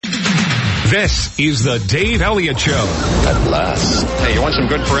This is the Dave Elliott Show. At last. Hey, you want some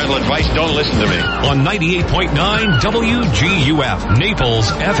good parental advice? Don't listen to me. On 98.9 WGUF,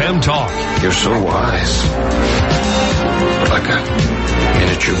 Naples FM Talk. You're so wise. Like a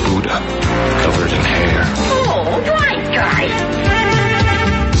miniature Buddha covered in hair. Oh, right, guys.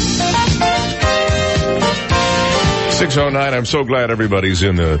 6:09. I'm so glad everybody's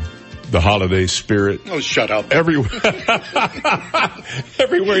in the holiday spirit. Oh, shut up. Everywhere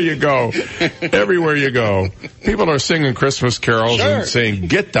you go. Everywhere you go. People are singing Christmas carols and saying,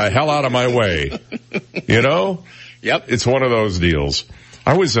 get the hell out of my way. You know? Yep. It's one of those deals.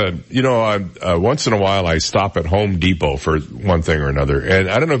 I was, once in a while I stop at Home Depot for one thing or another. And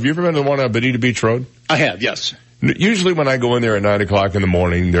I don't know, have you ever been to the one on Bonita Beach Road? I have, yes. Usually when I go in there at 9 o'clock in the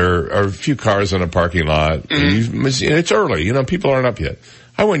morning, there are a few cars in a parking lot. Mm-hmm. And it's early. People aren't up yet.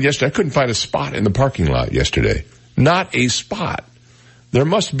 I went yesterday. I couldn't find a spot in the parking lot yesterday. Not a spot. There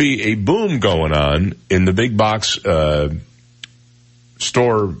must be a boom going on in the big box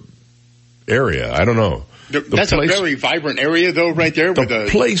store area. I don't know. That's a very vibrant area, though, right there. The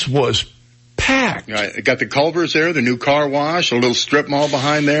place was packed. Right. Got the Culvers there, the new car wash, a little strip mall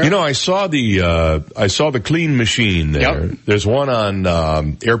behind there. I saw the Clean Machine there. Yep. There's one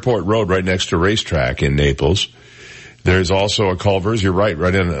on Airport Road right next to Racetrack in Naples. There's also a Culver's. You're right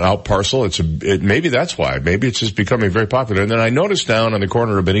in an out parcel. Maybe that's why. Maybe it's just becoming very popular. And then I noticed down on the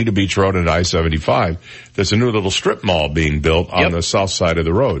corner of Bonita Beach Road and I-75, there's a new little strip mall being built on the south side of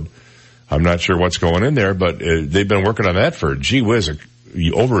the road. I'm not sure what's going in there, but they've been working on that for, gee whiz,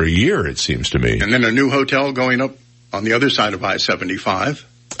 over a year, it seems to me. And then a new hotel going up on the other side of I-75.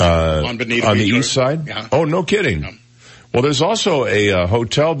 On Bonita Beach on the Road. east side? Yeah. Oh, no kidding. Yeah. Well, there's also a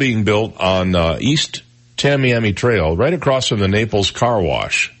hotel being built on East Tamiami Trail, right across from the Naples Car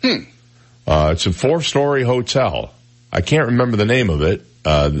Wash. It's a 4-story hotel. I can't remember the name of it.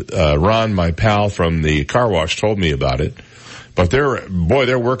 Ron, my pal from the car wash, told me about it. But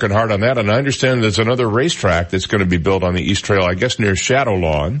they're working hard on that. And I understand there's another racetrack that's going to be built on the East Trail, I guess near Shadow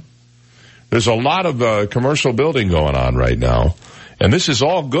Lawn. There's a lot of commercial building going on right now. And this is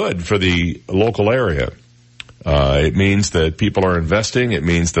all good for the local area. It means that people are investing. It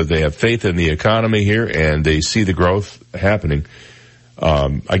means that they have faith in the economy here and they see the growth happening.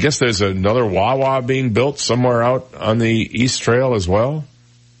 I guess there's another Wawa being built somewhere out on the East Trail as well.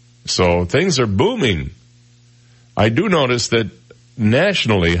 So things are booming. I do notice that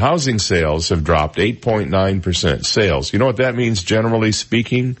nationally housing sales have dropped 8.9% sales. You know what that means generally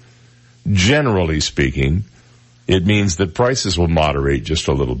speaking? Generally speaking, it means that prices will moderate just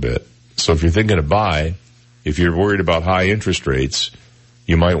a little bit. So if you're thinking to buy, if you're worried about high interest rates,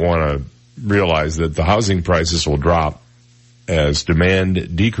 you might want to realize that the housing prices will drop as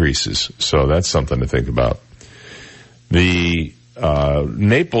demand decreases. So that's something to think about. The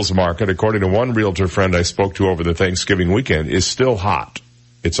Naples market, according to one realtor friend I spoke to over the Thanksgiving weekend, is still hot.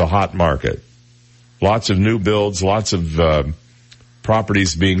 It's a hot market. Lots of new builds, lots of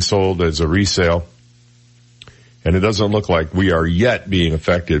properties being sold as a resale. And it doesn't look like we are yet being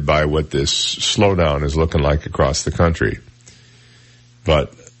affected by what this slowdown is looking like across the country.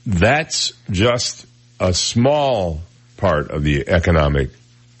 But that's just a small part of the economic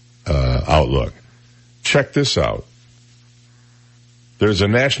outlook. Check this out. There's a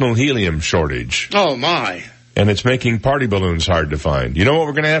national helium shortage. Oh, my. And it's making party balloons hard to find. You know what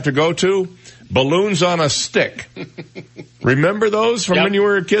we're going to have to go to? Balloons on a stick. Remember those from when you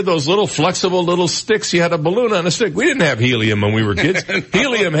were a kid? Those little flexible little sticks. You had a balloon on a stick. We didn't have helium when we were kids. No.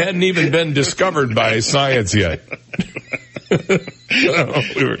 Helium hadn't even been discovered by science yet. We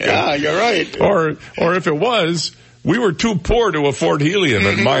were kids. Yeah, you're right. Or if it was, we were too poor to afford helium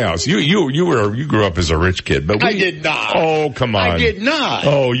at my house. You grew up as a rich kid, but I did not. Oh, come on. I did not.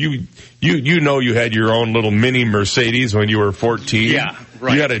 Oh, you had your own little mini Mercedes when you were 14. Yeah,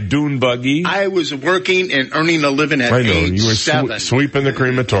 right. You had a dune buggy. I was working and earning a living at age 7. You were sweeping the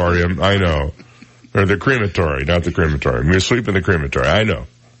crematorium. I know. Or the crematory, not the crematorium. You were sweeping the crematory. I know.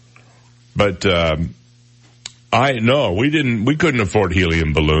 But, we couldn't afford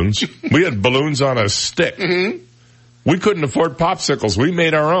helium balloons. We had balloons on a stick. Mm-hmm. We couldn't afford popsicles. We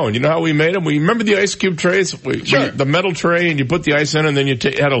made our own. You know how we made them? Remember the ice cube trays? Sure. The metal tray, and you put the ice in, and then you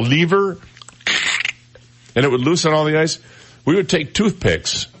had a lever, and it would loosen all the ice. We would take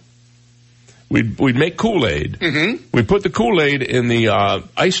toothpicks. We'd make Kool-Aid. Mm-hmm. We'd put the Kool-Aid in the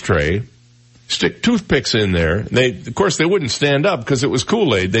ice tray, stick toothpicks in there. Of course, they wouldn't stand up because it was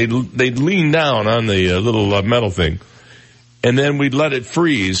Kool-Aid. They'd lean down on the little metal thing, and then we'd let it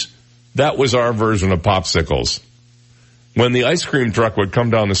freeze. That was our version of popsicles. When the ice cream truck would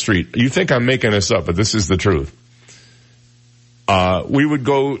come down the street, you think I'm making this up, but this is the truth. We would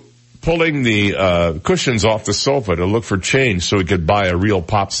go pulling the cushions off the sofa to look for change so he could buy a real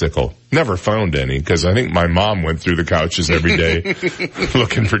popsicle. Never found any, because I think my mom went through the couches every day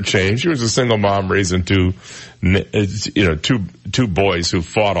looking for change. She was a single mom raising two boys who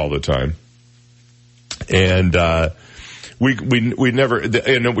fought all the time. And we never, and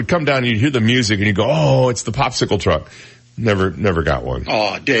it would come down and you'd hear the music and you go, oh, it's the popsicle truck. Never got one.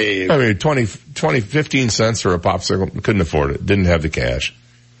 Oh, Dave. I mean, 15 cents for a popsicle. Couldn't afford it. Didn't have the cash.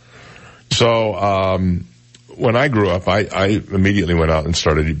 So, when I grew up, I immediately went out and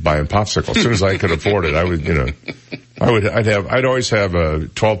started buying popsicles. As soon as I could afford it, I'd always have a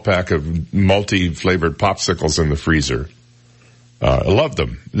 12-pack of multi-flavored popsicles in the freezer. I loved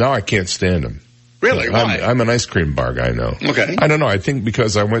them. Now I can't stand them. Really? Why? I'm an ice cream bar guy now. Okay. I don't know. I think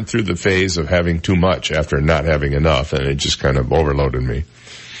because I went through the phase of having too much after not having enough, and it just kind of overloaded me.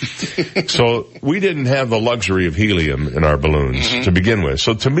 So we didn't have the luxury of helium in our balloons to begin with.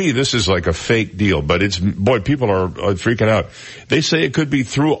 So to me, this is like a fake deal, but people are freaking out. They say it could be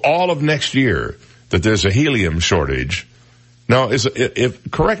through all of next year that there's a helium shortage. Now,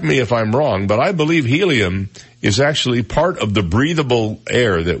 correct me if I'm wrong, but I believe helium is actually part of the breathable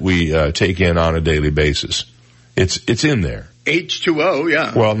air that we take in on a daily basis. It's in there. H2O,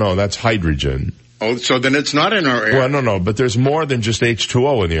 yeah. Well, no, that's hydrogen. Oh, so then it's not in our air. Well, no, but there's more than just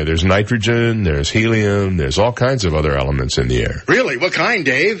H2O in the air. There's nitrogen, there's helium, there's all kinds of other elements in the air. Really? What kind,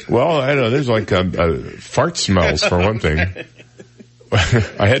 Dave? Well, I don't know. There's like fart smells, for one thing.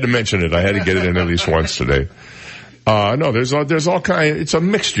 I had to mention it. I had to get it in at least once today. No, there's all kind. It's a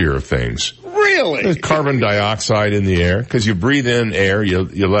mixture of things. Really? There's carbon dioxide in the air, because you breathe in air,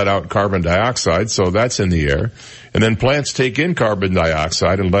 you let out carbon dioxide, so that's in the air. And then plants take in carbon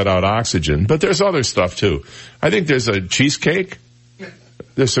dioxide and let out oxygen. But there's other stuff too. I think there's a cheesecake.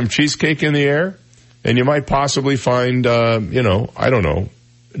 There's some cheesecake in the air. And you might possibly find, I don't know,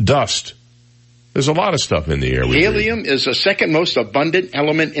 dust. There's a lot of stuff in the air. Helium is the second most abundant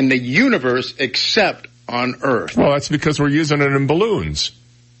element in the universe except on Earth. Well, that's because we're using it in balloons.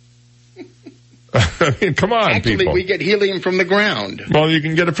 I mean, come on, Actually, people. we get helium from the ground. Well, you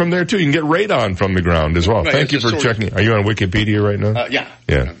can get it from there too. You can get radon from the ground as well. Right, Thank you for checking. Are you on Wikipedia right now? Yeah.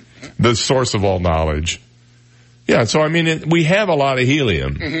 Yeah. The source of all knowledge. Yeah, so I mean, we have a lot of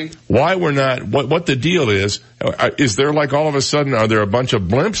helium. Why we're not, what the deal is there like all of a sudden, are there a bunch of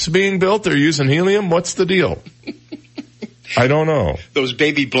blimps being built? They're using helium? What's the deal? I don't know. Those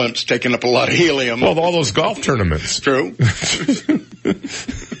baby blimps taking up a lot of helium. Well, all those golf tournaments. True.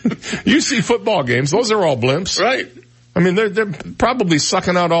 You see football games, those are all blimps. Right. I mean, they're probably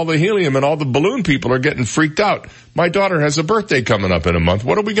sucking out all the helium, and all the balloon people are getting freaked out. My daughter has a birthday coming up in a month.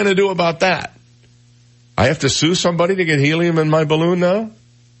 What are we going to do about that? I have to sue somebody to get helium in my balloon now?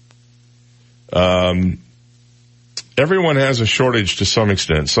 Everyone has a shortage to some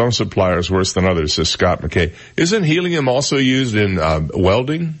extent. Some suppliers worse than others, says Scott McKay. Isn't helium also used in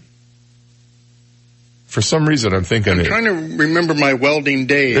welding? For some reason, I'm thinking I'm trying to remember my welding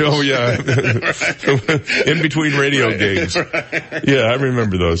days. Oh, yeah. In between radio gigs. Right. Yeah, I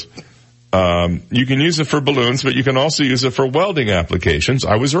remember those. You can use it for balloons, but you can also use it for welding applications.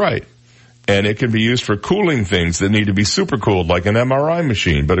 I was right. And it can be used for cooling things that need to be super cooled, like an MRI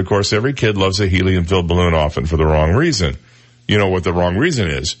machine. But of course, every kid loves a helium-filled balloon, often for the wrong reason. You know what the wrong reason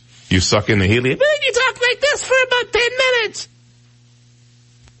is? You suck in the helium, and you talk like this for about 10 minutes.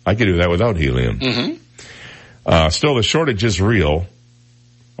 I could do that without helium. Still, the shortage is real.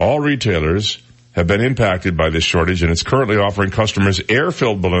 All retailers have been impacted by this shortage, and it's currently offering customers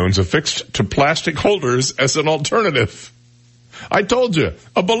air-filled balloons affixed to plastic holders as an alternative. I told you,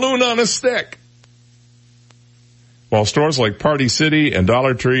 a balloon on a stick. While stores like Party City and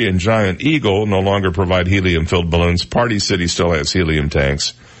Dollar Tree and Giant Eagle no longer provide helium-filled balloons, Party City still has helium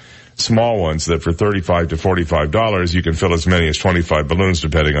tanks. Small ones that for $35 to $45, you can fill as many as 25 balloons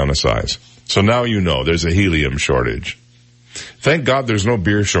depending on the size. So now you know there's a helium shortage. Thank God there's no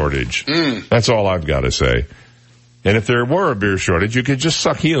beer shortage. That's all I've got to say. And if there were a beer shortage, you could just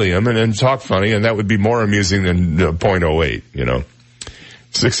suck helium and then talk funny, and that would be more amusing than 0.08, you know.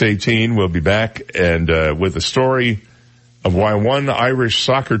 6:18, we'll be back, and with a story of why one Irish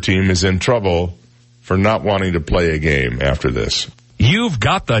soccer team is in trouble for not wanting to play a game after this. You've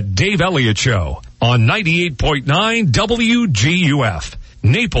got the Dave Elliott Show on 98.9 WGUF,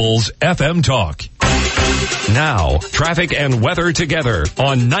 Naples FM Talk. Now, traffic and weather together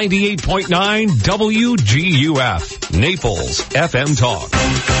on 98.9 WGUF, Naples FM Talk.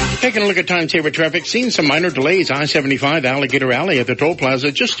 Taking a look at time-saver traffic, seeing some minor delays. I-75 Alligator Alley at the toll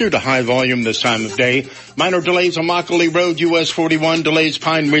plaza just due to high volume this time of day. Minor delays on Immokalee Road, US 41, delays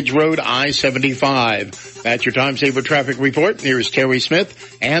Pine Ridge Road, I-75. That's your time-saver traffic report. Here is Terry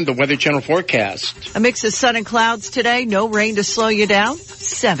Smith and the Weather Channel forecast. A mix of sun and clouds today. No rain to slow you down.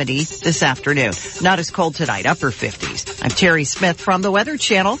 70 this afternoon. Not as cold tonight, upper 50s. I'm Terry Smith from the Weather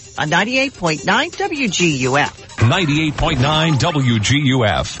Channel on 98.9 WGUF. 98.9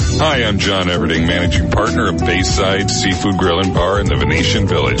 WGUF. Hi, I'm John Everding, managing partner of Bayside Seafood Grill and Bar in the Venetian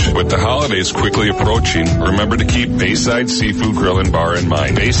Village. With the holidays quickly approaching, remember to keep Bayside Seafood Grill and Bar in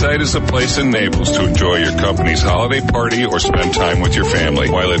mind. Bayside is a place in Naples to enjoy your company's holiday party or spend time with your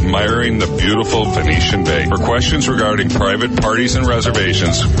family while admiring the beautiful Venetian Bay. For questions regarding private parties and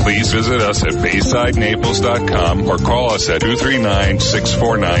reservations, please visit us at BaysideNaples.com or call us at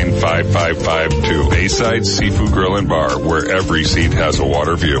 239-649-5552. Bayside Seafood Grill and Bar, where every seat has a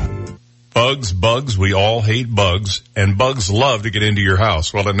water view. Bugs, we all hate bugs, and bugs love to get into your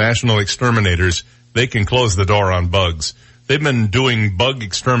house. Well, at National Exterminators, they can close the door on bugs. They've been doing bug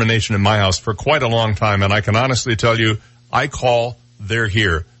extermination in my house for quite a long time, and I can honestly tell you, I call, they're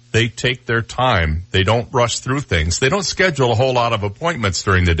here. They take their time. They don't rush through things. They don't schedule a whole lot of appointments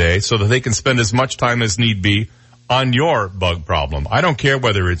during the day so that they can spend as much time as need be on your bug problem. I don't care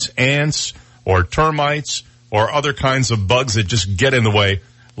whether it's ants or termites or other kinds of bugs that just get in the way.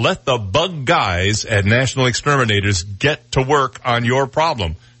 Let the bug guys at National Exterminators get to work on your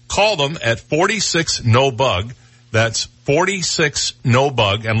problem. Call them at 46-NO-BUG. That's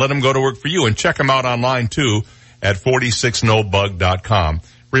 46-NO-BUG, and let them go to work for you. And check them out online, too, at 46nobug.com.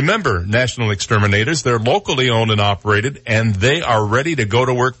 Remember, National Exterminators, they're locally owned and operated, and they are ready to go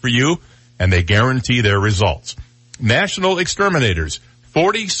to work for you, and they guarantee their results. National Exterminators,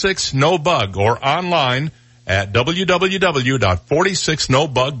 46-NO-BUG, or online at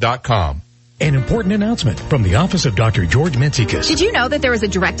www.46nobug.com. An important announcement from the office of Dr. George Menzikas. Did you know that there is a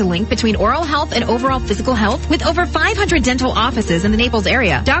direct link between oral health and overall physical health? With over 500 dental offices in the Naples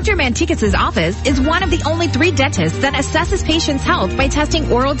area, Dr. Menzikas' office is one of the only 3 dentists that assesses patients' health by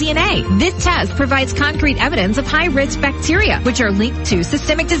testing oral DNA. This test provides concrete evidence of high-risk bacteria, which are linked to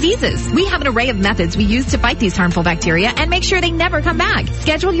systemic diseases. We have an array of methods we use to fight these harmful bacteria and make sure they never come back.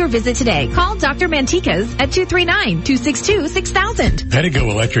 Schedule your visit today. Call Dr. Menzikas at 239-262-6000.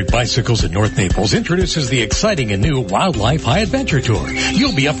 Pedigo Electric Bicycles in North Naples introduces the exciting and new Wildlife High Adventure Tour.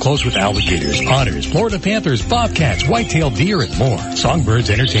 You'll be up close with alligators, otters, Florida panthers, bobcats, white-tailed deer, and more. Songbirds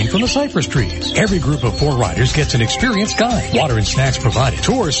entertain from the cypress trees. Every group of 4 riders gets an experienced guide. Water and snacks provided.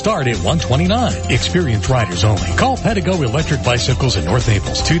 Tours start at $129. Experienced riders only. Call Pedigo Electric Bicycles in North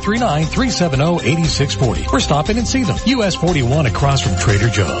Naples, 239-370-8640. Or stop in and see them. US 41 across from Trader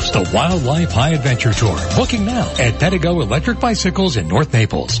Joe's. The Wildlife High Adventure Tour. Booking now at Pedigo Electric Bicycles in North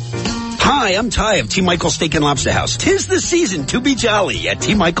Naples. Hi, I'm Ty of T. Michael's Steak and Lobster House. 'Tis the season to be jolly at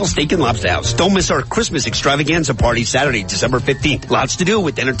T. Michael's Steak and Lobster House. Don't miss our Christmas extravaganza party Saturday, December 15th. Lots to do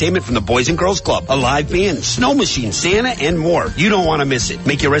with entertainment from the Boys and Girls Club, a live band, snow machine, Santa, and more. You don't want to miss it.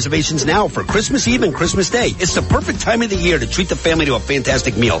 Make your reservations now for Christmas Eve and Christmas Day. It's the perfect time of the year to treat the family to a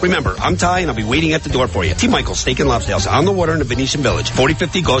fantastic meal. Remember, I'm Ty, and I'll be waiting at the door for you. T. Michael's Steak and Lobster House on the water in the Venetian Village,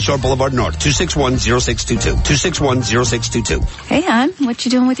 4050 Gulf Shore Boulevard North, 261-0622. 261-0622. Hey, hon, what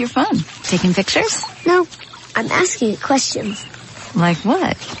you doing with your phone? Taking pictures? No, I'm asking it questions. Like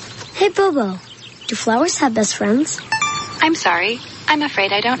what? Hey, Bobo, do flowers have best friends? I'm sorry. I'm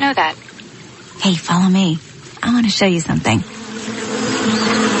afraid I don't know that. Hey, follow me. I want to show you something. Look,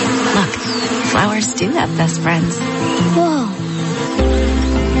 flowers do have best friends. Whoa.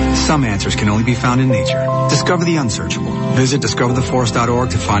 Some answers can only be found in nature. Discover the unsearchable. Visit discovertheforest.org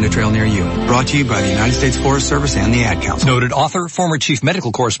to find a trail near you. Brought to you by the United States Forest Service and the Ad Council. Noted author, former chief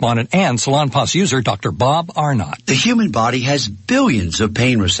medical correspondent, and Salonpas user, Dr. Bob Arnott. The human body has billions of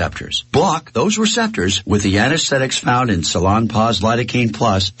pain receptors. Block those receptors with the anesthetics found in Salonpas Lidocaine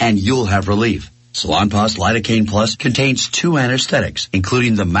Plus, and you'll have relief. Salonpas Lidocaine Plus contains 2 anesthetics,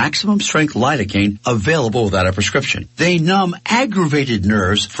 including the maximum strength lidocaine available without a prescription. They numb aggravated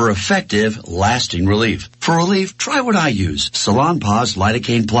nerves for effective, lasting relief. For relief, try what I use, Salonpas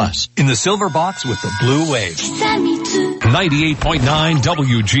Lidocaine Plus. In the silver box with the blue wave. 98.9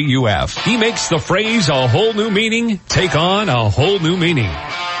 WGUF. He makes the phrase a whole new meaning take on a whole new meaning.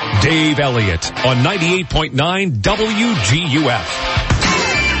 Dave Elliott on 98.9 WGUF.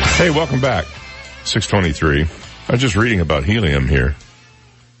 Hey, welcome back. 623. I was just reading about helium here.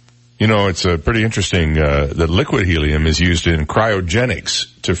 You know, it's pretty interesting that liquid helium is used in cryogenics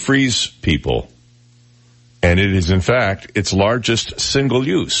to freeze people. And it is, in fact, its largest single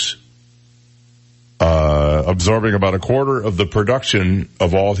use, absorbing about a quarter of the production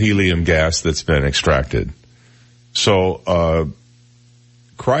of all helium gas that's been extracted. So,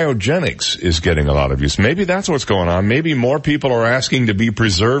 cryogenics is getting a lot of use. Maybe that's what's going on. Maybe more people are asking to be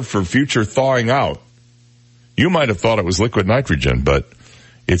preserved for future thawing out. You might have thought it was liquid nitrogen, but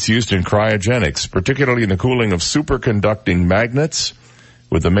it's used in cryogenics, particularly in the cooling of superconducting magnets,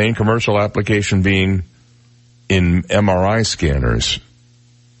 with the main commercial application being in MRI scanners.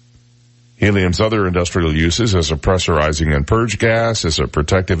 Helium's other industrial uses as a pressurizing and purge gas, as a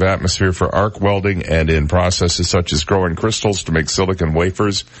protective atmosphere for arc welding, and in processes such as growing crystals to make silicon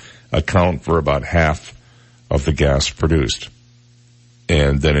wafers account for about half of the gas produced.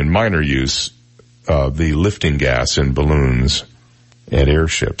 And then in minor use, the lifting gas in balloons and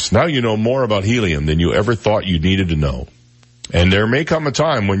airships. Now you know more about helium than you ever thought you needed to know. And there may come a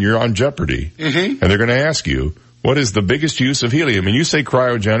time when you're on Jeopardy, and they're going to ask you, what is the biggest use of helium? And you say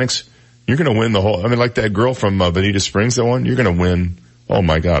cryogenics, you're going to win the whole, I mean, like that girl from Bonita Springs, that one, you're going to win, oh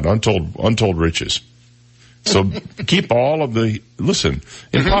my God, untold riches. So keep all of the, listen,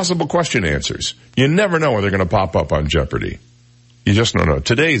 impossible question answers. You never know when they're going to pop up on Jeopardy. You just don't know.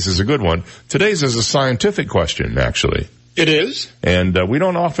 Today's is a good one. Today's is a scientific question, actually. It is? And we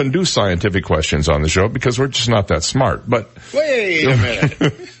don't often do scientific questions on the show because we're just not that smart. But wait a minute.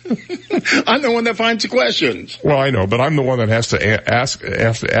 I'm the one that finds the questions. Well, I know, but I'm the one that has to ask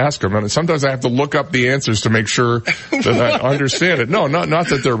them. And sometimes I have to look up the answers to make sure that I understand it. No, not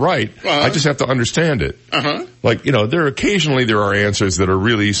that they're right. I just have to understand it. Like, you know, there are answers that are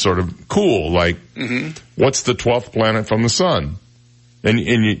really sort of cool, like, what's the 12th planet from the sun? And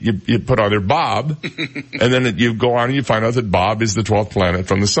you put on there Bob, and then you go on and you find out that Bob is the 12th planet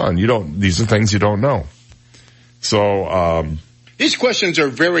from the sun. These are things you don't know. So, these questions are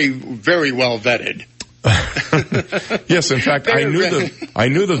very, very well vetted. Yes, in fact, I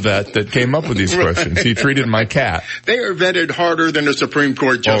knew the vet that came up with these questions. He treated my cat. They are vetted harder than a Supreme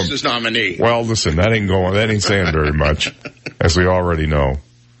Court justice nominee. Well, listen, that ain't saying very much, as we already know.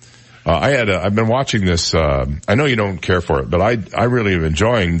 I've been watching this, I know you don't care for it, but I really am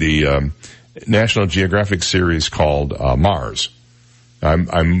enjoying the, National Geographic series called, Mars.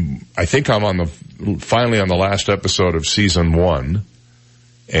 I think I'm finally on the last episode of season 1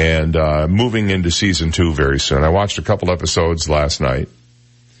 and, moving into season 2 very soon. I watched a couple episodes last night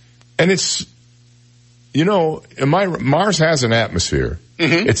and it's, you know, Mars has an atmosphere.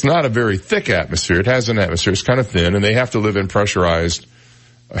 It's not a very thick atmosphere. It has an atmosphere. It's kind of thin and they have to live in pressurized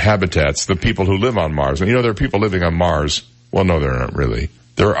habitats, the people who live on Mars. And you know, there are people living on Mars. Well, no, there aren't really.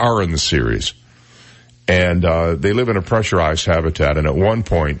 There are in the series. And, they live in a pressurized habitat. And at one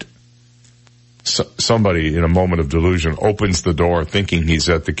point, somebody in a moment of delusion opens the door thinking he's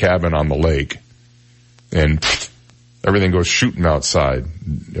at the cabin on the lake. And everything goes shooting outside.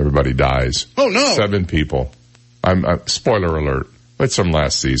 Everybody dies. Oh no. 7 people. Spoiler alert. It's from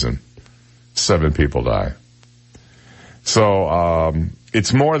last season. 7 people die. So,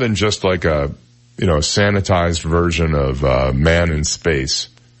 it's more than just like a, you know, sanitized version of, Man in Space.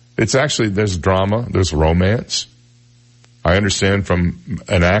 It's actually, there's drama, there's romance. I understand from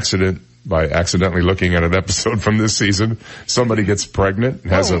an accident, by accidentally looking at an episode from this season, somebody gets pregnant,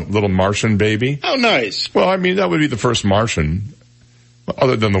 has a little Martian baby. Oh, nice. Well, I mean, that would be the first Martian,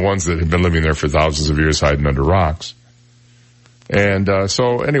 other than the ones that have been living there for thousands of years hiding under rocks. And,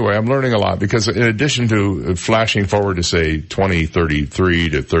 so anyway, I'm learning a lot because in addition to flashing forward to say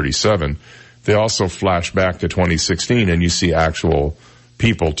 2033 to 37, they also flash back to 2016 and you see actual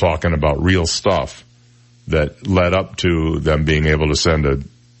people talking about real stuff that led up to them being able to send a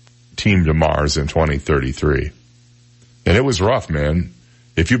team to Mars in 2033. And it was rough, man.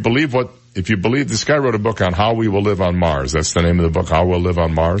 If you believe this guy wrote a book on how we will live on Mars. That's the name of the book, How We'll Live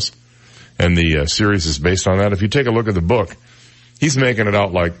on Mars. And the series is based on that. If you take a look at the book, he's making it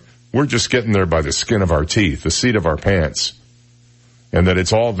out like we're just getting there by the skin of our teeth, the seat of our pants, and that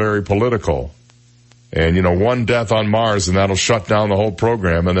it's all very political. And, you know, one death on Mars and that'll shut down the whole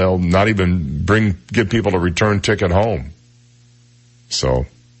program and they'll not even give people a return ticket home. So,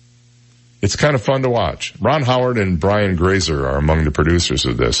 it's kind of fun to watch. Ron Howard and Brian Grazer are among the producers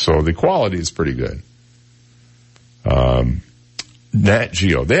of this, so the quality is pretty good. Nat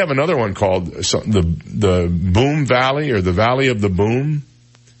Geo. They have another one called the Boom Valley or the Valley of the Boom,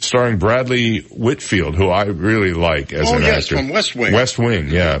 starring Bradley Whitfield, who I really like as an actor. From West Wing. West Wing,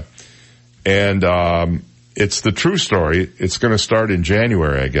 yeah. And it's the true story. It's going to start in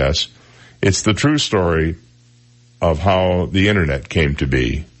January, I guess. It's the true story of how the internet came to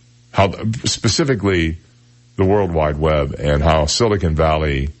be, how specifically the World Wide Web, and how Silicon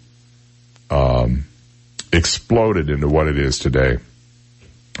Valley exploded into what it is today.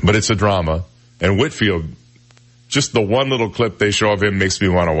 But it's a drama. And Whitfield, just the one little clip they show of him makes me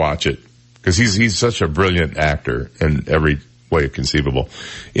want to watch it. Because he's such a brilliant actor in every way conceivable.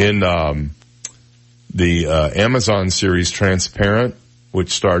 In the Amazon series Transparent,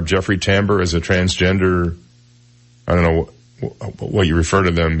 which starred Jeffrey Tambor as a transgender, I don't know what you refer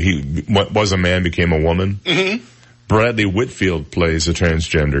to them. He was a man, became a woman. Mm-hmm. Bradley Whitfield plays a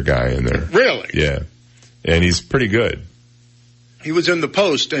transgender guy in there. Really? Yeah. And he's pretty good. He was in The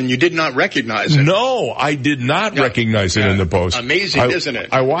Post, and you did not recognize him. No, I did not recognize him in The Post. Amazing, isn't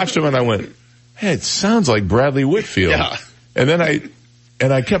it? I watched him and I went, hey, it sounds like Bradley Whitfield. Yeah. And then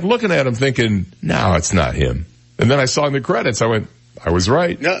I kept looking at him thinking, no, it's not him. And then I saw in the credits, I went, I was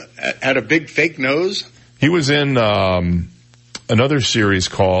right. No, had a big fake nose. He was in another series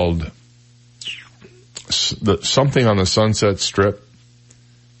called Something on the Sunset Strip,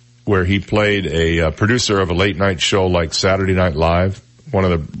 where he played a producer of a late night show like Saturday Night Live, one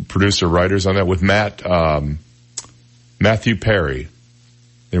of the producer writers on that with Matthew Perry.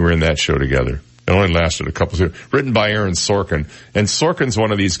 They were in that show together. It only lasted a couple of years. Written by Aaron Sorkin. And Sorkin's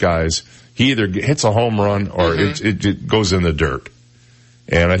one of these guys, he either hits a home run or it goes in the dirt.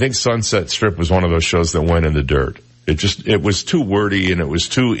 And I think Sunset Strip was one of those shows that went in the dirt. It was too wordy and it was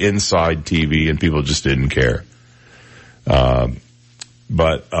too inside TV and people just didn't care.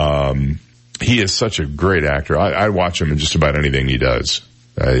 But he is such a great actor. I watch him in just about anything he does.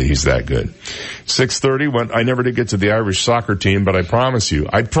 He's that good. 6:30, I never did get to the Irish soccer team, but I promise you,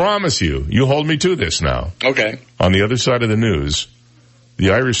 you hold me to this now. Okay. On the other side of the news,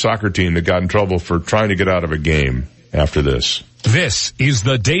 the Irish soccer team that got in trouble for trying to get out of a game after this. This is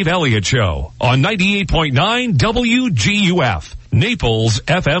the Dave Elliott Show on 98.9 WGUF, Naples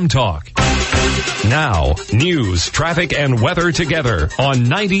FM Talk. Now, news, traffic, and weather together on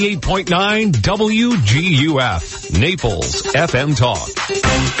 98.9 WGUF, Naples FM Talk.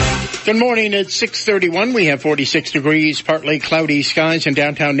 Good morning. It's 6:31. We have 46 degrees, partly cloudy skies in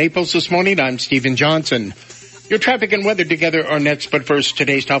downtown Naples this morning. I'm Stephen Johnson. Your traffic and weather together are next, but first,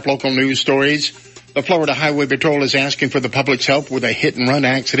 today's top local news stories. The Florida Highway Patrol is asking for the public's help with a hit-and-run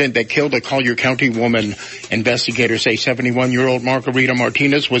accident that killed a Collier County woman. Investigators say 71-year-old Margarita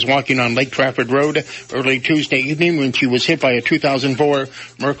Martinez was walking on Lake Trafford Road early Tuesday evening when she was hit by a 2004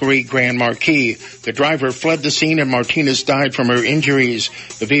 Mercury Grand Marquis. The driver fled the scene and Martinez died from her injuries.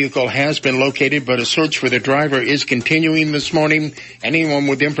 The vehicle has been located, but a search for the driver is continuing this morning. Anyone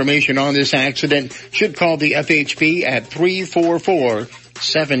with information on this accident should call the FHP at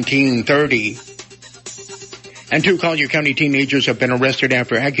 344-1730. And 2 Collier County teenagers have been arrested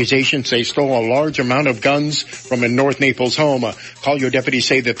after accusations they stole a large amount of guns from a North Naples home. Collier deputies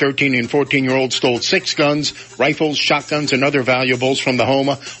say the 13 and 14-year-olds stole 6 guns, rifles, shotguns, and other valuables from the home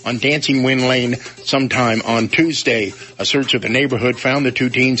on Dancing Wind Lane sometime on Tuesday. A search of the neighborhood found the 2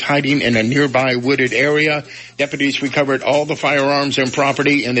 teens hiding in a nearby wooded area. Deputies recovered all the firearms and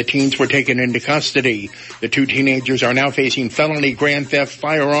property, and the teens were taken into custody. The 2 teenagers are now facing felony grand theft,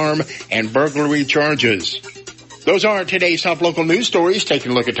 firearm, and burglary charges. Those are today's top local news stories.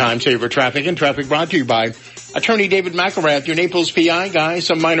 Taking a look at time-saver traffic, and traffic brought to you by Attorney David McElrath, your Naples PI guy.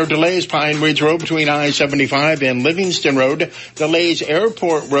 Some minor delays, Pine Ridge Road between I-75 and Livingston Road. Delays,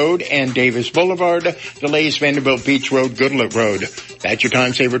 Airport Road and Davis Boulevard. Delays, Vanderbilt Beach Road, Goodlet Road. That's your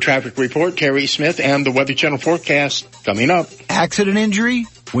time-saver traffic report. Terry Smith and the Weather Channel forecast coming up. Accident injury?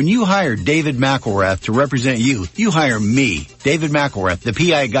 When you hire David McElrath to represent you, you hire me, David McElrath, the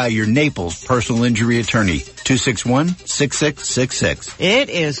PI guy, your Naples personal injury attorney. 261-6666. It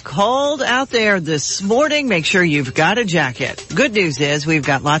is cold out there this morning. Make sure you've got a jacket. Good news is we've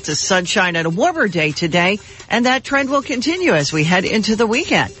got lots of sunshine and a warmer day today, and that trend will continue as we head into the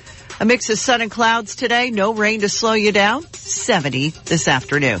weekend. A mix of sun and clouds today. No rain to slow you down. 70 this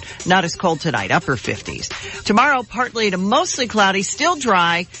afternoon. Not as cold tonight. Upper 50s. Tomorrow, partly to mostly cloudy, still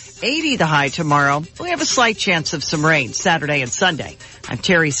dry. 80 the high tomorrow. We have a slight chance of some rain Saturday and Sunday. I'm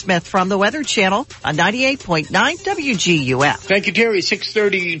Terry Smith from the Weather Channel on 98.9 WGUF. Thank you, Terry.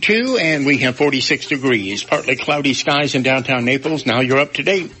 6:32, and we have 46 degrees. Partly cloudy skies in downtown Naples. Now you're up to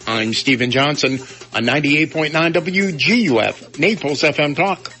date. I'm Stephen Johnson on 98.9 WGUF, Naples FM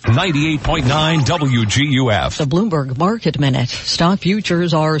Talk. 98.9 WGUF. The Bloomberg Market Minute. Stock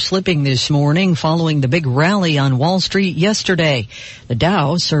futures are slipping this morning following the big rally on Wall Street yesterday. The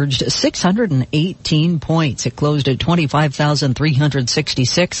Dow surged 618 points. It closed at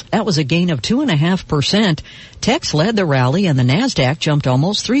 25,366. That was a gain of 2.5%. Techs led the rally and the NASDAQ jumped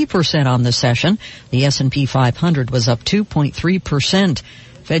almost 3% on the session. The S&P 500 was up 2.3%.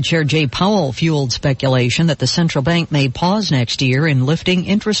 Fed Chair Jay Powell fueled speculation that the central bank may pause next year in lifting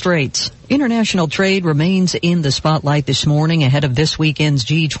interest rates. International trade remains in the spotlight this morning ahead of this weekend's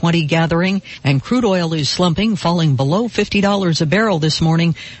G20 gathering, and crude oil is slumping, falling below $50 a barrel this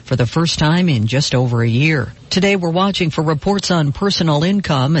morning for the first time in just over a year. Today we're watching for reports on personal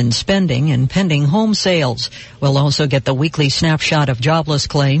income and spending and pending home sales. We'll also get the weekly snapshot of jobless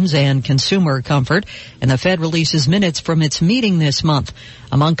claims and consumer comfort, and the Fed releases minutes from its meeting this month.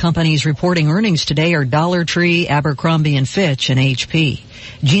 Among companies reporting earnings today are Dollar Tree, Abercrombie & Fitch, and HP.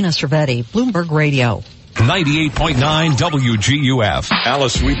 Gina Cervetti, Bloomberg Radio. 98.9 WGUF.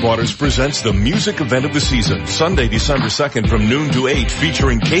 Alice Sweetwaters presents the music event of the season, Sunday, December 2nd from noon to 8,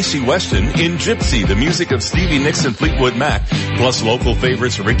 featuring Casey Weston in Gypsy, the music of Stevie Nicks and Fleetwood Mac, plus local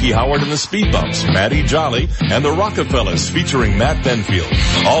favorites Ricky Howard and the Speed Bumps, Matty Jolly, and the Rockefellers, featuring Matt Benfield.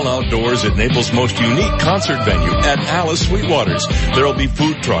 All outdoors at Naples' most unique concert venue at Alice Sweetwaters. There'll be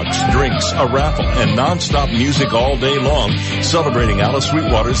food trucks, drinks, a raffle, and non-stop music all day long, celebrating Alice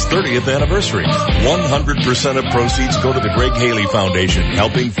Sweetwaters' 30th anniversary. 100% of proceeds go to the Greg Haley Foundation,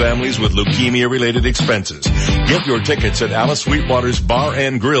 helping families with leukemia-related expenses. Get your tickets at Alice Sweetwater's Bar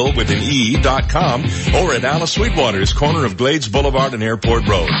and Grill with an E.com or at Alice Sweetwater's, corner of Glades Boulevard and Airport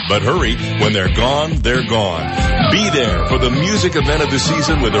Road. But hurry, when they're gone, they're gone. Be there for the music event of the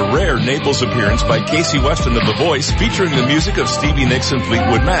season with a rare Naples appearance by Casey Weston of The Voice, featuring the music of Stevie Nicks and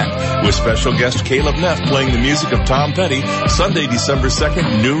Fleetwood Mac, with special guest Caleb Neff playing the music of Tom Petty, Sunday, December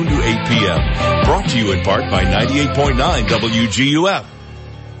 2nd, noon to 8 p.m. Brought to you in part by 98.9 WGUF.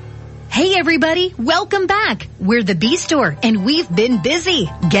 Hey everybody, welcome back. We're the B Store and we've been busy.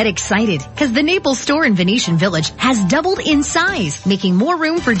 Get excited because the Naples store in Venetian Village has doubled in size, making more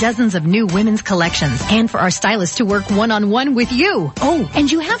room for dozens of new women's collections and for our stylists to work one-on-one with you. Oh, and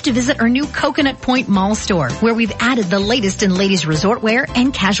you have to visit our new Coconut Point Mall store where we've added the latest in ladies resort wear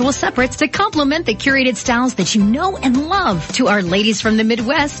and casual separates to complement the curated styles that you know and love. To our ladies from the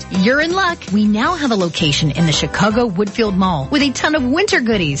Midwest, you're in luck. We now have a location in the Chicago Woodfield Mall with a ton of winter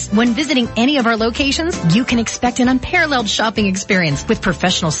goodies. When visiting any of our locations, you can expect an unparalleled shopping experience with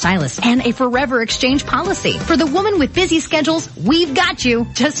professional stylists and a forever exchange policy. For the woman with busy schedules, we've got you.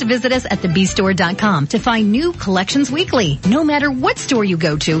 Just visit us at thebstore.com to find new collections weekly. No matter what store you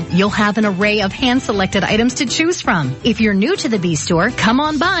go to, you'll have an array of hand-selected items to choose from. If you're new to the B Store, come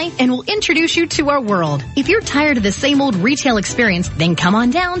on by and we'll introduce you to our world. If you're tired of the same old retail experience, then come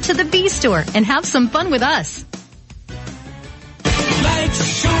on down to the B Store and have some fun with us.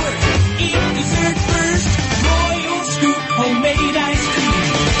 Life's short, eat dessert first. Royal Scoop homemade ice cream.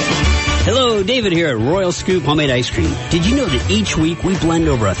 Hello, David here at Royal Scoop Homemade Ice Cream. Did you know that each week we blend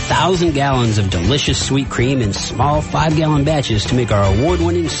over 1,000 gallons of delicious sweet cream in small 5-gallon batches to make our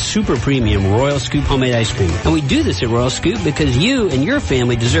award-winning super premium Royal Scoop Homemade Ice Cream? And we do this at Royal Scoop because you and your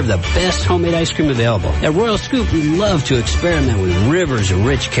family deserve the best homemade ice cream available. At Royal Scoop, we love to experiment with rivers of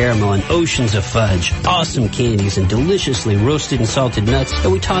rich caramel and oceans of fudge, awesome candies, and deliciously roasted and salted nuts that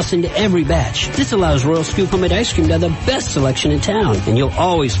we toss into every batch. This allows Royal Scoop Homemade Ice Cream to have the best selection in town, and you'll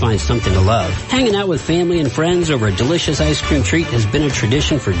always find something to love. Hanging out with family and friends over a delicious ice cream treat has been a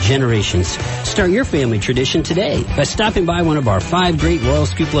tradition for generations. Start your family tradition today by stopping by one of our 5 great Royal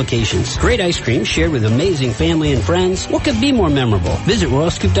Scoop locations. Great ice cream shared with amazing family and friends. What could be more memorable? Visit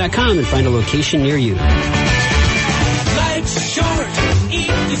RoyalScoop.com and find a location near you. Life's short,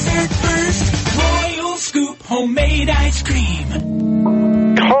 eat dessert first. Royal Scoop homemade ice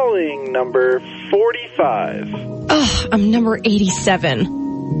cream. Calling number 45. Ugh, I'm number 87.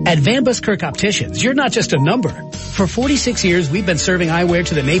 At Van Buskirk Opticians, you're not just a number. For 46 years, we've been serving eyewear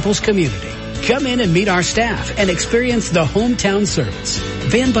to the Naples community. Come in and meet our staff and experience the hometown service.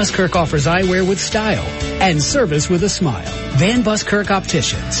 Van Buskirk offers eyewear with style and service with a smile. Van Buskirk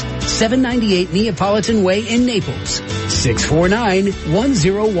Opticians, 798 Neapolitan Way in Naples,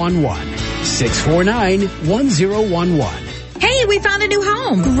 649-1011. 649-1011. Hey, we found a new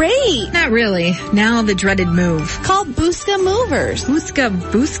home. Great. Not really. Now the dreaded move. Call Buska Movers. Buska.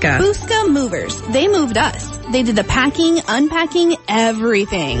 Buska Movers. They moved us. They did the packing, unpacking,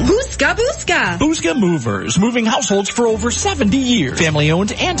 everything. Buska. Buska Movers. Moving households for over 70 years. Family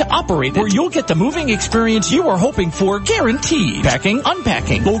owned and operated. Where you'll get the moving experience you are hoping for guaranteed. Packing,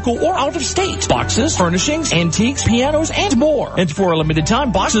 unpacking, local or out of state. Boxes, furnishings, antiques, pianos, and more. And for a limited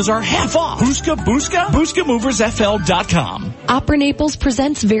time, boxes are half off. Buska. BuskaMoversFL.com. Opera Naples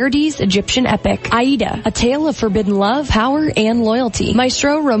presents Verdi's Egyptian epic, Aida, a tale of forbidden love, power, and loyalty.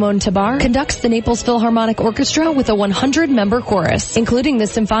 Maestro Ramon Tabar conducts the Naples Philharmonic Orchestra orchestra with a 100-member chorus, including the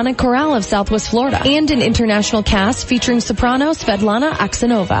Symphonic Chorale of Southwest Florida, and an international cast featuring soprano Svetlana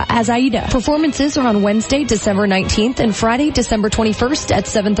Aksanova as Aida. Performances are on Wednesday, December 19th and Friday, December 21st at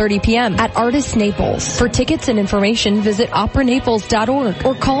 7:30 p.m. at Artist Naples. For tickets and information, visit operanaples.org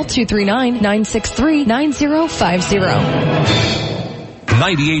or call 239-963-9050.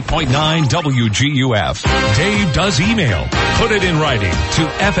 98.9 WGUF. Dave does email. Put it in writing to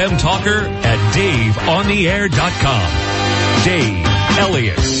fmtalker@daveontheair.com. Dave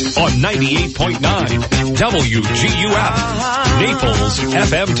Elliott on 98.9 WGUF. Naples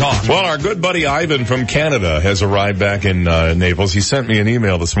FM Talk. Well, our good buddy Ivan from Canada has arrived back in Naples. He sent me an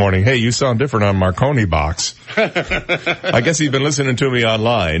email this morning. Hey, you sound different on Marconi box. I guess he's been listening to me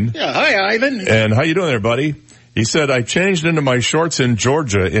online. Yeah, hi, Ivan. And how you doing there, buddy? He said, I changed into my shorts in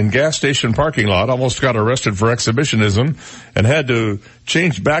Georgia in gas station parking lot, almost got arrested for exhibitionism, and had to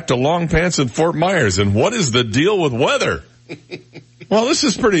change back to long pants in Fort Myers. And what is the deal with weather? Well, this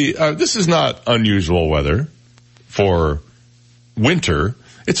is this is not unusual weather for winter.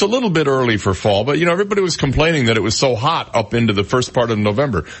 It's a little bit early for fall, but everybody was complaining that it was so hot up into the first part of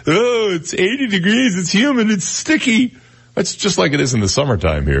November. Oh, it's 80 degrees, it's humid, it's sticky. That's just like it is in the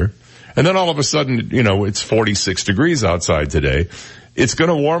summertime here. And then all of a sudden, it's 46 degrees outside today. It's going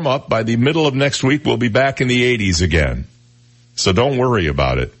to warm up. By the middle of next week, we'll be back in the 80s again. So don't worry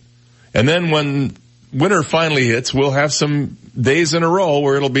about it. And then when winter finally hits, we'll have some days in a row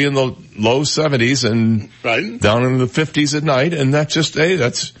where it'll be in the low 70s and down into the 50s at night. And that's just,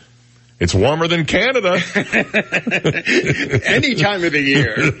 it's warmer than Canada. Any time of the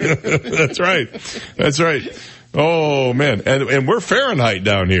year. That's right. Oh, man. And we're Fahrenheit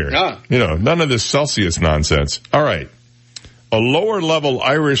down here. Ah. None of this Celsius nonsense. All right. A lower-level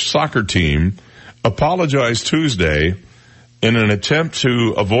Irish soccer team apologized Tuesday in an attempt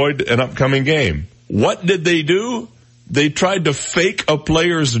to avoid an upcoming game. What did they do? They tried to fake a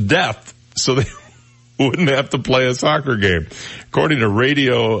player's death so they wouldn't have to play a soccer game. According to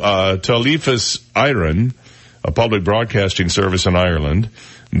Radio Taoifeas Éireann, a public broadcasting service in Ireland,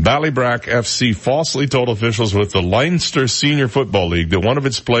 Ballybrack FC falsely told officials with the Leinster Senior Football League that one of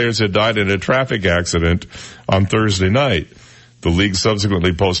its players had died in a traffic accident on Thursday night. The league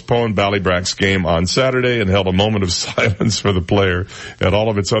subsequently postponed Ballybrack's game on Saturday and held a moment of silence for the player at all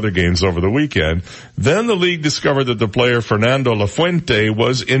of its other games over the weekend. Then the league discovered that the player Fernando Lafuente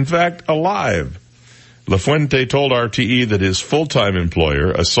was in fact alive. Lafuente told RTE that his full-time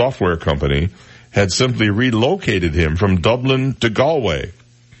employer, a software company, had simply relocated him from Dublin to Galway.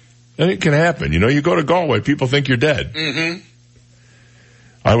 And it can happen. You go to Galway, people think you're dead. Mm-hmm.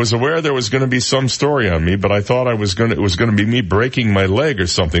 I was aware there was going to be some story on me, but I thought it was going to be me breaking my leg or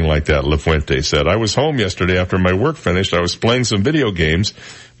something like that, Lafuente said. I was home yesterday after my work finished. I was playing some video games.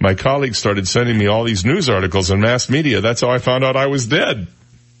 My colleagues started sending me all these news articles and mass media. That's how I found out I was dead.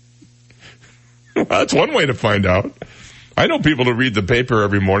 Well, that's one way to find out. I know people who read the paper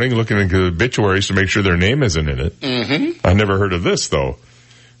every morning looking into the obituaries to make sure their name isn't in it. Mm-hmm. I never heard of this, though.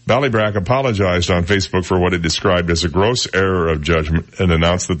 Ballybrack apologized on Facebook for what it described as a gross error of judgment and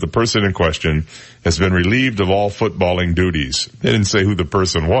announced that the person in question has been relieved of all footballing duties. They didn't say who the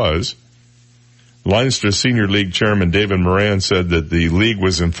person was. Leinster Senior League Chairman David Moran said that the league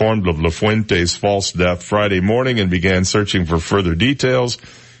was informed of Lafuente's false death Friday morning and began searching for further details.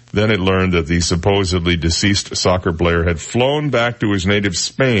 Then it learned that the supposedly deceased soccer player had flown back to his native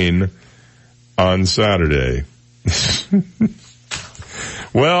Spain on Saturday.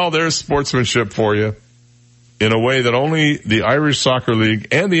 Well, there's sportsmanship for you in a way that only the Irish Soccer League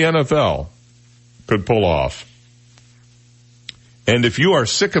and the NFL could pull off. And if you are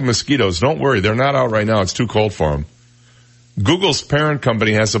sick of mosquitoes, don't worry. They're not out right now. It's too cold for them. Google's parent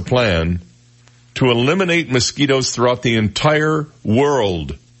company has a plan to eliminate mosquitoes throughout the entire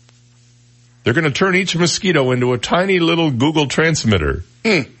world. They're going to turn each mosquito into a tiny little Google transmitter.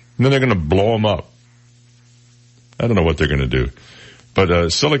 And then they're going to blow them up. I don't know what they're going to do. But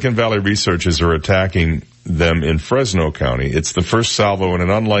Silicon Valley researchers are attacking them in Fresno County. It's the first salvo in an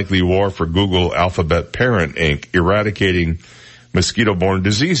unlikely war for Google Alphabet parent Inc., eradicating mosquito-borne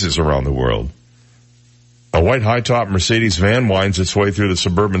diseases around the world. A white high-top Mercedes van winds its way through the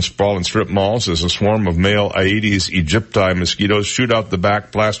suburban sprawl and strip malls as a swarm of male Aedes aegypti mosquitoes shoot out the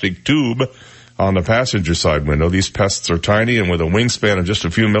back plastic tube on the passenger side window. These pests are tiny and with a wingspan of just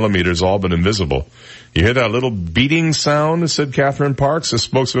a few millimeters, all but invisible. You hear that little beating sound, said Catherine Parks, a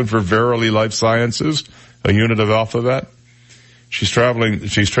spokesman for Verily Life Sciences, a unit of Alphabet. She's trailing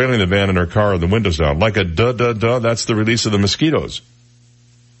the van in her car with the windows down. Like a duh, that's the release of the mosquitoes.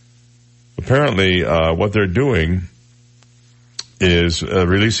 Apparently, what they're doing is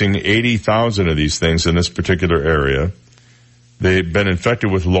releasing 80,000 of these things in this particular area. They've been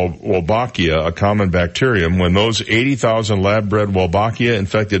infected with Wolbachia, a common bacterium. When those 80,000 lab-bred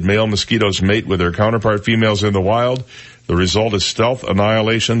Wolbachia-infected male mosquitoes mate with their counterpart females in the wild, the result is stealth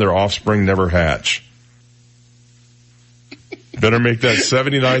annihilation. Their offspring never hatch. Better make that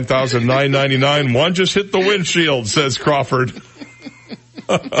 $79,999. One just hit the windshield, says Crawford.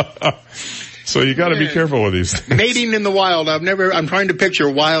 So you got to be careful with these things. Mating in the wild. I'm trying to picture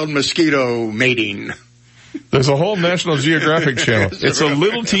wild mosquito mating. There's a whole National Geographic channel. It's a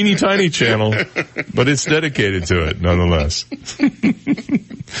little teeny tiny channel, but it's dedicated to it nonetheless.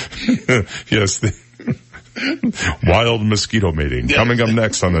 Yes, wild mosquito mating coming up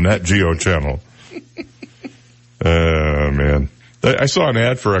next on the Nat Geo channel. Man. I saw an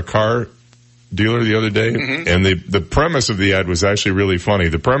ad for a car dealer the other day, and the premise of the ad was actually really funny.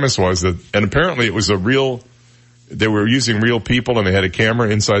 The premise was that, and apparently it was they were using real people and they had a camera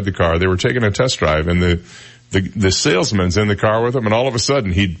inside the car. They were taking a test drive, and the salesman's in the car with them, and all of a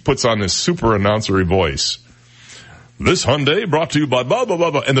sudden he puts on this super announcery voice. This Hyundai brought to you by blah, blah, blah,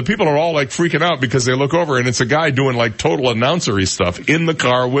 blah. And the people are all like freaking out because they look over and it's a guy doing like total announcery stuff in the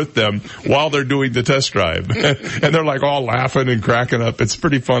car with them while they're doing the test drive. And they're like all laughing and cracking up. It's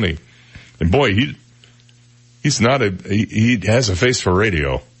pretty funny. And boy, he has a face for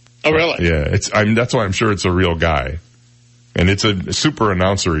radio. Oh, really? Yeah. That's why I'm sure it's a real guy. And it's a super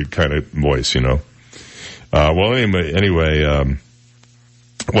announcery kind of voice, you know.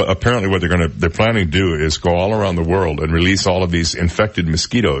 Well, apparently what they're planning to do is go all around the world and release all of these infected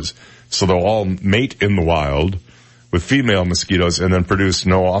mosquitoes. So they'll all mate in the wild with female mosquitoes and then produce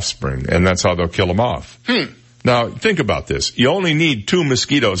no offspring. And that's how they'll kill them off. Now, think about this. You only need 2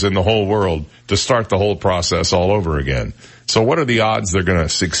 mosquitoes in the whole world to start the whole process all over again. So what are the odds they're going to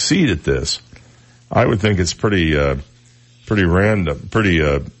succeed at this? I would think it's pretty random, pretty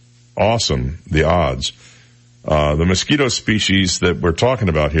awesome, the odds. The mosquito species that we're talking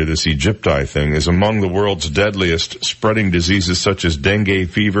about here, this Aegypti thing, is among the world's deadliest, spreading diseases such as dengue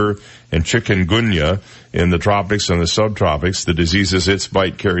fever and chikungunya in the tropics and the subtropics. The diseases its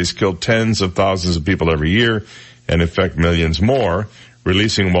bite carries kill tens of thousands of people every year and infect millions more.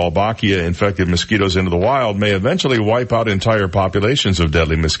 Releasing Wolbachia-infected mosquitoes into the wild may eventually wipe out entire populations of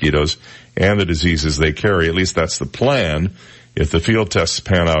deadly mosquitoes and the diseases they carry. At least that's the plan if the field tests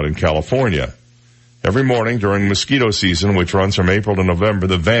pan out in California. Every morning during mosquito season, which runs from April to November,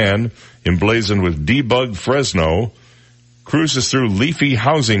 the van, emblazoned with Debug Fresno, cruises through leafy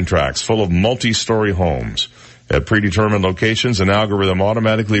housing tracts full of multi-story homes. At predetermined locations, an algorithm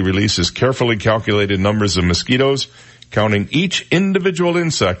automatically releases carefully calculated numbers of mosquitoes, counting each individual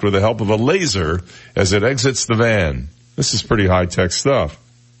insect with the help of a laser as it exits the van. This is pretty high-tech stuff.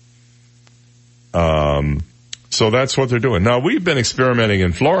 So that's what they're doing. Now, we've been experimenting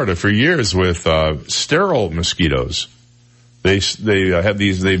in Florida for years with sterile mosquitoes. They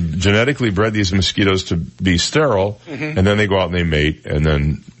genetically bred these mosquitoes to be sterile, and then they go out and they mate, and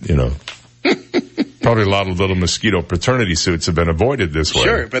then, probably a lot of little mosquito paternity suits have been avoided this way.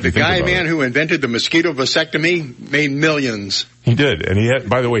 Sure, but the man who invented the mosquito vasectomy made millions. He did, and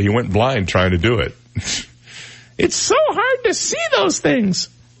by the way, he went blind trying to do it. It's so hard to see those things.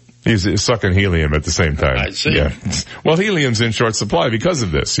 He's sucking helium at the same time. I see. Yeah. Well, helium's in short supply because of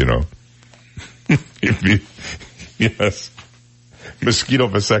this, Yes. Mosquito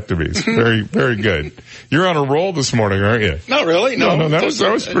vasectomies. Very, very good. You're on a roll this morning, aren't you? Not really, no. No, that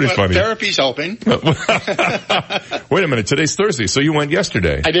was pretty funny. Therapy's helping. Wait a minute, today's Thursday, so you went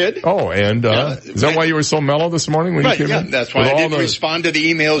yesterday. I did. Oh, and is that why you were so mellow this morning when you came in? That's why I didn't respond to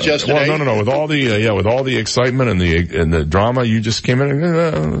the emails yesterday. Well, no. With all the excitement and the drama, you just came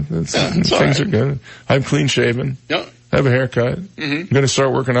in. Things are good. I'm clean shaven. Yeah. Have a haircut. I'm going to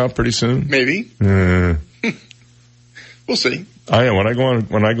start working out pretty soon. Maybe. We'll see. I am. When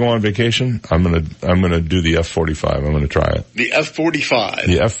I go on vacation, I'm gonna do the F45. I'm gonna try it. The F45.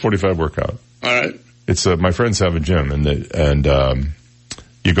 The F45 workout. All right. It's my friends have a gym, and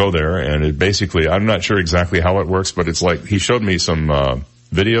you go there, and it basically, I'm not sure exactly how it works, but it's like he showed me some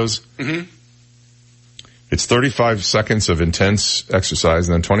videos. Mm-hmm. It's 35 seconds of intense exercise,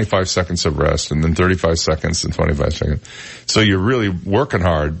 and then 25 seconds of rest, and then 35 seconds and 25 seconds. So you're really working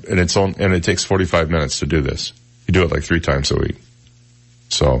hard, and it takes 45 minutes to do this. You do it like 3 times a week.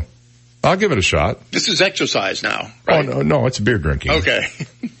 So, I'll give it a shot. This is exercise now, right? Oh, no, it's beer drinking. Okay.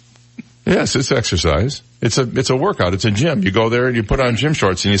 Yes, it's exercise. It's a workout. It's a gym. You go there and you put on gym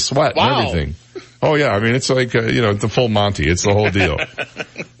shorts and you sweat and everything. Oh yeah, I mean, it's like, the full Monty. It's the whole deal.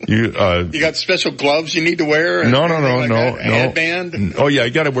 You got special gloves you need to wear? No. A headband? Oh yeah,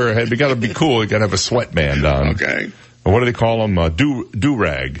 you gotta wear a head. You gotta be cool. You gotta have a sweatband on. Okay. what do they call them?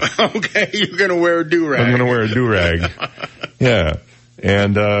 Do-rag. Okay, you're going to wear a do-rag. I'm going to wear a do-rag. Yeah.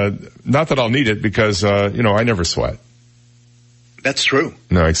 And, not that I'll need it because, I never sweat. That's true.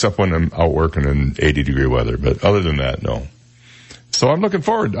 No, except when I'm out working in 80-degree weather. But other than that, no. So I'm looking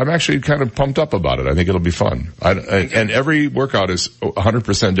forward. I'm actually kind of pumped up about it. I think it'll be fun. And every workout is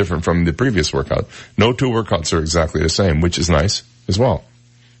 100% different from the previous workout. No two workouts are exactly the same, which is nice as well.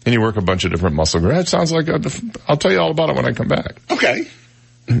 And you work a bunch of different muscle groups. That sounds like I'll tell you all about it when I come back. Okay.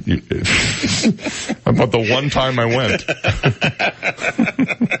 About the one time I went.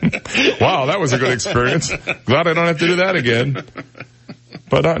 Wow, that was a good experience. Glad I don't have to do that again.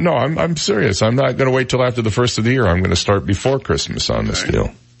 But no, I'm serious. I'm not going to wait till after the first of the year. I'm going to start before Christmas on this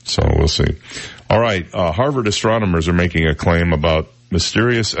deal. So we'll see. All right, Harvard astronomers are making a claim about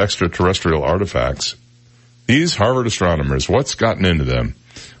mysterious extraterrestrial artifacts. These Harvard astronomers, what's gotten into them?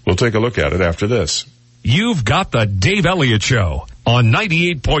 We'll take a look at it after this. You've got the Dave Elliott Show on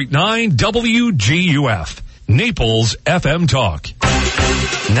 98.9 WGUF, Naples FM Talk.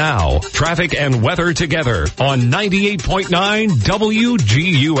 Now, traffic and weather together on 98.9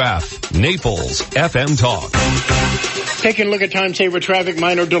 WGUF, Naples FM Talk. Taking a look at time-saver traffic,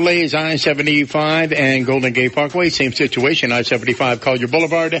 minor delays, I-75 and Golden Gate Parkway. Same situation, I-75 Collier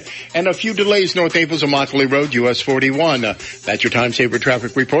Boulevard. And a few delays, North Naples and Immokalee Road, US 41. That's your time-saver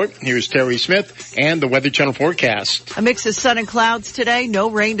traffic report. Here's Terry Smith and the Weather Channel forecast. A mix of sun and clouds today. No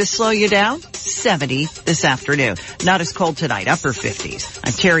rain to slow you down. 70 this afternoon. Not as cold tonight, upper 50s.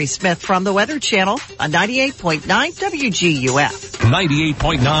 I'm Terry Smith from the Weather Channel on 98.9 WGUF.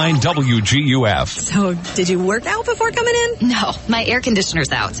 98.9 WGUF. So, did you work out before coming in? No, my air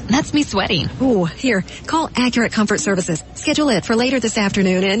conditioner's out. That's me sweating. Ooh, here, call Accurate Comfort Services. Schedule it for later this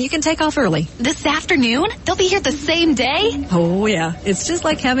afternoon and you can take off early. This afternoon? They'll be here the same day? Oh yeah, it's just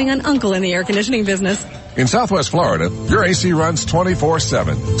like having an uncle in the air conditioning business. In Southwest Florida, your AC runs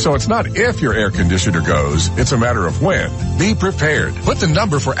 24/7. So it's not if your air conditioner goes, it's a matter of when. Be prepared. Put the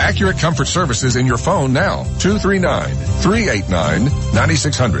number for Accurate Comfort Services in your phone now.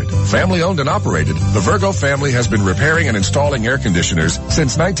 239-389-9600. Family owned and operated, the Virgo family has been repairing and installing air conditioners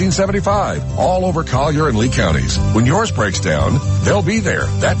since 1975, all over Collier and Lee counties. When yours breaks down, they'll be there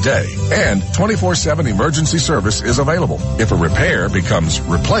that day. And 24/7 emergency service is available. If a repair becomes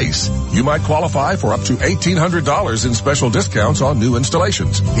replace, you might qualify for up to $1,800 in special discounts on new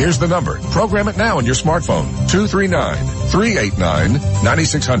installations. Here's the number. Program it now on your smartphone.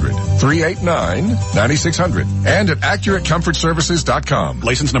 239-389-9600. 389-9600. And at AccurateComfortServices.com.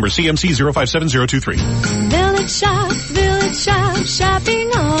 License number CMC 057023. Village shop,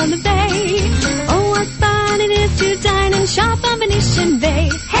 shopping on the bay. Oh, what fun it is to dine and shop on Venetian Bay.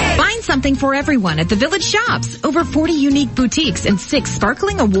 Hey! Find something for everyone at the Village Shops. Over 40 unique boutiques and 6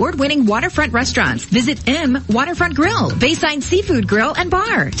 sparkling award-winning waterfront restaurants. Visit M Waterfront Grill, Bayside Seafood Grill and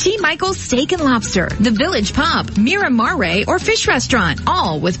Bar, T. Michael's Steak and Lobster, The Village Pub, Miramare or Fish Restaurant,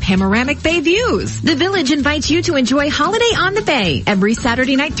 all with panoramic bay views. The Village invites you to enjoy Holiday on the Bay every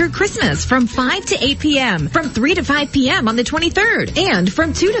Saturday night through Christmas from 5 to 8 p.m., from 3 to 5 p.m. on the 23rd, and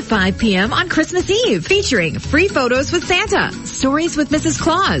from 2 to 5 p.m. on Christmas Eve, featuring free photos with Santa, stories with Mrs.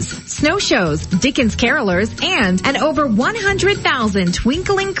 Claus, snow shows, Dickens carolers, and an over 100,000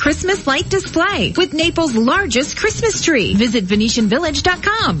 twinkling Christmas light display with Naples' largest Christmas tree. Visit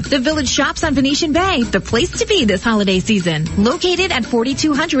VenetianVillage.com. The Village Shops on Venetian Bay, the place to be this holiday season. Located at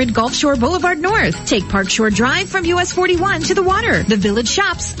 4200 Gulf Shore Boulevard North. Take Park Shore Drive from US 41 to the water. The Village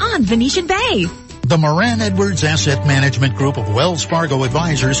Shops on Venetian Bay. The Moran Edwards Asset Management Group of Wells Fargo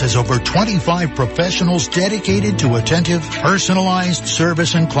Advisors has over 25 professionals dedicated to attentive, personalized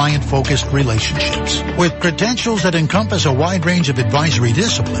service and client-focused relationships. With credentials that encompass a wide range of advisory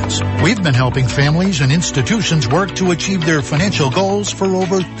disciplines, we've been helping families and institutions work to achieve their financial goals for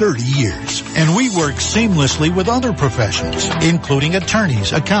over 30 years. And we work seamlessly with other professionals, including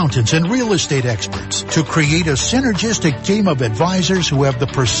attorneys, accountants, and real estate experts, to create a synergistic team of advisors who have the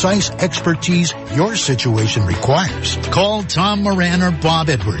precise expertise your situation requires. Call Tom Moran or Bob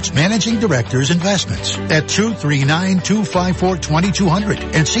Edwards, Managing Directors Investments, at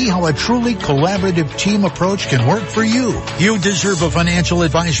 239-254-2200 and see how a truly collaborative team approach can work for you. You deserve a financial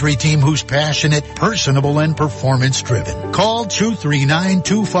advisory team who's passionate, personable, and performance-driven. Call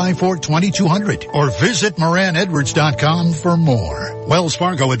 239-254-2200 or visit MoranEdwards.com for more. Wells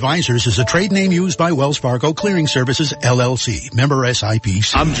Fargo Advisors is a trade name used by Wells Fargo Clearing Services, LLC. Member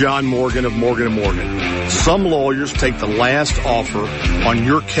SIPC. I'm John Morgan of Morgan & Morgan. Some lawyers take the last offer on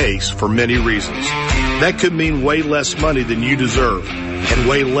your case for many reasons. That could mean way less money than you deserve. and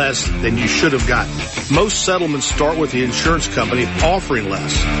way less than you should have gotten. Most settlements start with the insurance company offering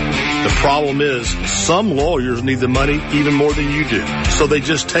less. The problem is some lawyers need the money even more than you do, so they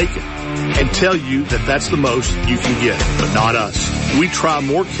just take it and tell you that that's the most you can get, but not us. We try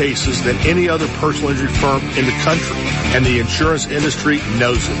more cases than any other personal injury firm in the country, and the insurance industry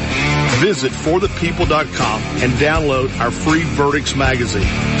knows it. Visit forthepeople.com and download our free Verdicts magazine.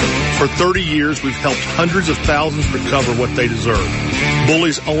 For 30 years, we've helped hundreds of thousands recover what they deserve.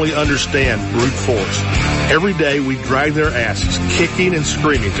 Bullies only understand brute force. Every day, we drag their asses, kicking and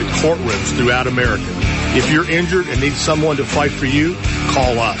screaming, to courtrooms throughout America. If you're injured and need someone to fight for you,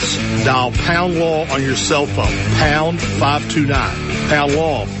 call us. Dial Pound Law on your cell phone. Pound 529. Pound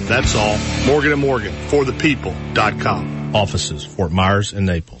Law, that's all. Morgan & Morgan, forthepeople.com. Offices, Fort Myers and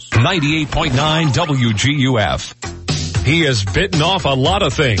Naples. 98.9 WGUF. He has bitten off a lot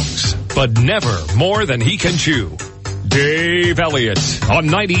of things, but never more than he can chew. Dave Elliott on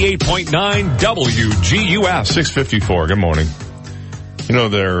 98.9 WGUF. 654, good morning. You know,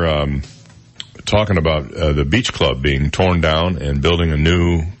 they're talking about the beach club being torn down and building a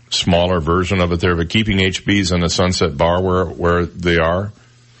new, smaller version of it there, but keeping HB's and the Sunset Bar where they are,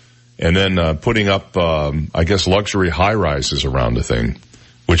 and then putting up, I guess, luxury high-rises around the thing,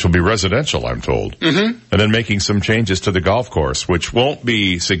 which will be residential, I'm told. Mm-hmm. And then making some changes to the golf course, which won't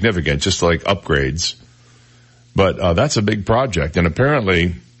be significant, just like upgrades. But that's a big project. And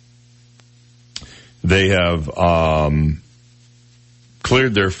apparently they have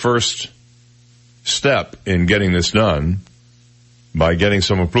cleared their first step in getting this done by getting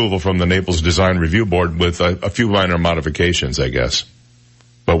some approval from the Naples Design Review Board with a few minor modifications, I guess.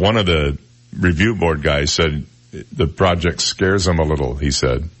 But one of the review board guys said the project scares him a little, he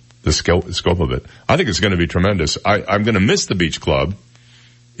said, the scope of it. I think it's going to be tremendous. I'm going to miss the beach club.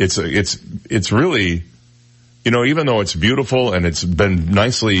 It's really, you know, even though it's beautiful and it's been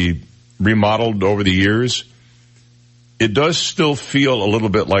nicely remodeled over the years, it does still feel a little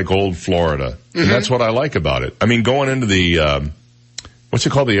bit like old Florida. Mm-hmm. And that's what I like about it. I mean, going into the, what's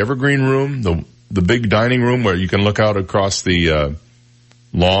it called? The Evergreen Room, the big dining room where you can look out across the,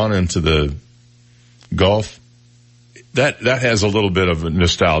 lawn into the Gulf. That has a little bit of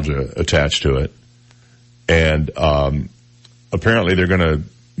nostalgia attached to it. And, apparently they're going to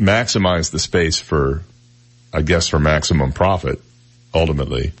maximize the space for maximum profit,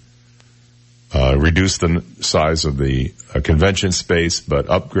 ultimately. Reduce the size of the convention space, but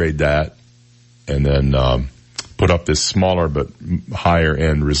upgrade that, and then put up this smaller but higher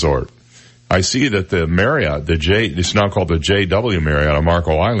end resort. I see that the Marriott, it's now called the JW Marriott on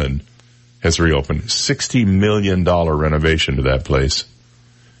Marco Island, has reopened. $60 million renovation to that place.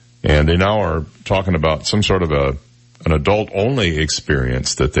 And they now are talking about some sort of an adult-only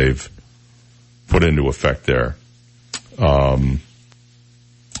experience that they've put into effect there.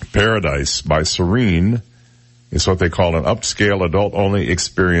 Paradise by Serene is what they call an upscale adult-only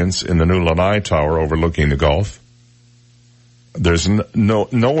experience in the new Lanai Tower overlooking the Gulf. There's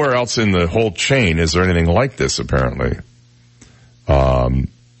nowhere else in the whole chain is there anything like this, apparently.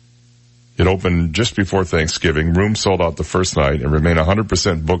 It opened just before Thanksgiving. Rooms sold out the first night and remain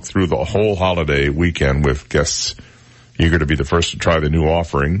 100% booked through the whole holiday weekend, with guests eager to be the first to try the new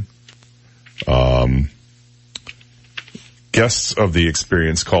offering. Guests of the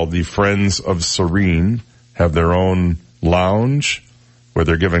experience, called the Friends of Serene, have their own lounge where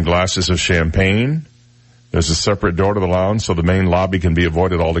they're given glasses of champagne. There's a separate door to the lounge so the main lobby can be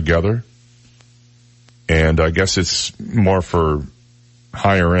avoided altogether. And I guess it's more for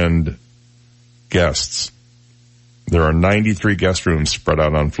higher end guests. There are 93 guest rooms spread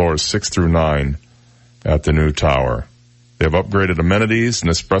out on floors 6 through 9 at the new tower. They have upgraded amenities,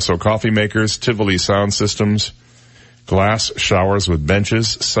 Nespresso coffee makers, Tivoli sound systems, glass showers with benches,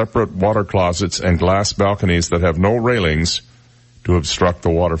 separate water closets, and glass balconies that have no railings to obstruct the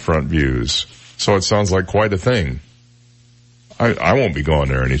waterfront views. So it sounds like quite a thing. I won't be going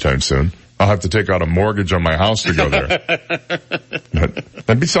there anytime soon. I'll have to take out a mortgage on my house to go there.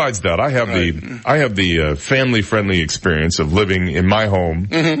 And besides that, I have the family-friendly experience of living in my home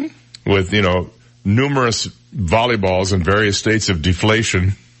with, you know, numerous volleyballs in various states of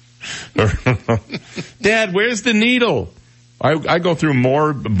deflation. Dad, where's the needle? I go through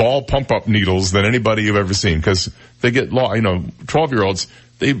more ball pump-up needles than anybody you've ever seen, because they get 12-year-olds,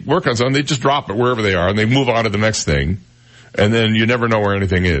 they work on something, they just drop it wherever they are, and they move on to the next thing, and then you never know where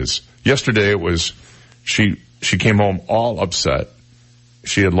anything is. Yesterday it was, she came home all upset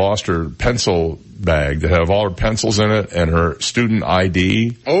she had lost her pencil bag that had all her pencils in it and her student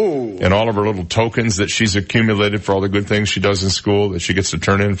ID. Oh. And all of her little tokens that she's accumulated for all the good things she does in school that she gets to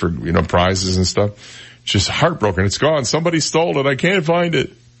turn in for, prizes and stuff. She's heartbroken. It's gone. Somebody stole it. I can't find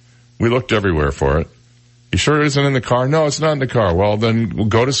it. We looked everywhere for it. You sure it isn't in the car? No, it's not in the car. Well, then we'll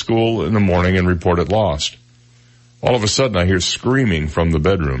go to school in the morning and report it lost. All of a sudden I hear screaming from the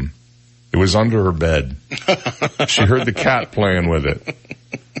bedroom. It was under her bed. She heard the cat playing with it.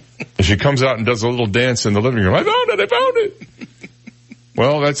 And she comes out and does a little dance in the living room. I found it.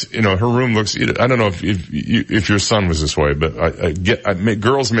 Well, that's, her room looks, I don't know if your son was this way, but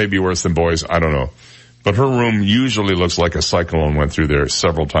girls may be worse than boys. I don't know. But her room usually looks like a cyclone went through there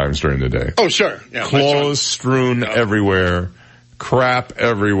several times during the day. Oh, sure. Yeah, clothes strewn everywhere, crap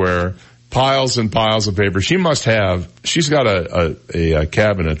everywhere, piles and piles of paper. She's got a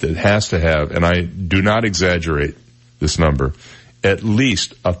cabinet that has to have, and I do not exaggerate this number, at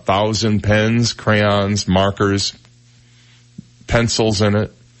least 1,000 pens, crayons, markers, pencils in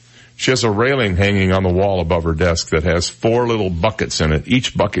it. She has a railing hanging on the wall above her desk that has 4 little buckets in it,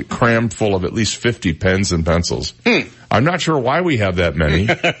 each bucket crammed full of at least 50 pens and pencils. I'm not sure why we have that many.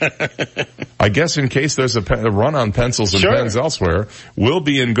 I guess in case there's a run on pencils and pens elsewhere, we'll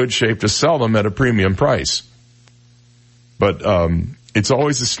be in good shape to sell them at a premium price. But it's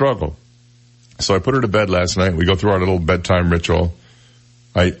always a struggle. So I put her to bed last night. We go through our little bedtime ritual.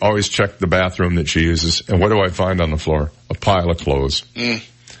 I always check the bathroom that she uses, and what do I find on the floor? A pile of clothes.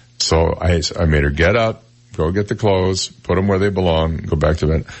 So I made her get up, go get the clothes, put them where they belong, go back to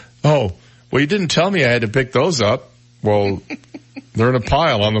bed. Oh, well, you didn't tell me I had to pick those up. Well, they're in a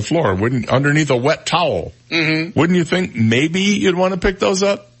pile on the floor, underneath a wet towel. Mm-hmm. Wouldn't you think maybe you'd want to pick those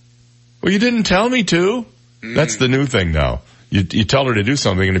up? Well, you didn't tell me to. Mm-hmm. That's the new thing now. You tell her to do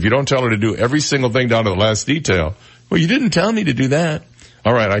something, and if you don't tell her to do every single thing down to the last detail, well, you didn't tell me to do that.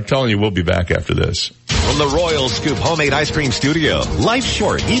 All right, I'm telling you, we'll be back after this. From the Royal Scoop Homemade Ice Cream Studio, life's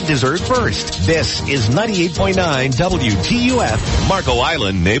short, eat dessert first. This is 98.9 WGUF, Marco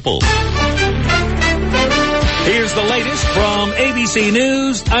Island, Naples. Here's the latest from ABC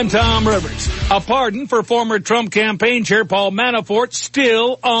News. I'm Tom Rivers. A pardon for former Trump campaign chair Paul Manafort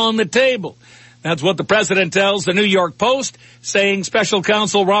still on the table. That's what the president tells the New York Post, saying special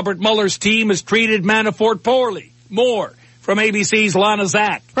counsel Robert Mueller's team has treated Manafort poorly. More from ABC's Lana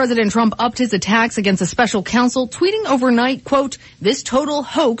Zak. President Trump upped his attacks against the special counsel, tweeting overnight, quote, "This total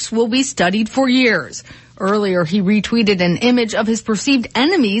hoax will be studied for years." Earlier, he retweeted an image of his perceived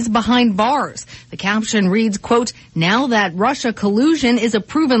enemies behind bars. The caption reads, quote, "Now that Russia collusion is a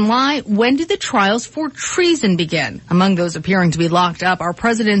proven lie, when do the trials for treason begin?" Among those appearing to be locked up are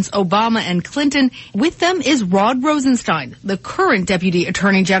Presidents Obama and Clinton. With them is Rod Rosenstein, the current Deputy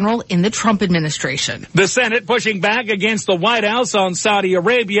Attorney General in the Trump administration. The Senate pushing back against the White House on Saudi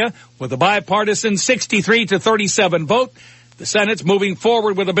Arabia with a bipartisan 63-37 vote. The Senate's moving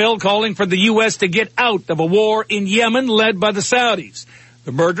forward with a bill calling for the U.S. to get out of a war in Yemen led by the Saudis.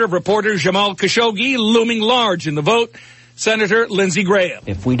 The murder of reporter Jamal Khashoggi looming large in the vote. Senator Lindsey Graham.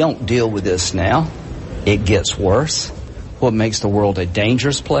 If we don't deal with this now, it gets worse. What makes the world a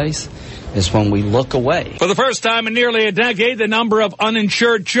dangerous place is when we look away. For the first time in nearly a decade, the number of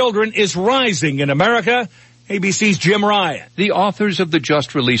uninsured children is rising in America. ABC's Jim Ryan. The authors of the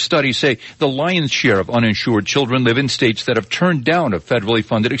just-released study say the lion's share of uninsured children live in states that have turned down a federally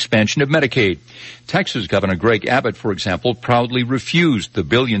funded expansion of Medicaid. Texas Governor Greg Abbott, for example, proudly refused the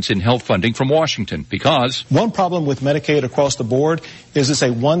billions in health funding from Washington because one problem with Medicaid across the board is it's a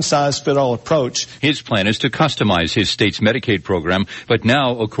one-size-fits-all approach. His plan is to customize his state's Medicaid program, but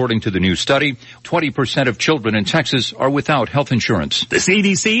now, according to the new study, 20% of children in Texas are without health insurance. The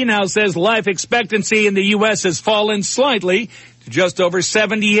CDC now says life expectancy in the U.S. has fallen slightly to just over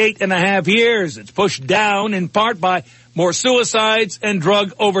 78.5 years. It's pushed down in part by more suicides and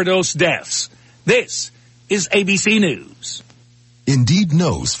drug overdose deaths. This is ABC News. Indeed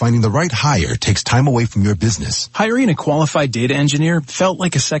knows finding the right hire takes time away from your business. Hiring a qualified data engineer felt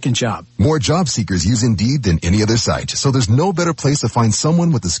like a second job. More job seekers use Indeed than any other site, so there's no better place to find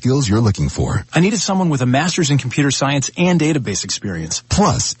someone with the skills you're looking for. I needed someone with a master's in computer science and database experience.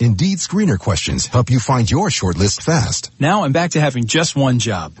 Plus, Indeed screener questions help you find your shortlist fast. Now I'm back to having just one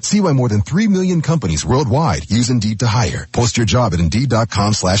job. See why more than 3 million companies worldwide use Indeed to hire. Post your job at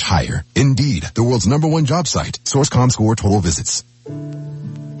Indeed.com/hire. Indeed, the world's #1 job site. Source.com/score total visits.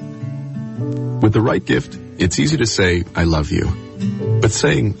 With the right gift, it's easy to say, I love you. But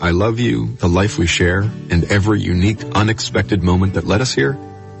saying, I love you, the life we share, and every unique, unexpected moment that led us here,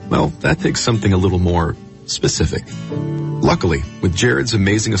 well, that takes something a little more specific. Luckily, with Jared's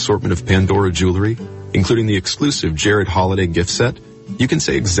amazing assortment of Pandora jewelry, including the exclusive Jared Holiday gift set, You can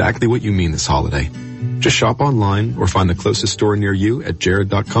say exactly what you mean this holiday. Just shop online or find the closest store near you at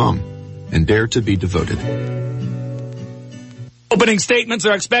Jared.com and dare to be devoted. Opening statements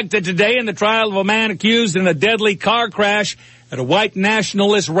are expected today in the trial of a man accused in a deadly car crash at a white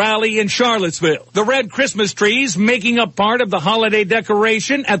nationalist rally in Charlottesville. The red Christmas trees making up part of the holiday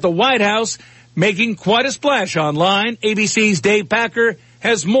decoration at the White House, making quite a splash online. ABC's Dave Packer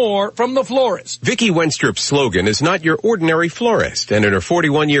has more from the florist. Vicki Wenstrup's slogan is not your ordinary florist, and in her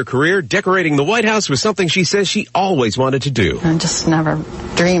 41-year career, decorating the White House was something she says she always wanted to do. I just never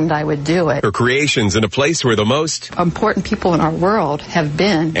dreamed I would do it. Her creations in a place where the most important people in our world have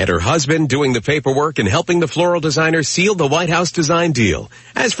been. And her husband doing the paperwork and helping the floral designer seal the White House design deal.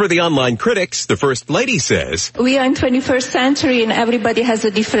 As for the online critics, the First Lady says, we are in 21st century and everybody has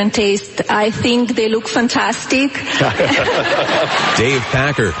a different taste. I think they look fantastic. Dave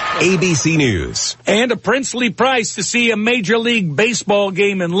Packer, ABC News. And a princely price to see a Major League Baseball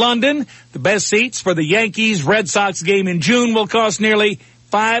game in London. The best seats for the Yankees-Red Sox game in June will cost nearly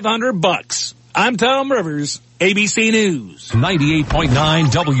 $500. I'm Tom Rivers, ABC News. 98.9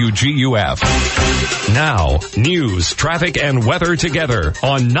 WGUF. Now, news, traffic, and weather together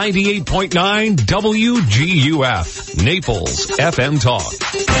on 98.9 WGUF. Naples FM Talk.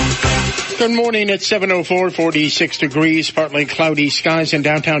 Good morning. It's 7:04, 46 degrees, partly cloudy skies in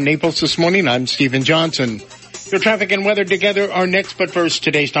downtown Naples this morning. I'm Stephen Johnson. Your traffic and weather together are next, but first,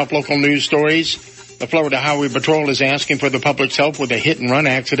 today's top local news stories. The Florida Highway Patrol is asking for the public's help with a hit-and-run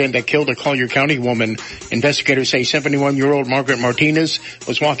accident that killed a Collier County woman. Investigators say 71-year-old Margaret Martinez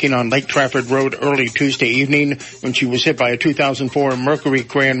was walking on Lake Trafford Road early Tuesday evening when she was hit by a 2004 Mercury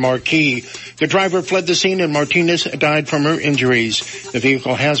Grand Marquis. The driver fled the scene and Martinez died from her injuries. The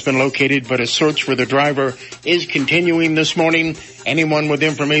vehicle has been located, but a search for the driver is continuing this morning. Anyone with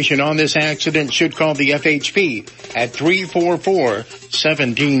information on this accident should call the FHP at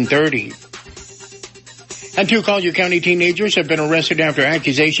 344-1730. And 2 Collier County teenagers have been arrested after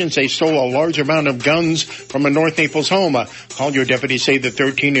accusations they stole a large amount of guns from a North Naples home. Collier deputies say the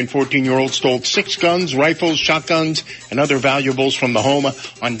 13 and 14-year-olds stole 6 guns, rifles, shotguns, and other valuables from the home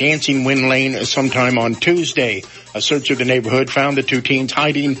on Dancing Wind Lane sometime on Tuesday. A search of the neighborhood found the 2 teens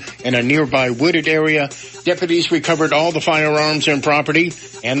hiding in a nearby wooded area. Deputies recovered all the firearms and property,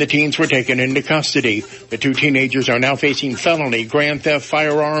 and the teens were taken into custody. The 2 teenagers are now facing felony, grand theft,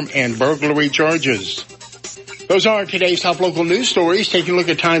 firearm, and burglary charges. Those are today's top local news stories. Taking a look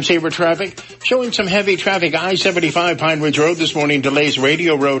at time-saver traffic, showing some heavy traffic. I-75 Pine Ridge Road this morning, delays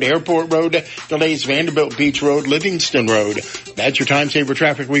Radio Road, Airport Road, delays Vanderbilt Beach Road, Livingston Road. That's your time-saver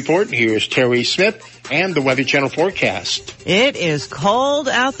traffic report. Here's Terry Smith and the Weather Channel forecast. It is cold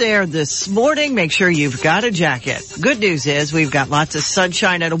out there this morning. Make sure you've got a jacket. Good news is we've got lots of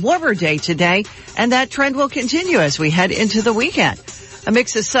sunshine and a warmer day today, and that trend will continue as we head into the weekend. A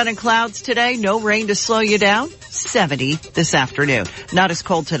mix of sun and clouds today. No rain to slow you down. 70 this afternoon. Not as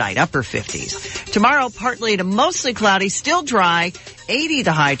cold tonight. Upper 50s. Tomorrow, partly to mostly cloudy, still dry. 80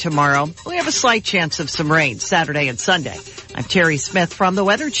 the high tomorrow. We have a slight chance of some rain Saturday and Sunday. I'm Terry Smith from the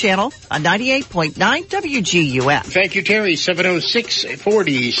Weather Channel on 98.9 WGUF. Thank you, Terry. 7:06,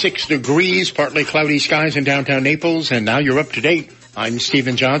 46 degrees, partly cloudy skies in downtown Naples, and now you're up to date. I'm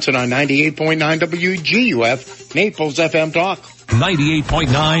Stephen Johnson on 98.9 WGUF, Naples FM Talk.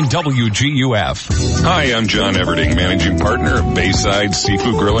 98.9 WGUF. Hi, I'm John Everding, managing partner of Bayside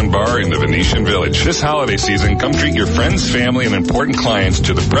Seafood Grill and Bar in the Venetian Village. This holiday season, come treat your friends, family, and important clients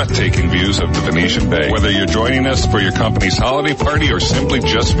to the breathtaking views of the Venetian Bay. Whether you're joining us for your company's holiday party or simply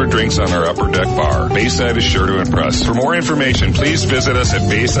just for drinks on our upper deck bar, Bayside is sure to impress. For more information, please visit us at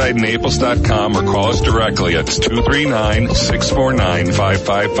BaysideNaples.com or call us directly at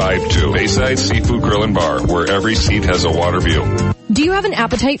 239-649-5552. Bayside Seafood Grill and Bar, where every seat has a water view. Do you have an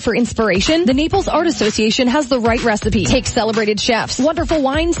appetite for inspiration? The Naples Art Association has the right recipe. Take celebrated chefs, wonderful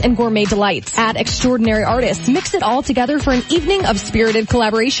wines, and gourmet delights. Add extraordinary artists. Mix it all together for an evening of spirited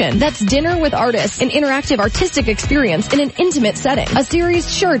collaboration. That's Dinner with Artists, an interactive artistic experience in an intimate setting. A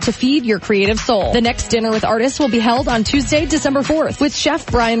series sure to feed your creative soul. The next Dinner with Artists will be held on Tuesday, December 4th with Chef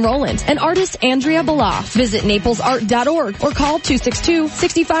Brian Rowland and artist Andrea Baloff. Visit naplesart.org or call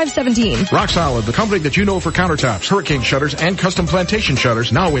 262-6517. Rock Solid, the company that you know for countertops, hurricane shutters, and custom plantation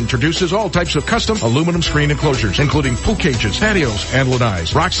shutters, now introduces all types of custom aluminum screen enclosures, including pool cages, patios, and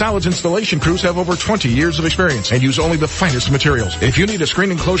lanais. Rock Solid's installation crews have over 20 years of experience and use only the finest materials. If you need a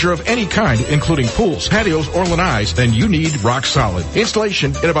screen enclosure of any kind, including pools, patios, or lanais, then you need Rock Solid.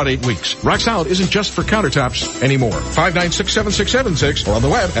 Installation in about 8 weeks. Rock Solid isn't just for countertops anymore. 596-7676 or on the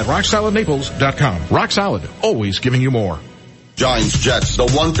web at rocksolidnaples.com. Rock Solid, always giving you more. Giants, Jets. The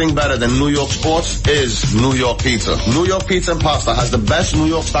one thing better than New York sports is New York pizza. New York Pizza and Pasta has the best New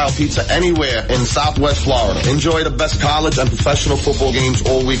York style pizza anywhere in Southwest Florida. Enjoy the best college and professional football games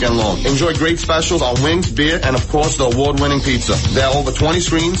all weekend long. Enjoy great specials on wings, beer, and of course the award-winning pizza. There are over 20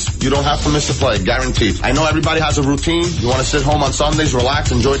 screens. You don't have to miss a play, guaranteed. I know everybody has a routine. You want to sit home on Sundays,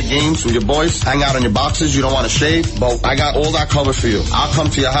 relax, enjoy the games with your boys, hang out on your boxes. You don't want to shave, but I got all that covered for you. I'll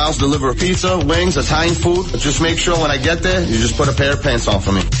come to your house, deliver a pizza, wings, Italian food. But just make sure when I get there, you just put a pair of pants on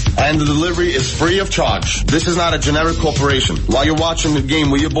for me. And the delivery is free of charge. This is not a generic corporation. While you're watching the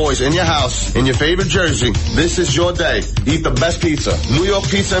game with your boys in your house, in your favorite jersey, this is your day. Eat the best pizza. New York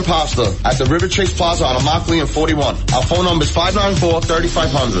Pizza and Pasta at the River Chase Plaza on Immokalee and 41. Our phone number is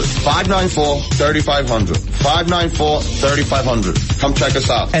 594-3500. 594-3500. 594-3500. Come check us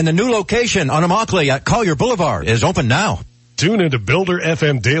out. And the new location on Immokalee at Collier Boulevard is open now. Tune into Builder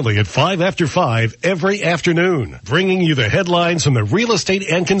FM Daily at 5 after 5 every afternoon, bringing you the headlines from the real estate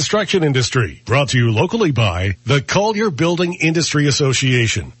and construction industry. Brought to you locally by the Collier Building Industry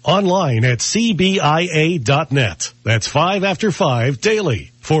Association. Online at cbia.net. That's 5 after 5 daily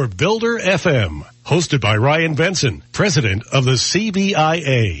for Builder FM. Hosted by Ryan Benson, president of the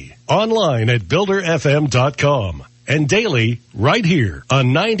CBIA. Online at builderfm.com. And daily right here on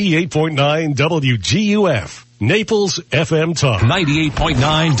 98.9 WGUF. Naples FM Talk.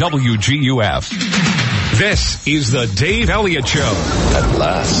 98.9 WGUF. This is the Dave Elliott Show. At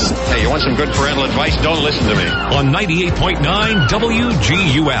last. Hey, you want some good parental advice? Don't listen to me. On 98.9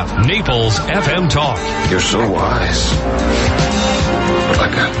 WGUF. Naples FM Talk. You're so wise.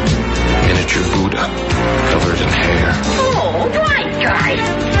 Like a miniature Buddha covered in hair. Oh, right, guy.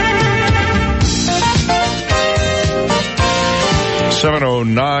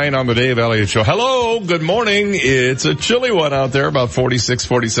 7:09 on the Dave Elliott Show. Hello, good morning. It's a chilly one out there, about 46,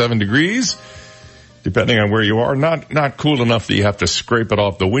 47 degrees, depending on where you are. Not cool enough that you have to scrape it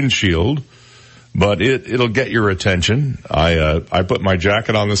off the windshield, but it'll get your attention. I put my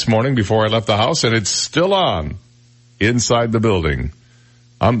jacket on this morning before I left the house, and it's still on inside the building.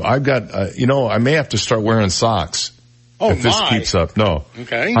 I've got, I may have to start wearing socks. If this keeps up. No.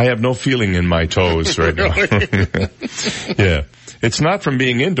 Okay. I have no feeling in my toes right now. Yeah. It's not from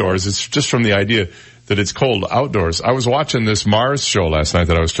being indoors. It's just from the idea that it's cold outdoors. I was watching this Mars show last night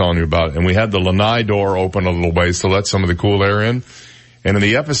that I was telling you about, and we had the lanai door open a little ways to let some of the cool air in. And in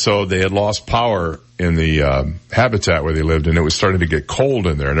the episode, they had lost power in the habitat where they lived, and it was starting to get cold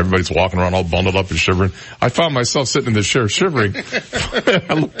in there, and everybody's walking around all bundled up and shivering. I found myself sitting in the chair shivering.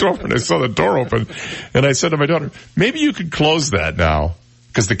 I looked over and I saw the door open, and I said to my daughter, maybe you could close that now,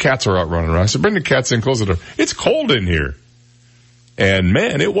 because the cats are out running around. I said, bring the cats in, close the door. It's cold in here. And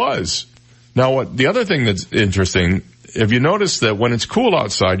man, it was. Now, the other thing that's interesting, have you noticed that when it's cool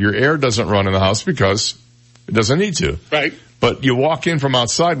outside, your air doesn't run in the house because it doesn't need to. Right. But you walk in from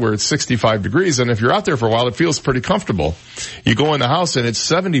outside where it's 65 degrees, and if you're out there for a while, it feels pretty comfortable. You go in the house and it's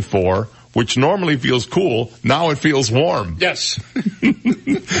 74, which normally feels cool. Now it feels warm. Yes.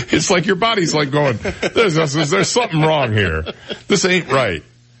 It's like your body's like going, there's something wrong here. This ain't right.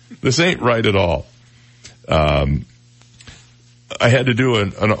 This ain't right at all. I had to do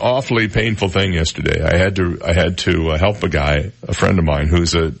an awfully painful thing yesterday. I had to help a guy, a friend of mine,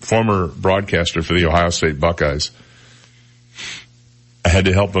 who's a former broadcaster for the Ohio State Buckeyes. I had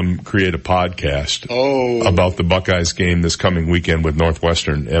to help him create a podcast about the Buckeyes game this coming weekend with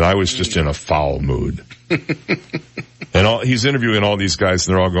Northwestern, and I was just in a foul mood. And he's interviewing all these guys,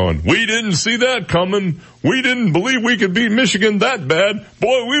 and they're all going, we didn't see that coming. We didn't believe we could beat Michigan that bad.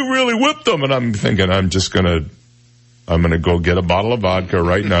 Boy, we really whipped them. And I'm thinking, I'm going to go get a bottle of vodka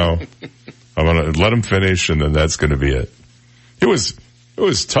right now. I'm going to let them finish, and then that's going to be it. It was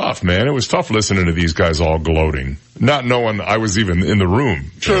tough, man. It was tough listening to these guys all gloating, not knowing I was even in the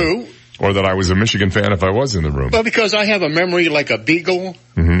room. True. Or that I was a Michigan fan if I was in the room. Well, because I have a memory like a beagle.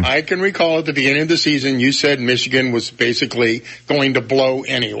 Mm-hmm. I can recall at the beginning of the season you said Michigan was basically going to blow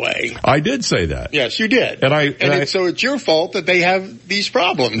anyway. I did say that. Yes, you did. So it's your fault that they have these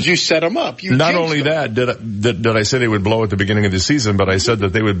problems. You set them up. Not only that, did I say they would blow at the beginning of the season, but I said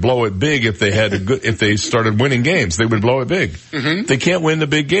that they would blow it big if they had if they started winning games. They would blow it big. Mm-hmm. They can't win the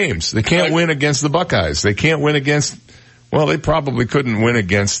big games. They can't win against the Buckeyes. They can't win against. Well, they probably couldn't win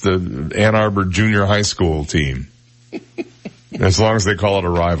against the Ann Arbor Junior High School team. As long as they call it a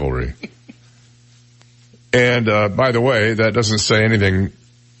rivalry. And, by the way, that doesn't say anything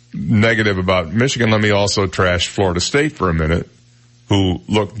negative about Michigan. Let me also trash Florida State for a minute, who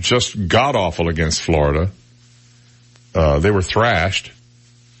looked just god-awful against Florida. They were thrashed.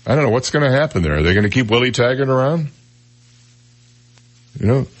 I don't know what's going to happen there. Are they going to keep Willie Taggart around?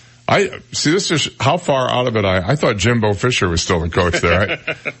 I see. This is how far out of it I thought Jimbo Fisher was still the coach there.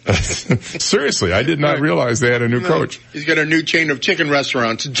 Seriously, I did not realize they had a new coach. He's got a new chain of chicken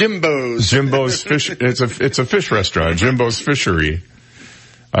restaurants, Jimbo's. Jimbo's Fish. It's a fish restaurant, Jimbo's Fishery.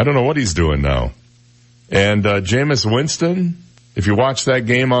 I don't know what he's doing now. And Jameis Winston, if you watch that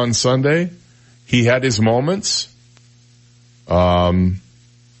game on Sunday, he had his moments. I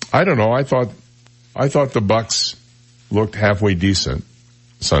don't know. I thought the Bucs looked halfway decent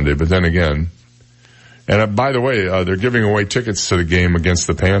Sunday, but then again, and by the way, they're giving away tickets to the game against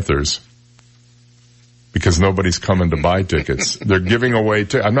the Panthers because nobody's coming to buy tickets. They're giving away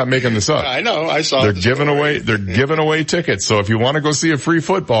I'm not making this up. I know, I saw they're giving away tickets. So if you want to go see a free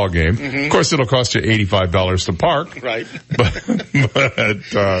football game, of course it'll cost you $85 to park. Right. But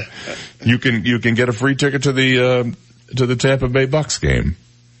you can get a free ticket to the Tampa Bay Bucs game.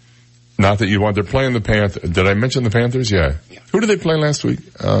 Not that you want. They're playing the Panthers. Did I mention the Panthers? Yeah. Who did they play last week?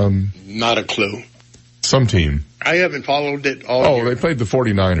 Not a clue. Some team. I haven't followed it all year. They played the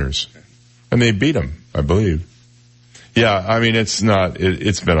 49ers. And they beat them, I believe. Yeah, I mean, it's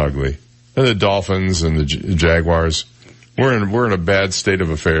been ugly. And the Dolphins and the Jaguars. We're in a bad state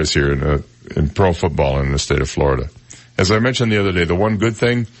of affairs here in pro football in the state of Florida. As I mentioned the other day, the one good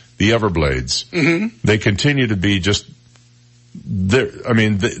thing, the Everblades. Mm-hmm. They continue to be just,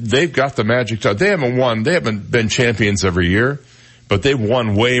 they've got the magic touch. They haven't been champions every year, but they've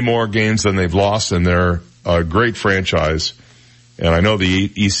won way more games than they've lost, and they're a great franchise. And I know the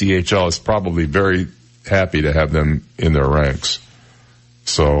ECHL is probably very happy to have them in their ranks.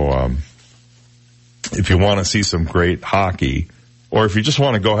 So, if you want to see some great hockey, or if you just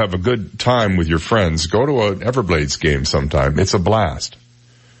want to go have a good time with your friends, go to an Everblades game sometime. It's a blast.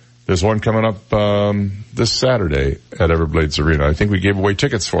 There's one coming up this Saturday at Everblades Arena. I think we gave away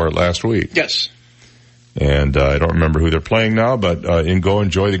tickets for it last week. Yes. And I don't remember who they're playing now, but go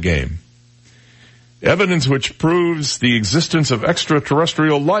enjoy the game. Evidence which proves the existence of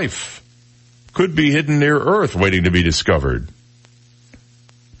extraterrestrial life could be hidden near Earth waiting to be discovered.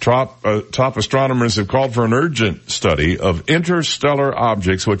 Top astronomers have called for an urgent study of interstellar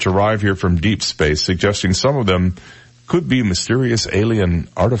objects which arrive here from deep space, suggesting some of them could be mysterious alien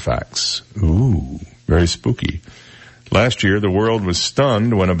artifacts. Ooh, very spooky. Last year, the world was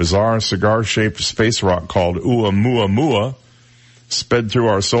stunned when a bizarre cigar-shaped space rock called Oumuamua sped through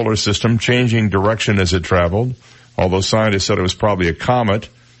our solar system, changing direction as it traveled, although scientists said it was probably a comet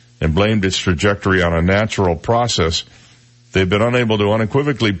and blamed its trajectory on a natural process. They've been unable to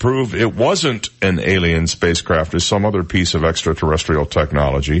unequivocally prove it wasn't an alien spacecraft or some other piece of extraterrestrial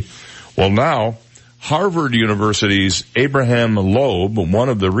technology. Well, now, Harvard University's Abraham Loeb, one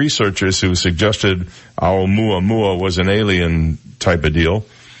of the researchers who suggested Oumuamua was an alien type of deal,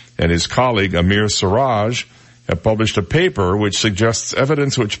 and his colleague Amir Siraj have published a paper which suggests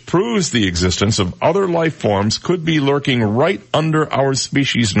evidence which proves the existence of other life forms could be lurking right under our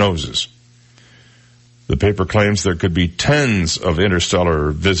species' noses. The paper claims there could be tens of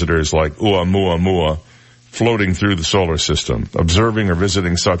interstellar visitors like Oumuamua floating through the solar system. Observing or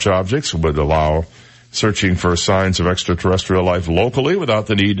visiting such objects would allow searching for signs of extraterrestrial life locally without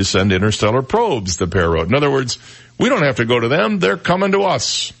the need to send interstellar probes, the pair wrote. In other words, we don't have to go to them, they're coming to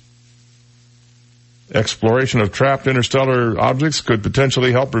us. Exploration of trapped interstellar objects could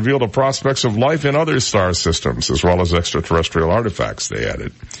potentially help reveal the prospects of life in other star systems, as well as extraterrestrial artifacts, they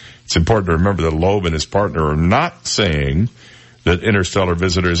added. It's important to remember that Loeb and his partner are not saying that interstellar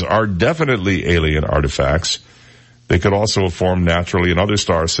visitors are definitely alien artifacts. They could also have formed naturally in other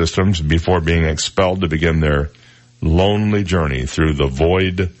star systems before being expelled to begin their lonely journey through the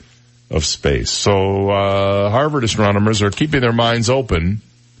void of space. So, Harvard astronomers are keeping their minds open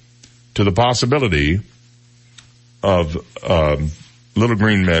to the possibility of little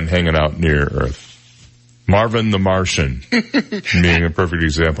green men hanging out near Earth. Marvin the Martian being a perfect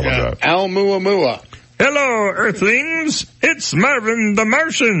example of that. Oumuamua. Hello, Earthlings. It's Marvin the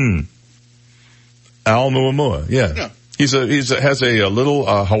Martian. Oumuamua, yeah. He has a little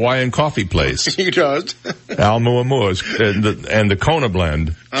Hawaiian coffee place. He does. Oumuamua and the Kona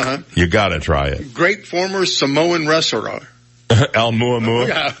blend. You gotta try it. Great former Samoan wrestler. Oumuamua,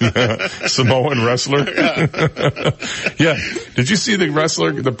 yeah. Samoan wrestler. Yeah. Did you see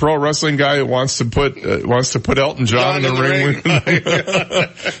the pro wrestling guy who wants to put Elton John in the ring?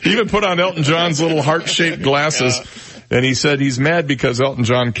 He even put on Elton John's little heart-shaped glasses. Yeah. And he said he's mad because Elton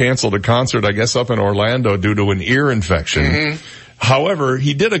John canceled a concert, I guess, up in Orlando due to an ear infection. Mm-hmm. However,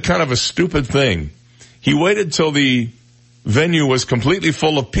 he did a kind of a stupid thing. He waited till the venue was completely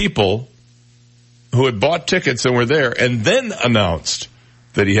full of people who had bought tickets and were there, and then announced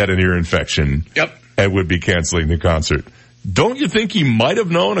that he had an ear infection. Yep. And would be canceling the concert. Don't you think he might have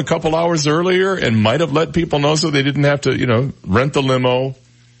known a couple hours earlier and might have let people know so they didn't have to, rent the limo,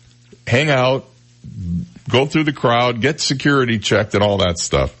 hang out, go through the crowd, get security checked and all that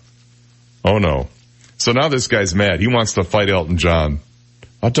stuff? Oh no. So now this guy's mad. He wants to fight Elton John.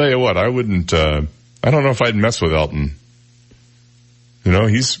 I'll tell you what, I wouldn't, I don't know if I'd mess with Elton.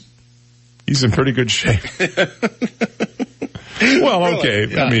 He's in pretty good shape. Well, okay.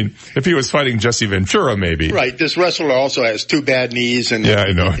 Really? Yeah. I mean, if he was fighting Jesse Ventura, maybe. Right. This wrestler also has 2 bad knees, and yeah,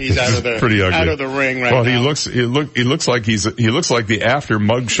 I know. He's out of the pretty ugly. out of the ring right now. Well, he looks like the after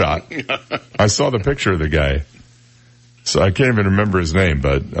mugshot. I saw the picture of the guy, so I can't even remember his name,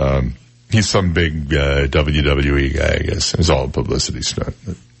 but he's some big WWE guy, I guess. It's all a publicity stunt.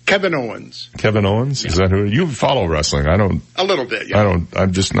 Kevin Owens. Kevin Owens? Yeah. Is that who? You follow wrestling? I don't. A little bit. Yeah.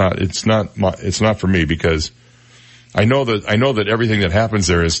 I'm just not. It's not for me because I know that everything that happens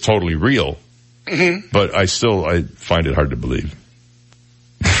there is totally real. Mm-hmm. But I find it hard to believe.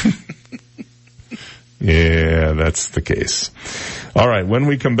 Yeah, that's the case. All right. When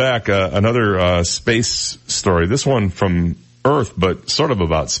we come back, another space story. This one from Earth, but sort of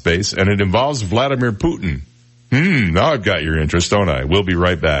about space, and it involves Vladimir Putin. Now I've got your interest, don't I? We'll be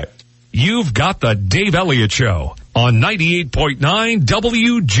right back. You've got the Dave Elliott Show on 98.9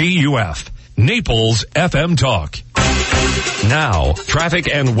 WGUF, Naples FM Talk. Now,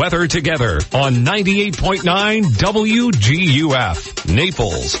 traffic and weather together on 98.9 WGUF,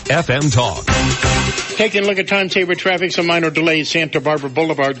 Naples FM Talk. Taking a look at time-saver traffic, some minor delays, Santa Barbara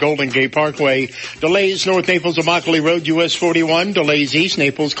Boulevard, Golden Gate Parkway. Delays, North Naples, Immokalee Road, US 41. Delays, East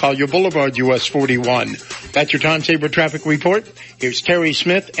Naples, Collier Boulevard, US 41. That's your time-saver traffic report. Here's Terry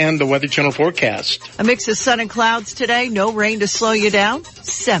Smith and the Weather Channel forecast. A mix of sun and clouds today. No rain to slow you down.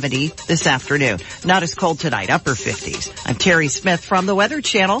 70 this afternoon. Not as cold tonight, upper 50s. I'm Terry Smith from the Weather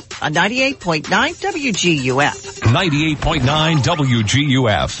Channel on 98.9 WGUF. 98.9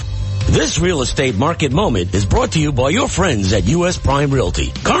 WGUF. This real estate market moment is brought to you by your friends at U.S. Prime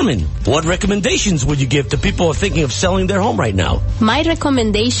Realty. Carmen, what recommendations would you give to people who are thinking of selling their home right now? My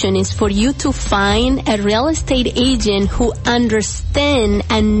recommendation is for you to find a real estate agent who understands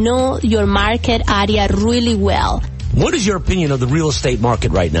and know your market area really well. What is your opinion of the real estate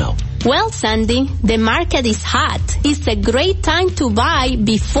market right now? Well, Sandy, the market is hot. It's a great time to buy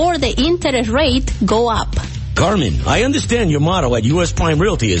before the interest rate go up. Carmen, I understand your motto at U.S. Prime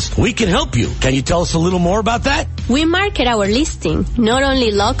Realty is, we can help you. Can you tell us a little more about that? We market our listing, not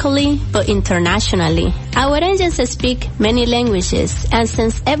only locally, but internationally. Our agents speak many languages, and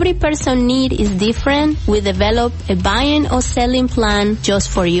since every person's need is different, we develop a buying or selling plan just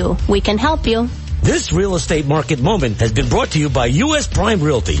for you. We can help you. This real estate market moment has been brought to you by U.S. Prime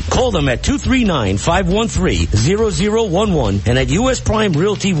Realty. Call them at 239-513-0011 and at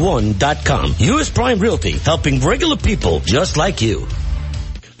usprimerealty1.com. U.S. Prime Realty, helping regular people just like you.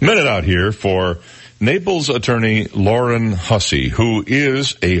 Minute out here for Naples attorney Lauren Hussey, who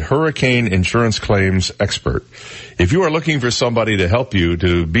is a hurricane insurance claims expert. If you are looking for somebody to help you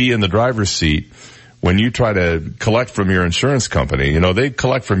to be in the driver's seat when you try to collect from your insurance company, they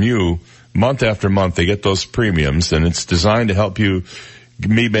collect from you month after month. They get those premiums, and it's designed to help you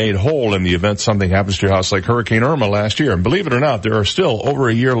be made whole in the event something happens to your house like Hurricane Irma last year. And believe it or not, there are still, over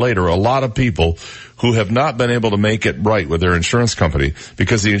a year later, a lot of people who have not been able to make it right with their insurance company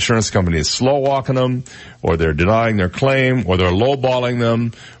because the insurance company is slow walking them, or they're denying their claim, or they're lowballing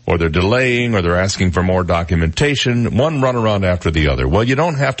them, or they're delaying, or they're asking for more documentation, one runaround after the other. Well, you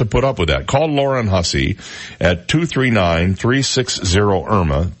don't have to put up with that. Call Lauren Hussey at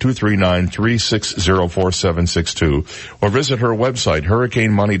 239-360-IRMA, 239-360-4762, or visit her website,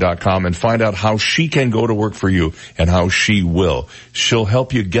 hurricanemoney.com, and find out how she can go to work for you and how she will. She'll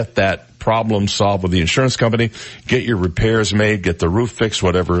help you get that problem solved with the insurance company, get your repairs made, get the roof fixed,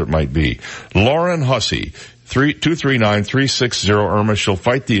 whatever it might be. Lauren Hussey, 239-360-IRMA. She'll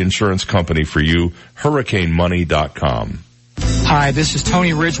fight the insurance company for you. HurricaneMoney.com. Hi, this is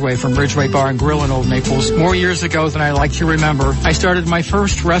Tony Ridgway from Ridgway Bar and Grill in Old Naples. More years ago than I like to remember, I started my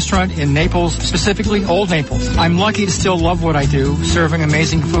first restaurant in Naples, specifically Old Naples. I'm lucky to still love what I do, serving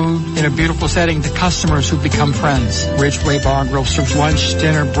amazing food in a beautiful setting to customers who become friends. Ridgway Bar and Grill serves lunch,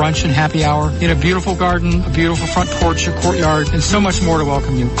 dinner, brunch, and happy hour in a beautiful garden, a beautiful front porch, a courtyard, and so much more to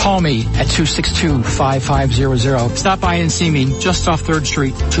welcome you. Call me at 262-5500. Stop by and see me just off 3rd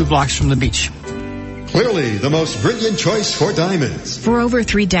Street, 2 blocks from the beach. Clearly, the most brilliant choice for diamonds. For over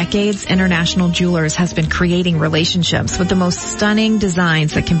 3 decades, International Jewelers has been creating relationships with the most stunning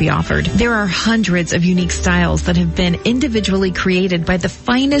designs that can be offered. There are hundreds of unique styles that have been individually created by the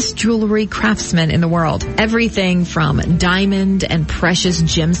finest jewelry craftsmen in the world. Everything from diamond and precious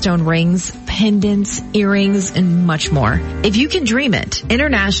gemstone rings, pendants, earrings, and much more. If you can dream it,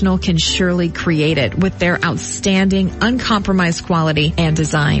 International can surely create it with their outstanding, uncompromised quality and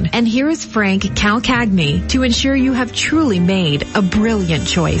design. And here is Frank Calcagney to ensure you have truly made a brilliant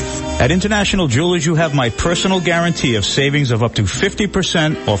choice. At International Jewelers, you have my personal guarantee of savings of up to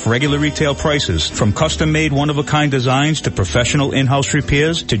 50% off regular retail prices, from custom-made one-of-a-kind designs to professional in-house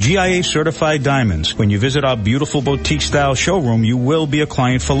repairs to GIA certified diamonds. When you visit our beautiful boutique-style showroom, you will be a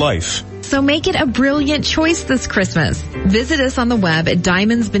client for life. So make it a brilliant choice this Christmas. Visit us on the web at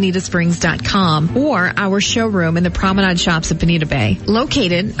diamondsbonitasprings.com or our showroom in the Promenade Shops at Bonita Bay,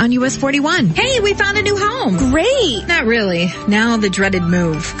 located on US 41. Hey, we found a new home. Great. Not really. Now the dreaded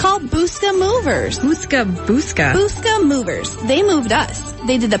move. Call Busca Movers. Busca. Busca Movers. They moved us.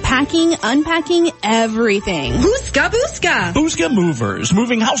 They did the packing, unpacking, everything. Busca. Busca Movers.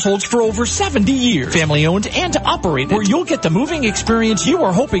 Moving households for over 70 years. Family owned and operated, where you'll get the moving experience you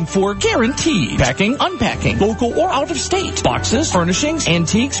are hoping for, guaranteed. Packing, unpacking, local or out of state. Boxes, furnishings,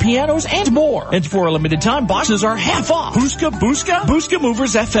 antiques, pianos, and more. And for a limited time, boxes are half off. Busca.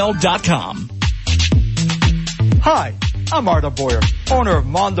 BuscaMoversFL.com. Hi, I'm Arda Boyer, owner of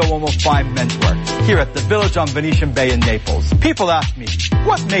Mondo Uomo Fine Menswear, here at the Village on Venetian Bay in Naples. People ask me,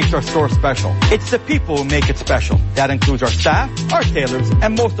 what makes our store special? It's the people who make it special. That includes our staff, our tailors,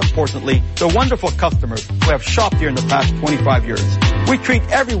 and most importantly, the wonderful customers who have shopped here in the past 25 years. We treat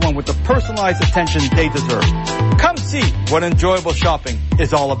everyone with the personalized attention they deserve. Come see what enjoyable shopping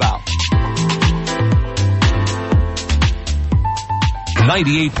is all about.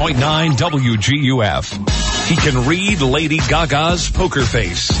 98.9 WGUF. He can read Lady Gaga's poker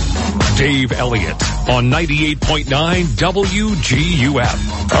face. Dave Elliott on 98.9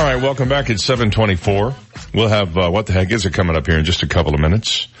 WGUF. All right, welcome back at 7:24. We'll have What the Heck Is It coming up here in just a couple of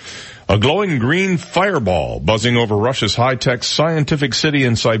minutes. A glowing green fireball buzzing over Russia's high-tech scientific city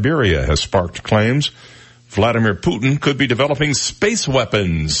in Siberia has sparked claims Vladimir Putin could be developing space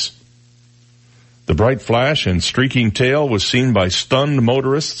weapons. The bright flash and streaking tail was seen by stunned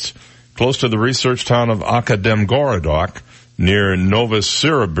motorists close to the research town of Akademgorodok near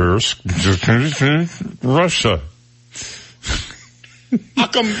Novosibirsk, Russia.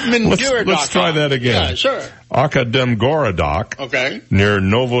 Let's try that again. Yeah, sure. Akademgorodok. Okay. Near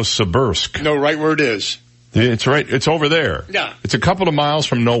Novosibirsk. No, right where it is. It's right. It's over there. Yeah. It's a couple of miles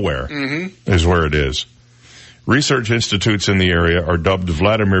from nowhere. Is where it is. Research institutes in the area are dubbed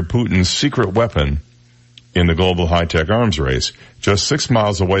Vladimir Putin's secret weapon in the global high-tech arms race. Just 6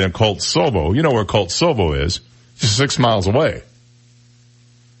 miles away in Koltsovo. You know where Koltsovo is. Just 6 miles away.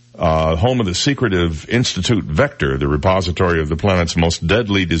 Home of the secretive Institute Vector, the repository of the planet's most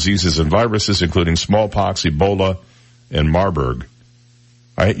deadly diseases and viruses, including smallpox, Ebola, and Marburg.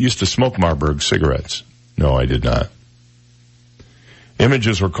 I used to smoke Marburg cigarettes. No, I did not.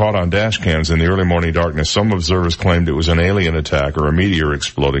 Images were caught on dash cams in the early morning darkness. Some observers claimed it was an alien attack or a meteor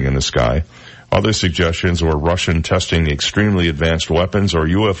exploding in the sky. Other suggestions were Russian testing extremely advanced weapons or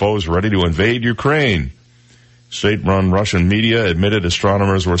UFOs ready to invade Ukraine. State-run Russian media admitted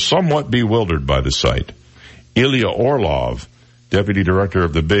astronomers were somewhat bewildered by the sight. Ilya Orlov, deputy director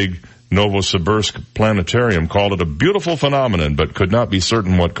of the big Novosibirsk planetarium, called it a beautiful phenomenon but could not be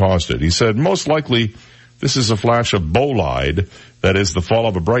certain what caused it. He said, most likely this is a flash of bolide, that is, the fall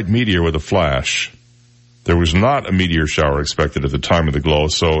of a bright meteor with a flash. There was not a meteor shower expected at the time of the glow,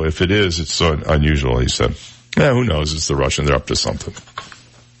 so if it is, it's so unusual, he said. Yeah, who knows? It's the Russians. They're up to something.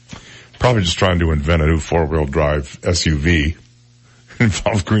 Probably just trying to invent a new four-wheel drive SUV.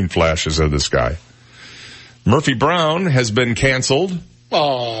 Involve green flashes in the sky. Murphy Brown has been canceled.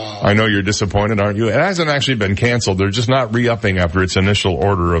 Oh. I know you're disappointed, aren't you? It hasn't actually been canceled. They're just not re-upping after its initial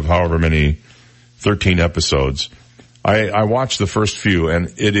order of however many 13 episodes. I watched the first few,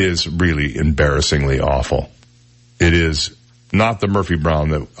 and it is really embarrassingly awful. It is not the Murphy Brown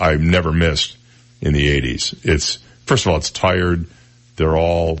that I never missed in the 80s. It's, first of all, it's tired. They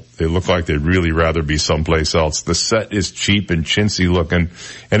look like they'd really rather be someplace else. The set is cheap and chintzy looking,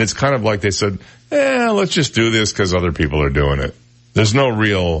 and it's kind of like they said, let's just do this because other people are doing it. There's no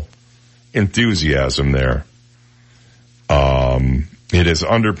real enthusiasm there. It has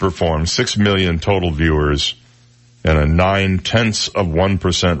underperformed. 6 million total viewers and a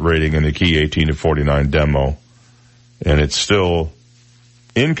 0.9% rating in the key 18 to 49 demo. And it's still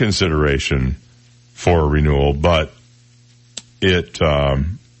in consideration for a renewal, but it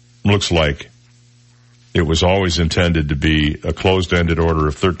looks like it was always intended to be a closed-ended order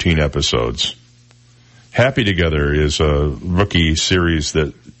of 13 episodes. Happy Together is a rookie series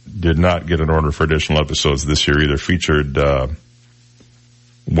that did not get an order for additional episodes this year either. Featured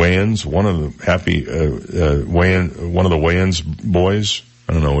Wayans, one of the Wayans boys,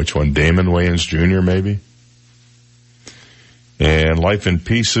 I don't know which one. Damon Wayans Jr. maybe. And Life in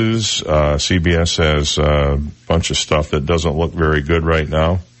Pieces. CBS has a bunch of stuff that doesn't look very good right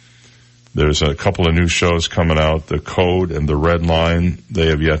now. There's a couple of new shows coming out. The Code and The Red Line. They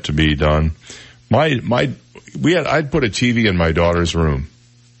have yet to be done. I'd put a TV in my daughter's room.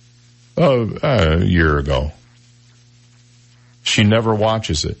 A year ago. She never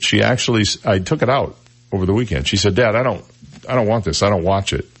watches it. I took it out over the weekend. She said, Dad, I don't want this. I don't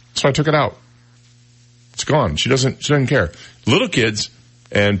watch it. So I took it out. It's gone. She doesn't care. Little kids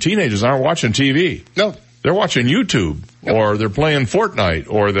and teenagers aren't watching TV. No. They're watching YouTube, or they're playing Fortnite,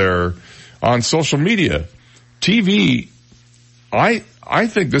 or they're on social media. TV, I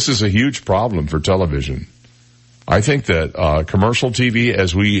think this is a huge problem for television. I think that commercial TV,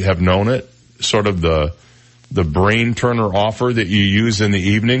 as we have known it, sort of the brain turner offer that you use in the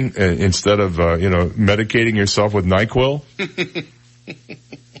evening instead of medicating yourself with NyQuil.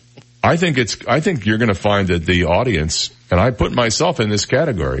 I think you're going to find that the audience, and I put myself in this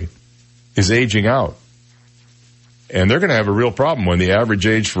category, is aging out. And they're going to have a real problem when the average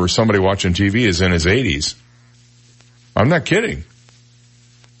age for somebody watching TV is in his 80s. I'm not kidding.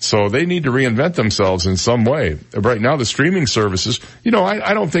 So they need to reinvent themselves in some way. Right now, the streaming services,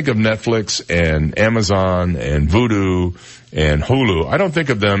 I don't think of Netflix and Amazon and Vudu and Hulu. I don't think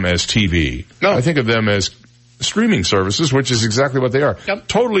of them as TV. No. I think of them as streaming services, which is exactly what they are. Yep.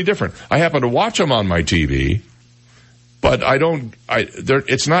 Totally different. I happen to watch them on my TV, but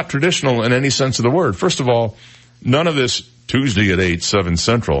it's not traditional in any sense of the word. First of all, none of this Tuesday at 8, 7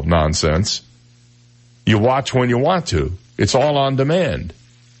 Central nonsense. You watch when you want to. It's all on demand.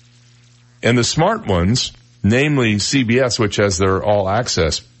 And the smart ones, namely CBS, which has their all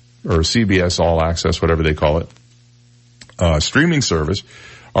access, or CBS All Access, whatever they call it, streaming service,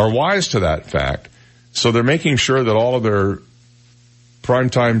 are wise to that fact. So they're making sure that all of their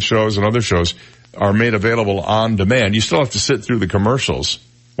primetime shows and other shows are made available on demand. You still have to sit through the commercials,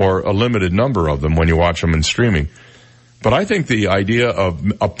 or a limited number of them when you watch them in streaming. But I think the idea of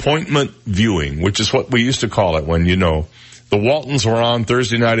appointment viewing, which is what we used to call it when, the Waltons were on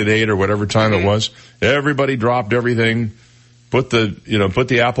Thursday night at 8 or whatever time it was. Everybody dropped everything, put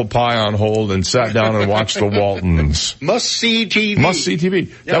the apple pie on hold and sat down and watched the Waltons. Must see TV. Must see TV.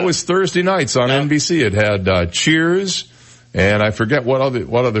 Yeah. That was Thursday nights on NBC. It had Cheers, and I forget what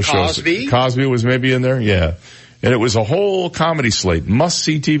other shows. Cosby was maybe in there. Yeah. And it was a whole comedy slate. Must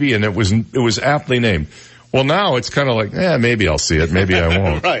see TV, and it was aptly named. Well, now it's kind of like, maybe I'll see it, maybe I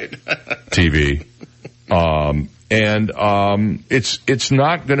won't. Right. TV. It's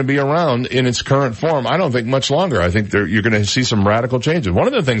not going to be around in its current form, I don't think, much longer. I think you're going to see some radical changes. One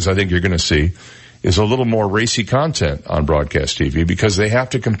of the things I think you're going to see is a little more racy content on broadcast TV, because they have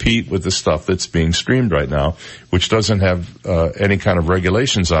to compete with the stuff that's being streamed right now, which doesn't have any kind of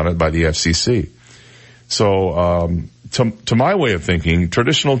regulations on it by the FCC. So, to my way of thinking,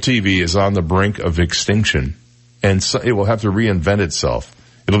 traditional TV is on the brink of extinction, and so it will have to reinvent itself.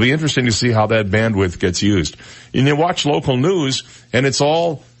 It'll be interesting to see how that bandwidth gets used. And you watch local news, and it's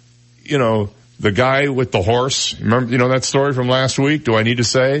all, the guy with the horse. Remember, that story from last week? Do I need to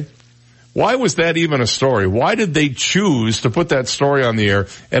say? Why was that even a story? Why did they choose to put that story on the air?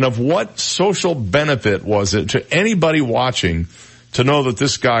 And of what social benefit was it to anybody watching to know that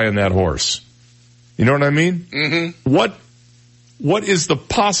this guy and that horse? You know what I mean? Mm-hmm. What is the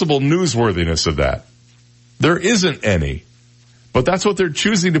possible newsworthiness of that? There isn't any. But that's what they're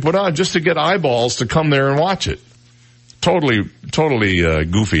choosing to put on, just to get eyeballs to come there and watch it. Totally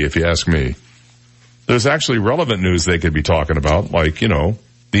goofy, if you ask me. There's actually relevant news they could be talking about, like, the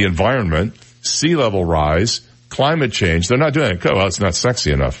environment, sea level rise, climate change. They're not doing it. Well, it's not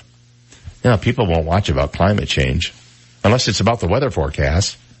sexy enough. People won't watch about climate change unless it's about the weather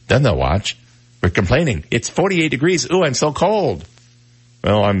forecast. Then they'll watch. We're complaining. It's 48 degrees. Ooh, I'm so cold.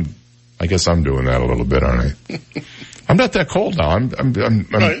 Well, I guess I'm doing that a little bit, aren't I? I'm not that cold now.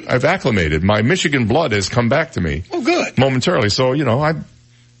 I've acclimated. My Michigan blood has come back to me. Oh, good. Momentarily. So,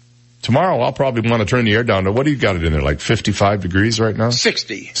 tomorrow I'll probably want to turn the air down to, what do you got it in there, like 55 degrees right now?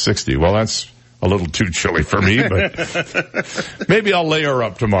 60. Well, that's a little too chilly for me, but maybe I'll layer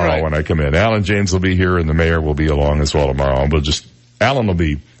up tomorrow when I come in. Alan James will be here, and the mayor will be along as well tomorrow.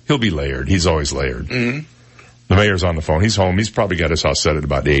 He'll be layered. He's always layered. Mm-hmm. The mayor's on the phone. He's home. He's probably got his house set at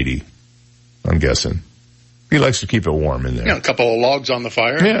about 80, I'm guessing. He likes to keep it warm in there. A couple of logs on the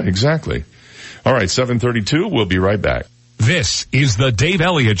fire. Yeah, exactly. All right, 7:32. We'll be right back. This is the Dave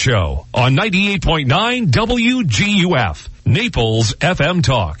Elliott Show on 98.9 WGUF, Naples FM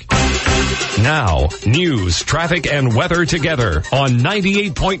Talk. Now, news, traffic, and weather together on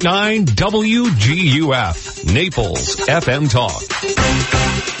 98.9 WGUF, Naples FM Talk.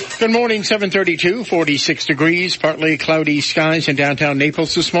 Good morning, 7:32, 46 degrees, partly cloudy skies in downtown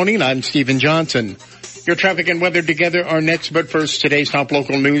Naples this morning. I'm Stephen Johnson. Your traffic and weather together are next, but first, today's top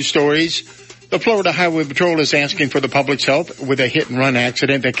local news stories. The Florida Highway Patrol is asking for the public's help with a hit-and-run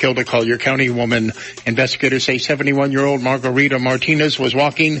accident that killed a Collier County woman. Investigators say 71-year-old Margarita Martinez was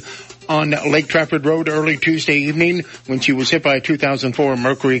walking on Lake Trafford Road early Tuesday evening when she was hit by a 2004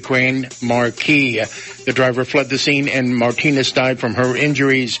 Mercury Grand Marquis. The driver fled the scene and Martinez died from her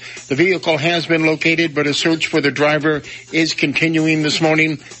injuries. The vehicle has been located, but a search for the driver is continuing this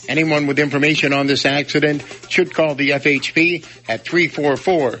morning. Anyone with information on this accident should call the FHP at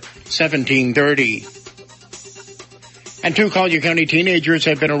 344-1730. And 2 Collier County teenagers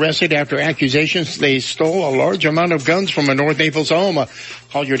have been arrested after accusations they stole a large amount of guns from a North Naples home.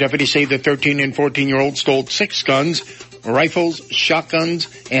 Collier deputies say the 13 and 14-year-olds stole 6 guns, rifles, shotguns,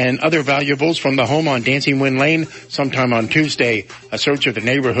 and other valuables from the home on Dancing Wind Lane sometime on Tuesday. A search of the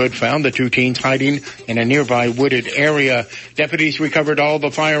neighborhood found the 2 teens hiding in a nearby wooded area. Deputies recovered all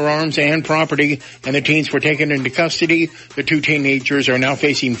the firearms and property, and the teens were taken into custody. The 2 teenagers are now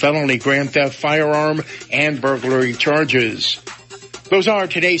facing felony grand theft, firearm, and burglary charges. Those are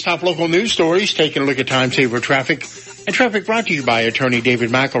today's top local news stories. Taking a look at time-saver traffic. And traffic brought to you by Attorney David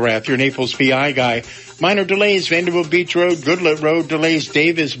McElrath, your Naples PI guy. Minor delays, Vanderbilt Beach Road, Goodlet Road, delays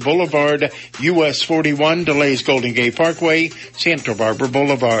Davis Boulevard, US 41, delays Golden Gate Parkway, Santa Barbara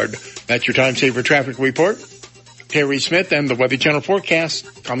Boulevard. That's your time-saver traffic report. Terry Smith and the Weather Channel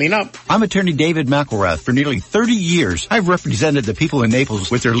forecast coming up. I'm Attorney David McElrath. For nearly 30 years, I've represented the people in Naples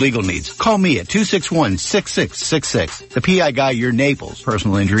with their legal needs. Call me at 261-6666. The PI guy, your Naples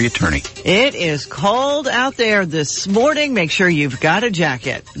personal injury attorney. It is cold out there this morning. Make sure you've got a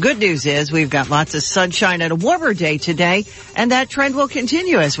jacket. Good news is we've got lots of sunshine and a warmer day today, and that trend will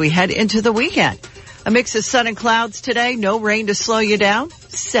continue as we head into the weekend. A mix of sun and clouds today. No rain to slow you down.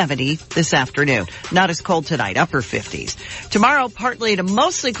 70 this afternoon. Not as cold tonight. Upper 50s. Tomorrow, partly to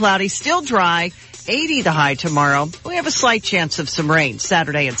mostly cloudy, still dry. 80 the high tomorrow. We have a slight chance of some rain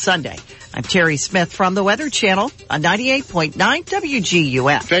Saturday and Sunday. I'm Terry Smith from the Weather Channel on 98.9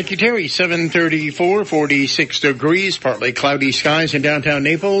 WGUF. Thank you, Terry. 7:34, 46 degrees, partly cloudy skies in downtown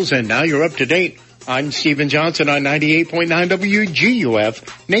Naples, and now you're up to date. I'm Stephen Johnson on 98.9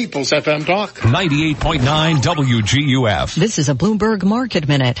 WGUF, Naples FM Talk. 98.9 WGUF. This is a Bloomberg Market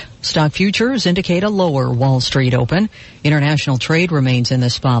Minute. Stock futures indicate a lower Wall Street open. International trade remains in the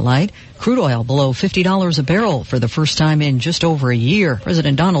spotlight. Crude oil below $50 a barrel for the first time in just over a year.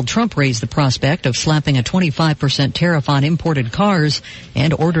 President Donald Trump raised the prospect of slapping a 25% tariff on imported cars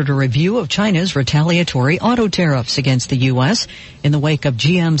and ordered a review of China's retaliatory auto tariffs against the U.S. in the wake of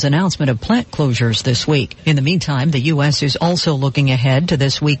GM's announcement of plant closures this week. In the meantime, the U.S. is also looking ahead to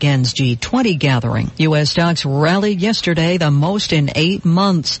this weekend's G20 gathering. U.S. stocks rallied yesterday, the most in 8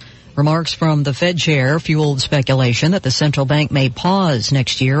 months. Remarks from the Fed chair fueled speculation that the central bank may pause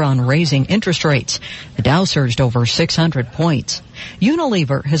next year on raising interest rates. The Dow surged over 600 points.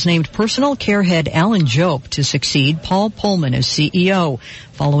 Unilever has named personal care head Alan Jope to succeed Paul Pullman as CEO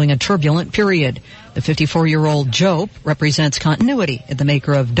following a turbulent period. The 54-year-old Jope represents continuity at the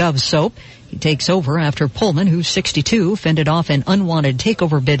maker of Dove soap. He takes over after Pullman, who's 62, fended off an unwanted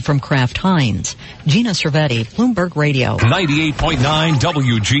takeover bid from Kraft Heinz. Gina Cervetti, Bloomberg Radio. 98.9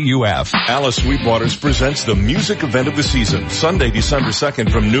 WGUF. Alice Sweetwaters presents the music event of the season, Sunday, December 2nd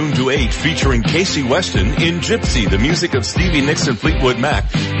from noon to 8, featuring Casey Weston in Gypsy, the music of Stevie Nicks and Fleetwood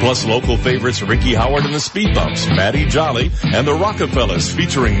Mac, plus local favorites Ricky Howard and the Speed Bumps, Matty Jolly, and the Rockefellers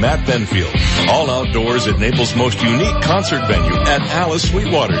featuring Matt Benfield. All outdoors at Naples' most unique concert venue at Alice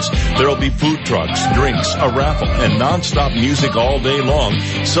Sweetwaters. There'll be food trucks, drinks, a raffle, and non-stop music all day long,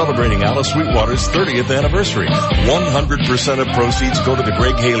 celebrating Alice Sweetwater's 30th anniversary. 100% of proceeds go to the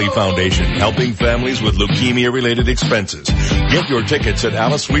Greg Haley Foundation, helping families with leukemia-related expenses. Get your tickets at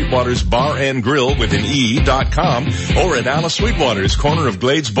Alice Sweetwater's Bar and Grill with an E.com or at Alice Sweetwater's, corner of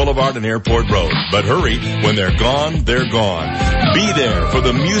Glades Boulevard and Airport Road. But hurry, when they're gone, they're gone. Be there for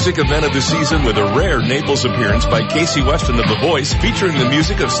the music event of the season with a rare Naples appearance by Casey Weston of The Voice, featuring the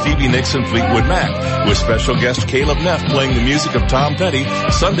music of Stevie Nicks and Fleetwood Mac, with special guest Caleb Neff playing the music of Tom Petty,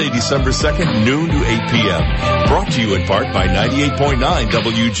 Sunday, December 2nd, noon to 8 p.m. Brought to you in part by 98.9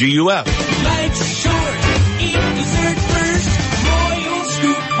 WGUF. Life's short, eat dessert first. Royal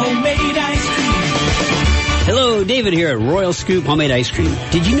Scoop homemade ice cream. Hello, David here at Royal Scoop Homemade Ice Cream.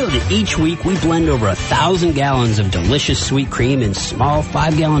 Did you know that each week we blend over 1,000 gallons of delicious sweet cream in small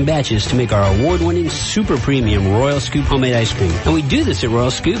 5-gallon batches to make our award-winning super premium Royal Scoop Homemade Ice Cream? And we do this at Royal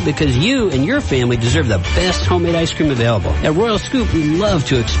Scoop because you and your family deserve the best homemade ice cream available. At Royal Scoop, we love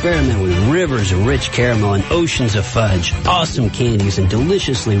to experiment with rivers of rich caramel and oceans of fudge, awesome candies, and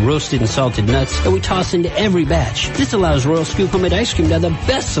deliciously roasted and salted nuts that we toss into every batch. This allows Royal Scoop Homemade Ice Cream to have the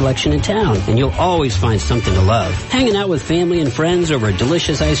best selection in town, and you'll always find something to love. Hanging out with family and friends over a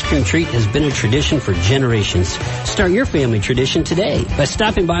delicious ice cream treat has been a tradition for generations. Start your family tradition today by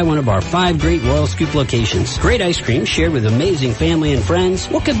stopping by one of our 5 great Royal Scoop locations. Great ice cream shared with amazing family and friends.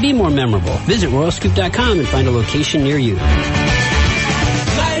 What could be more memorable? Visit RoyalScoop.com and find a location near you.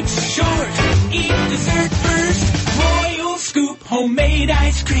 Life's short. Eat dessert first. Royal Scoop Homemade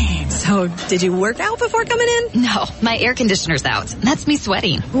Ice Cream. So, did you work out before coming in? No, my air conditioner's out. That's me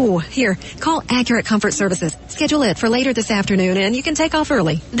sweating. Ooh, here, call Accurate Comfort Services. Schedule it for later this afternoon and you can take off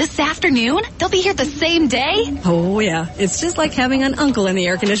early. This afternoon? They'll be here the same day? Oh, yeah. It's just like having an uncle in the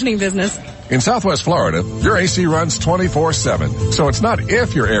air conditioning business. In Southwest Florida, your AC runs 24/7. So it's not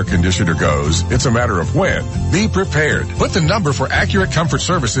if your air conditioner goes, it's a matter of when. Be prepared. Put the number for Accurate Comfort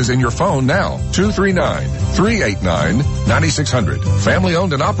Services in your phone now. 239-389-9600. Family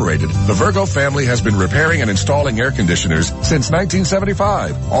owned and operated, the Virgo family has been repairing and installing air conditioners since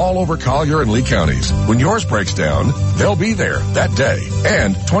 1975, all over Collier and Lee counties. When yours breaks down, they'll be there that day.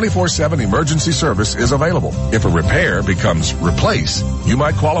 And 24/7 emergency service is available. If a repair becomes replace, you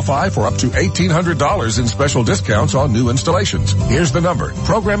might qualify for up to $1,800 in special discounts on new installations. Here's the number.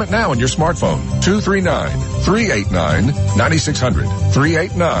 Program it now on your smartphone. 239-389-9600.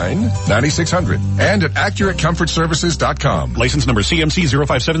 389-9600. And at AccurateComfortServices.com. License number CMC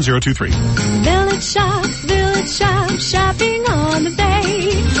 057023. Village Shop, shopping on the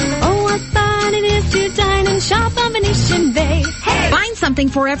bay. Oh, what fun it is to dine and shop on Venetian Bay. Hey! Find something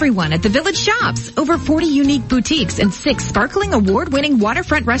for everyone at the Village Shops. Over 40 unique boutiques and 6 sparkling award-winning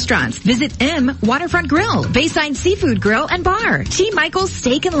waterfront restaurants. Visit M Waterfront Grill, Bayside Seafood Grill and Bar, T. Michael's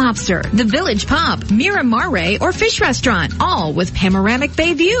Steak and Lobster, The Village Pub, Miramare or Fish Restaurant, all with panoramic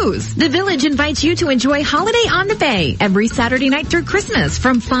bay views. The Village invites you to enjoy Holiday on the Bay every Saturday night through Christmas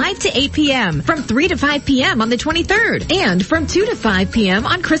from 5 to 8 p.m., from 3 to 5 p.m. on the 23rd, and from 2 to 5 p.m.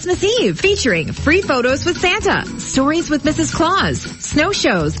 on Christmas Eve, featuring free photos with Santa, stories with Mrs. Claus, snow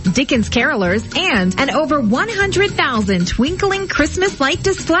shows, Dickens carolers, and an over 100,000 twinkling Christmas light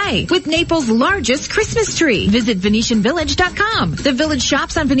display with Naples' largest Christmas tree. Visit VenetianVillage.com. The Village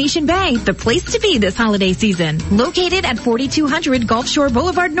Shops on Venetian Bay, the place to be this holiday season. Located at 4200 Gulf Shore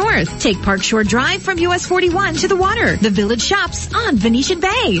Boulevard North. Take Park Shore Drive from US 41 to the water. The Village Shops on Venetian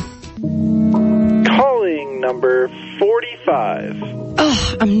Bay. Calling number 45.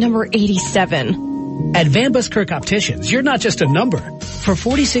 Oh, I'm number 87. At Van Buskirk Opticians, you're not just a number. For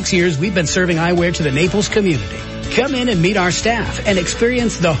 46 years, we've been serving eyewear to the Naples community. Come in and meet our staff and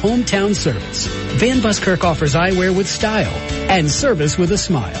experience the hometown service. Van Buskirk offers eyewear with style and service with a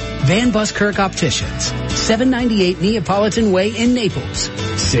smile. Van Buskirk Opticians, 798 Neapolitan Way in Naples,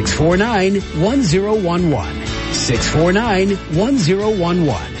 649-1011.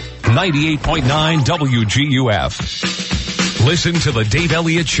 649-1011. 98.9 WGUF. Listen to the Dave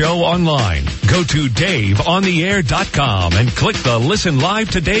Elliott Show online. Go to DaveOnTheAir.com and click the Listen Live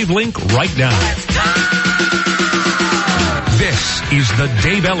to Dave link right now. This is the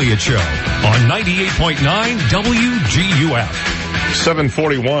Dave Elliott Show on 98.9 WGUF.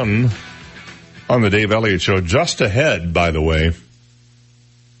 741 on the Dave Elliott Show. Just ahead, by the way,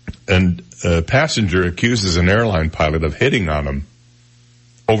 and a passenger accuses an airline pilot of hitting on him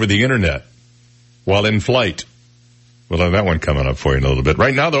over the internet while in flight. We'll have that one coming up for you in a little bit.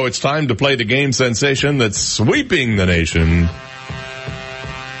 Right now, though, it's time to play the game sensation that's sweeping the nation.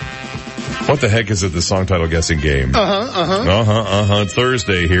 What the heck is it, the song title guessing game?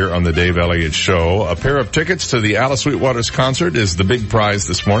 Thursday here on the Dave Elliott Show. A pair of tickets to the Alice Sweetwater's concert is the big prize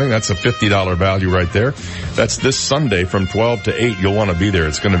this morning. That's a $50 value right there. That's this Sunday from 12 to 8. You'll want to be there.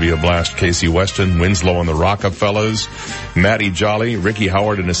 It's going to be a blast. Casey Weston, Winslow and the Rockefellers, Matty Jolly, Ricky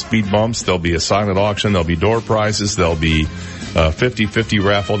Howard and his Speed Bumps. There'll be a silent auction. There'll be door prizes. There'll be 50-50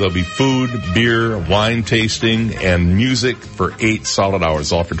 raffle. There'll be food, beer, wine tasting, and music for 8 solid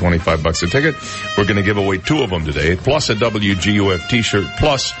hours, all for $25 a ticket. We're going to give away 2 of them today, plus a WGUF t-shirt,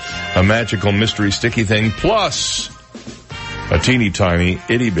 plus a magical mystery sticky thing, plus a teeny tiny,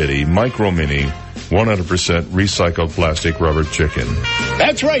 itty bitty, micro mini 100% recycled plastic rubber chicken.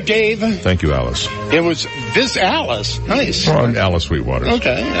 That's right, Dave. Thank you, Alice. It was this Alice. Nice. Well, Alice Sweetwater.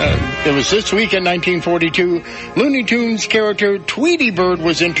 Okay. It was this week in 1942. Looney Tunes character Tweety Bird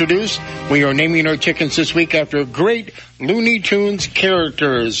was introduced. We are naming our chickens this week after great Looney Tunes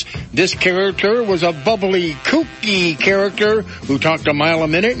characters. This character was a bubbly, kooky character who talked a mile a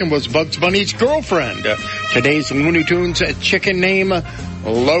minute and was Bugs Bunny's girlfriend. Today's Looney Tunes chicken name,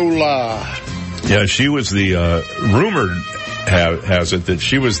 Lola. Yeah, she was the, rumored has it that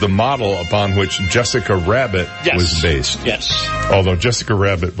she was the model upon which Jessica Rabbit was based. Yes. Although Jessica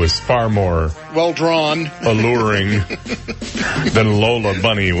Rabbit was far more well drawn, alluring than Lola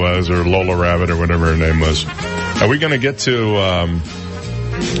Bunny was, or Lola Rabbit, or whatever her name was. Are we going to get to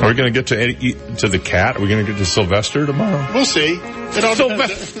the cat? Are we going to get to Sylvester tomorrow? We'll see.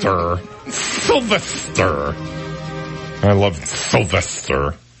 Sylvester. I love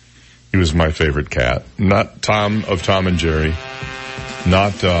Sylvester. He was my favorite cat. Not Tom of Tom and Jerry.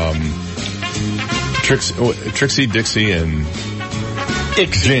 Not Trixie, Dixie, and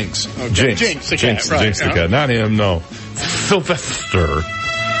Jinx. Okay. Jinx the cat. Right, Jinx the cat. Not him, no. Sylvester.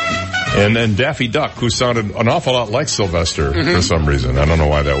 And then Daffy Duck, who sounded an awful lot like Sylvester for some reason. I don't know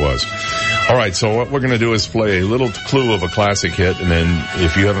why that was. All right, so what we're going to do is play a little clue of a classic hit, and then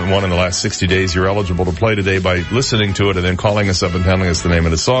if you haven't won in the last 60 days, you're eligible to play today by listening to it and then calling us up and telling us the name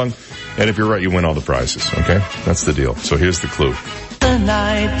of the song. And if you're right, you win all the prizes, okay? That's the deal. So here's the clue. The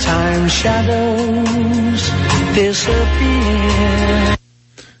nighttime shadows disappear.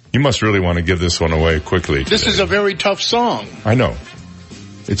 You must really want to give this one away quickly. This is a very tough song. I know.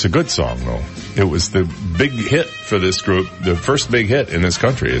 It's a good song, though. It was the big hit for this group, the first big hit in this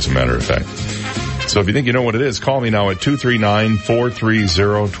country, as a matter of fact. So if you think you know what it is, call me now at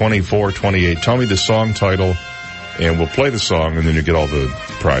 239-430-2428. Tell me the song title, and we'll play the song, and then you get all the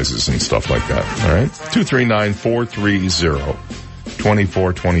prizes and stuff like that. All right?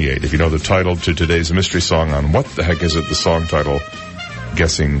 239-430-2428. If you know the title to today's mystery song on What the Heck Is It, the song title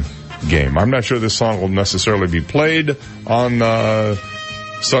guessing game. I'm not sure this song will necessarily be played on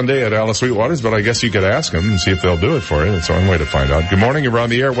Sunday at Alice Sweetwater's, but I guess you could ask them and see if they'll do it for you. That's one way to find out. Good morning, you're on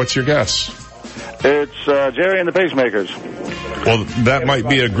the air. What's your guess? It's Jerry and the Pacemakers. Well, that might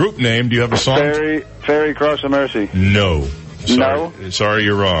be a group name. Do you have a song? Ferry Cross the Mercy. No. Sorry. No? Sorry,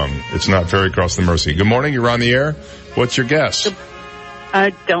 you're wrong. It's not Ferry Cross the Mercy. Good morning, you're on the air. What's your guess?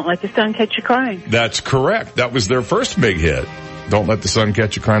 Don't Let the Sun Catch You Crying. That's correct. That was their first big hit. Don't Let the Sun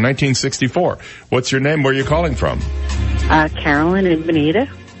Catch You Crying, 1964. What's your name? Where are you calling from? Carolyn and Bonita.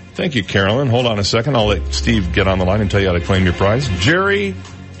 Thank you, Carolyn. Hold on a second. I'll let Steve get on the line and tell you how to claim your prize. Jerry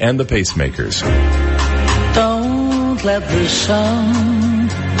and the Pacemakers. Don't let the sun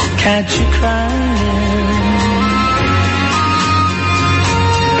catch you crying.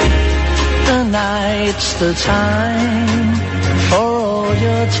 The night's the time for all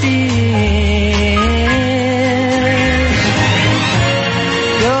your tears.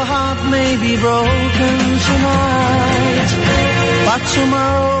 Your heart may be broken tonight, but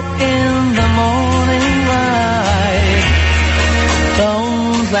tomorrow in the morning light,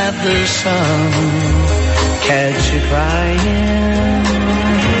 don't let the sun catch you crying.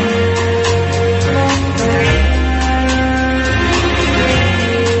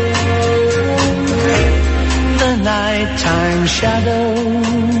 The nighttime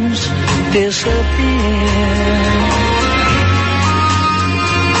shadows disappear,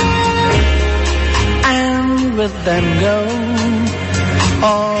 and with them go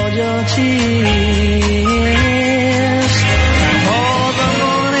all your tears. For the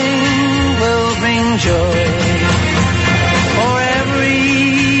morning will bring joy for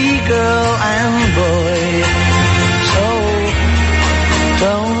every girl and boy. So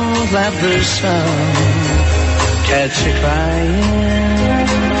don't let the sun catch you crying.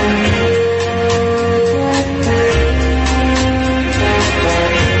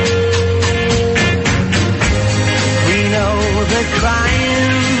 We know that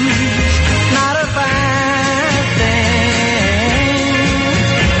crying's not a bad thing,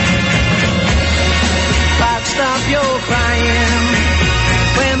 but stop your crying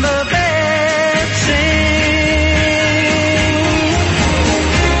when the birds sing.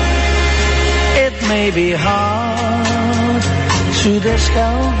 It may be hard to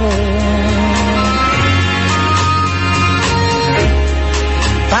discover,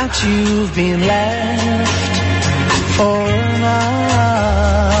 but you've been left for another.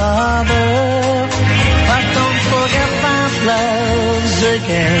 But don't forget that love's a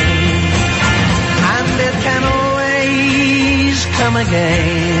game, and it can always come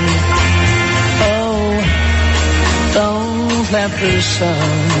again. Oh, don't let the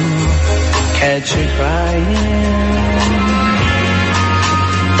sun catch you crying.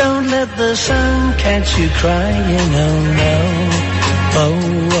 Don't let the sun catch you crying, oh no, oh.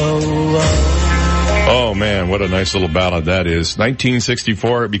 Oh man, what a nice little ballad that is.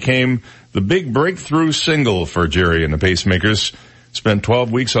 1964, it became the big breakthrough single for Jerry and the Pacemakers. Spent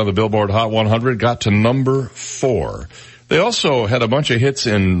 12 weeks on the Billboard Hot 100, got to number 4. They also had a bunch of hits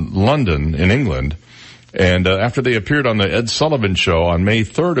in London, in England. And after they appeared on the Ed Sullivan Show on May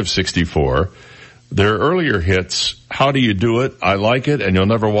 3rd of 64, their earlier hits, How Do You Do It, I Like It, and You'll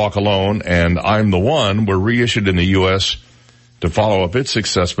Never Walk Alone, and I'm the One, were reissued in the U.S. to follow up its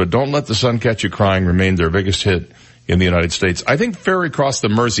success. But Don't Let the Sun Catch You Crying remained their biggest hit in the United States. I think Ferry Cross the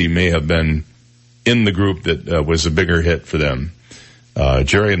Mersey may have been in the group that was a bigger hit for them.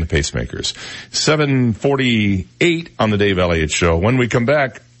 Jerry and the Pacemakers. 7:48 on the Dave Elliott Show. When we come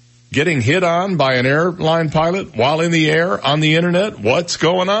back, getting hit on by an airline pilot while in the air on the internet? What's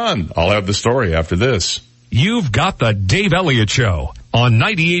going on? I'll have the story after this. You've got the Dave Elliott Show on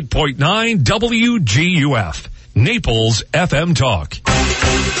 98.9 WGUF, Naples FM Talk.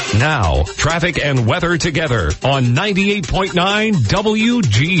 Now, traffic and weather together on 98.9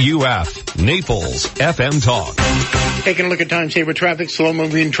 WGUF, Naples FM Talk. Taking a look at time-saver traffic,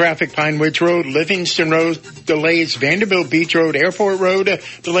 slow-moving traffic, Pine Ridge Road, Livingston Road, delays Vanderbilt Beach Road, Airport Road,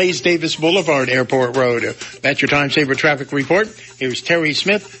 delays Davis Boulevard, Airport Road. That's your time-saver traffic report. Here's Terry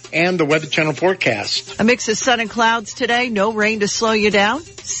Smith and the Weather Channel forecast. A mix of sun and clouds today. No rain to slow you down.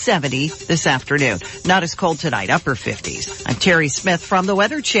 70 this afternoon. Not as cold tonight, upper 50s. I'm Terry Smith from the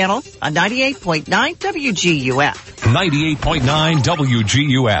Weather Channel on 98.9 WGUF. 98.9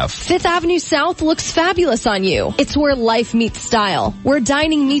 WGUF. Fifth Avenue South looks fabulous on you. It's where life meets style, where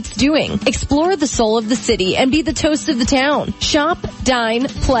dining meets doing. Explore the soul of the city and be the toast of the town. Shop, dine,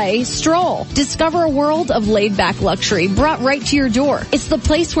 play, stroll. Discover a world of laid-back luxury brought right to your door. It's the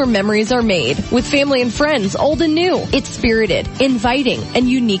place where memories are made with family and friends, old and new. It's spirited, inviting, and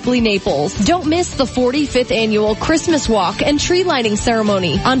uniquely Naples. Don't miss the 45th annual Christmas Walk and tree lighting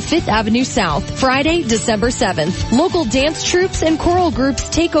ceremony on 5th Avenue South, Friday, December 7th. Local dance troupes and choral groups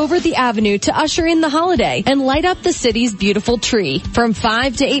take over the avenue to usher in the holiday and light up the city's beautiful tree from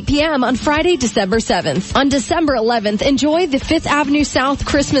 5 to 8 p.m. on Friday, December 7th. On December 11th, enjoy the 5th Avenue South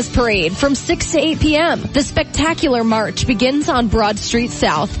Christmas Parade from 6 to 8 p.m. The spectacular march begins on Broad Street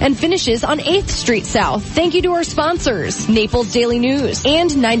South and finishes on 8th Street South. Thank you to our sponsors, Naples Daily News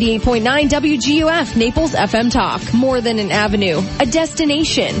and 98.9 WGUF Naples FM Talk. More than an avenue, a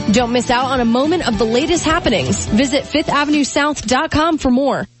destination. Don't miss out on a moment of the latest happenings. Visit FifthAvenueSouth.com for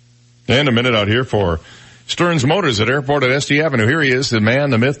more. And a minute out here for Stearns Motors at Airport at SD Avenue. Here he is, the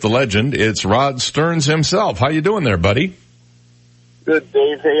man, the myth, the legend. It's Rod Stearns himself. How you doing there, buddy? Good,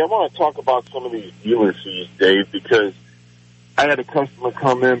 Dave. Hey, I want to talk about some of these dealer fees, Dave, because I had a customer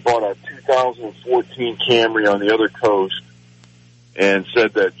come in, bought a 2014 Camry on the other coast, and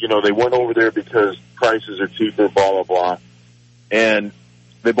said that, you know, they went over there because prices are cheaper, blah, blah, blah. And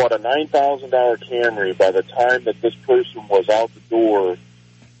they bought a $9,000 Camry. By the time that this person was out the door,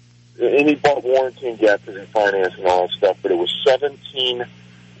 and he bought warranty and gap because he financed and all that stuff, but it was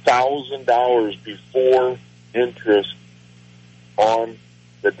 $17,000 before interest on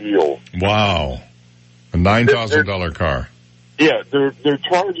the deal. Wow. A $9,000 car. Yeah, they're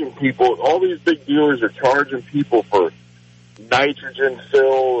charging people, all these big dealers are charging people for nitrogen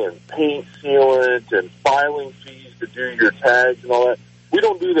fill and paint sealant and filing fees to do your tags and all that. We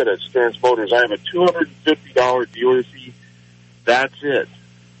don't do that at Stearns Motors. I have a $250 dealer fee. That's it.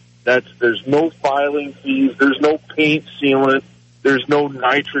 There's no filing fees. There's no paint sealant. There's no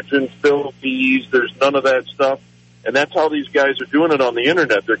nitrogen fill fees. There's none of that stuff. And that's how these guys are doing it on the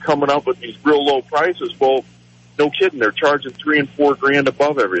internet. They're coming up with these real low prices. Well, no kidding. They're charging $3,000 and $4,000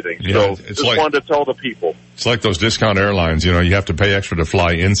 above everything. Yeah, so just wanted to tell the people. It's like those discount airlines. You know, you have to pay extra to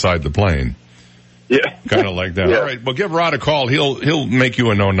fly inside the plane. Yeah. Kind of like that. Yeah. All right. Well, give Rod a call. He'll make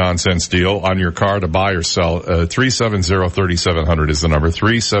you a no-nonsense deal on your car to buy or sell. 370-3700 is the number.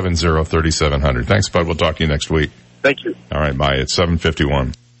 370-3700. Thanks, bud. We'll talk to you next week. Thank you. All right. Bye. It's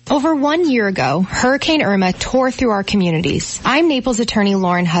 7:51. Over 1 year ago, Hurricane Irma tore through our communities. I'm Naples attorney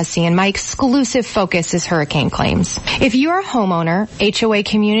Lauren Hussey, and my exclusive focus is hurricane claims. If you're a homeowner, HOA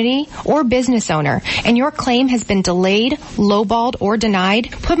community, or business owner, and your claim has been delayed, lowballed, or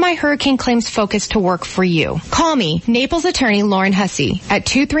denied, put my hurricane claims focus to work for you. Call me, Naples attorney Lauren Hussey, at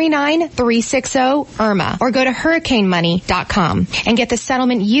 239-360-IRMA, or go to hurricanemoney.com and get the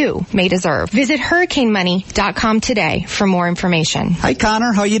settlement you may deserve. Visit hurricanemoney.com today for more information. Hi,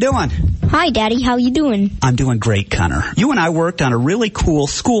 Connor. How you doing? Hi, Daddy. How you doing? I'm doing great, Connor. You and I worked on a really cool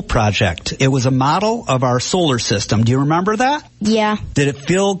school project. It was a model of our solar system. Do you remember that? Yeah. Did it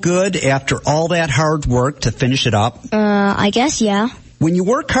feel good after all that hard work to finish it up? I guess, yeah. When you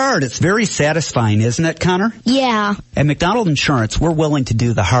work hard, it's very satisfying, isn't it, Connor? Yeah. At McDonald Insurance, we're willing to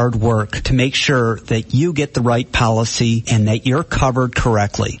do the hard work to make sure that you get the right policy and that you're covered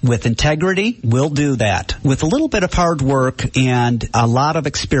correctly. With integrity, we'll do that. With a little bit of hard work and a lot of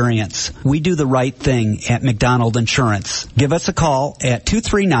experience, we do the right thing at McDonald Insurance. Give us a call at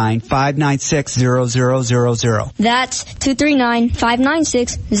 239-596-0000. That's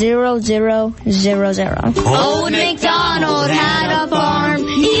 239-596-0000. Old MacDonald had a farm,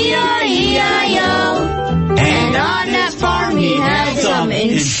 E-I-E-I-O. And on that farm he had some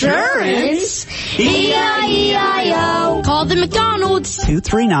insurance, E-I-E-I-O. Call the McDonald's.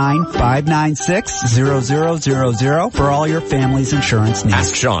 239-596-0000 for all your family's insurance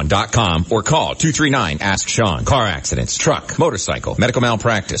needs. AskSean.com or call 239-ASK-SEAN. Car accidents, truck, motorcycle, medical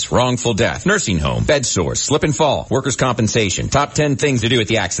malpractice, wrongful death, nursing home, bed sores, slip and fall, workers' compensation. Top 10 things to do at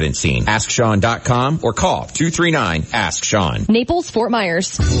the accident scene. AskSean.com or call 239-ASK-SEAN. Naples, Fort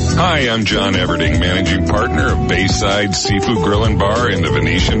Myers. Hi, I'm John Everding, managing partner of Bayside Seafood Grill and Bar in the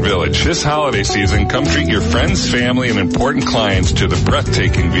Venetian Village. This holiday season, come treat your friends, family, and important clients to the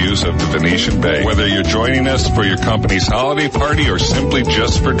breathtaking views of the Venetian Bay. Whether you're joining us for your company's holiday party or simply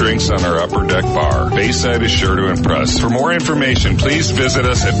just for drinks on our upper deck bar, Bayside is sure to impress. For more information, please visit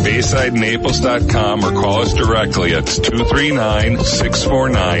us at BaysideNaples.com or call us directly at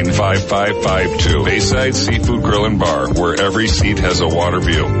 239-649-5552. Bayside Seafood Grill and Bar, where every seat has a water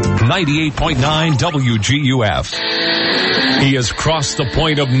view. 98.9 WGUF. He has crossed the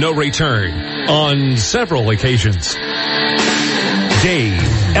point of no return on several occasions. Dave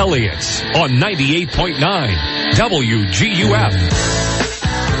Elliott on 98.9 WGUF.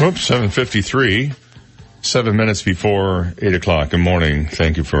 Oops, 7:53. 7 minutes before 8 o'clock. Good morning.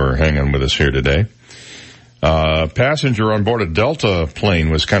 Thank you for hanging with us here today. Passenger on board a Delta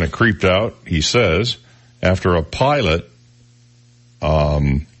plane was kind of creeped out, he says, after a pilot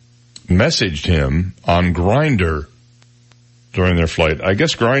messaged him on Grindr during their flight. I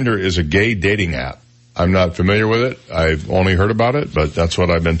guess Grindr is a gay dating app. I'm not familiar with it. I've only heard about it, but that's what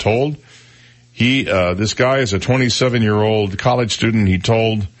I've been told. This guy is a 27-year-old college student. He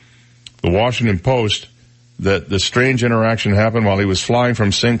told the Washington Post that the strange interaction happened while he was flying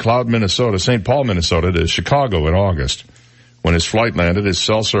from St. Paul, Minnesota to Chicago in August. When his flight landed, his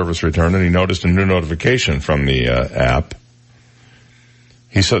cell service returned and he noticed a new notification from the app.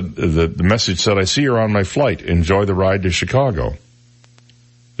 He said, the message said, "I see you're on my flight. Enjoy the ride to Chicago."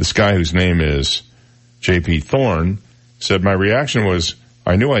 This guy, whose name is J.P. Thorne, said, "My reaction was,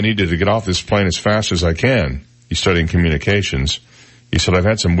 I knew I needed to get off this plane as fast as I can." He's studying communications. He said, "I've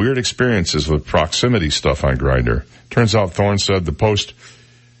had some weird experiences with proximity stuff on Grindr." Turns out Thorne said told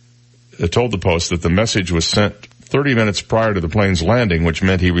the Post that the message was sent 30 minutes prior to the plane's landing, which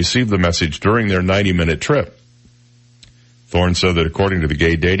meant he received the message during their 90-minute trip. Thorne said that according to the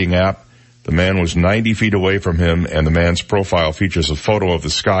gay dating app, the man was 90 feet away from him, and the man's profile features a photo of the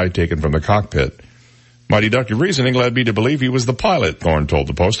sky taken from the cockpit. "My deductive reasoning led me to believe he was the pilot," Thorne told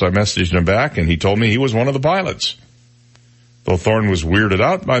the Post. "I messaged him back, and he told me he was one of the pilots." Though Thorne was weirded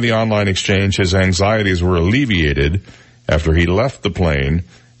out by the online exchange, his anxieties were alleviated after he left the plane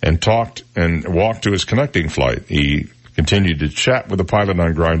and walked to his connecting flight. He continued to chat with the pilot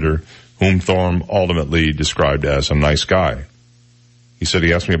on Grindr, whom Thorne ultimately described as a nice guy. He said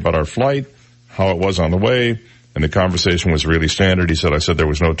he asked me about our flight, how it was on the way, and the conversation was really standard. He said I said there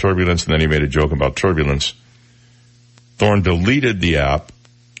was no turbulence, and then he made a joke about turbulence. Thorne deleted the app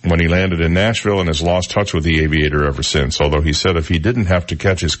when he landed in Nashville and has lost touch with the aviator ever since, although he said if he didn't have to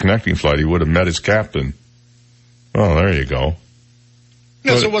catch his connecting flight, he would have met his captain. Well, there you go.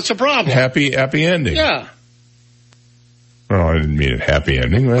 Yeah, so what's the problem? Happy ending. Yeah. Well, I didn't mean a happy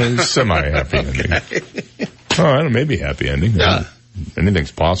ending. Well, semi-happy ending. Oh, I don't know, maybe happy ending. Yeah.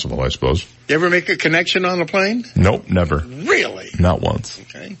 Anything's possible, I suppose. You ever make a connection on a plane? Nope, never. Really? Not once.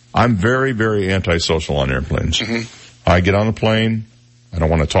 Okay. I'm very, very antisocial on airplanes. Mm-hmm. I get on the plane. I don't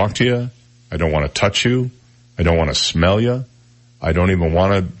want to talk to you. I don't want to touch you. I don't want to smell you. I don't even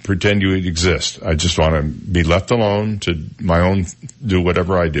want to pretend you exist. I just want to be left alone to do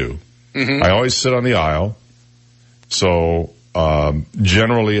whatever I do. Mm-hmm. I always sit on the aisle. So,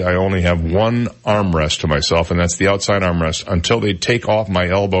 generally I only have one armrest to myself, and that's the outside armrest until they take off my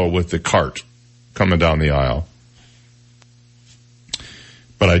elbow with the cart coming down the aisle.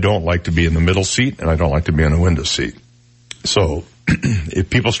 But I don't like to be in the middle seat, and I don't like to be in the window seat. So if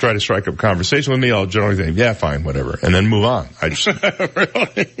people try to strike up conversation with me, I'll generally think, yeah, fine, whatever, and then move on.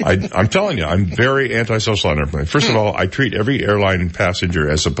 I'm telling you, I'm very antisocial on airplanes. First of all, I treat every airline passenger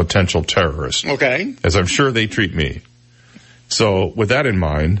as a potential terrorist. Okay. As I'm sure they treat me. So with that in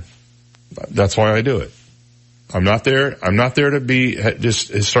mind, that's why I do it. I'm not there to be,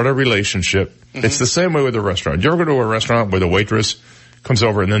 just start a relationship. Mm-hmm. It's the same way with a restaurant. Do you ever go to a restaurant where the waitress comes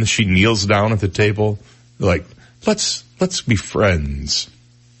over and then she kneels down at the table? Like, let's be friends.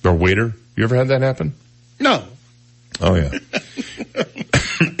 Or waiter, you ever had that happen? No. Oh yeah.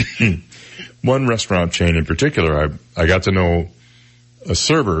 One restaurant chain in particular, I got to know a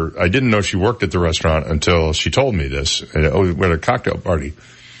server. I didn't know she worked at the restaurant until she told me this. We had a cocktail party.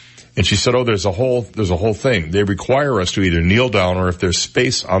 And she said, there's a whole thing. They require us to either kneel down, or if there's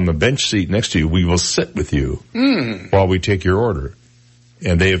space on the bench seat next to you, we will sit with you while we take your order.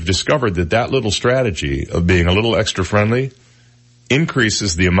 And they have discovered that little strategy of being a little extra friendly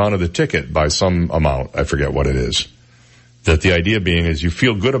increases the amount of the ticket by some amount. I forget what it is. That the idea being is you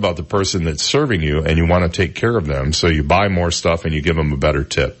feel good about the person that's serving you and you want to take care of them, so you buy more stuff and you give them a better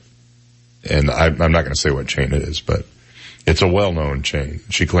tip. And I'm not going to say what chain it is, but it's a well-known chain.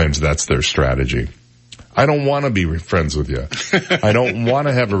 She claims that's their strategy. I don't want to be friends with you. I don't want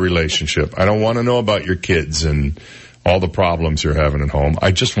to have a relationship. I don't want to know about your kids and all the problems you're having at home.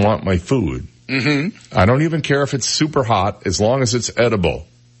 I just want my food. Mm-hmm. I don't even care if it's super hot as long as it's edible.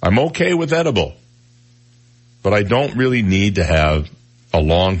 I'm okay with edible. But I don't really need to have a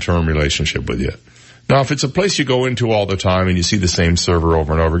long-term relationship with you. Now, if it's a place you go into all the time and you see the same server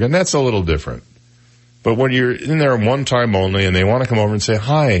over and over again, that's a little different. But when you're in there one time only and they want to come over and say,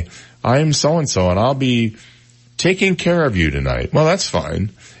 hi, I'm so-and-so and I'll be taking care of you tonight. Well, that's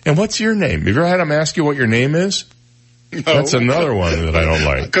fine. And what's your name? Have you ever had them ask you what your name is? No. That's another one that I don't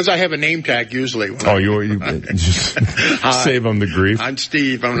like. Because I have a name tag usually. You just save them the grief. I'm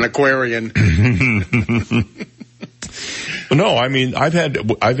Steve. I'm an Aquarian. No, I mean, I've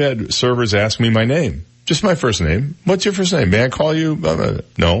had servers ask me my name. Just my first name. What's your first name? May I call you?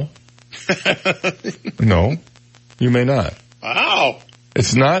 No. No, you may not. Wow.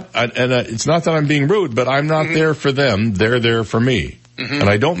 It's not, it's not that I'm being rude, but I'm not there for them. They're there for me. Mm-hmm. And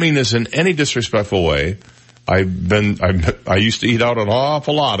I don't mean this in any disrespectful way. I used to eat out an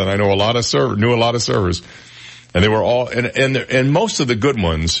awful lot, and I know knew a lot of servers, and they were all, and most of the good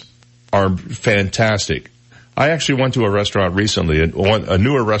ones are fantastic. I actually went to a restaurant recently, a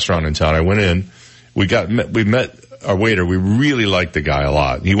newer restaurant in town. I went in, we met our waiter. We really liked the guy a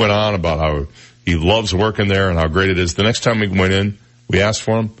lot. He went on about how he loves working there and how great it is. The next time we went in, we asked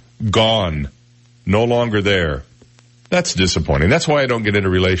for him, gone, no longer there. That's disappointing. That's why I don't get into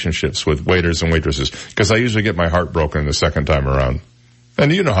relationships with waiters and waitresses, because I usually get my heart broken the second time around.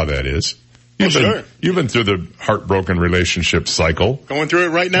 And you know how that is. You've been through the heartbroken relationship cycle. Going through it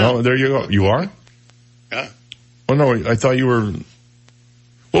right now. Oh, there you go. You are? Yeah. Oh no, I thought you were.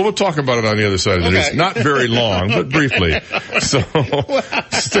 Well, we'll talk about it on the other side of it. It's not very long, but briefly. So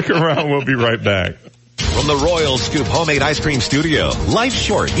stick around. We'll be right back. From the Royal Scoop Homemade Ice Cream Studio, life's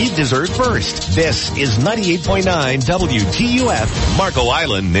short. Eat dessert first. This is 98.9 WTUF, Marco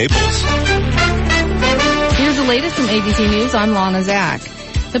Island, Naples. Here's the latest from ABC News. I'm Lana Zach.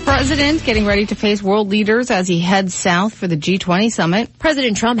 The president getting ready to face world leaders as he heads south for the G20 summit.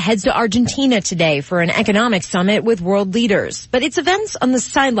 President Trump heads to Argentina today for an economic summit with world leaders. But it's events on the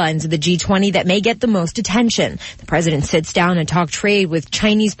sidelines of the G20 that may get the most attention. The president sits down and talks trade with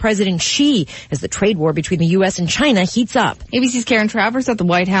Chinese President Xi as the trade war between the U.S. and China heats up. ABC's Karen Travers at the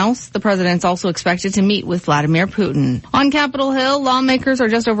White House. The president's also expected to meet with Vladimir Putin. On Capitol Hill, lawmakers are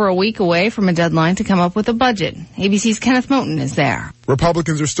just over a week away from a deadline to come up with a budget. ABC's Kenneth Moten is there.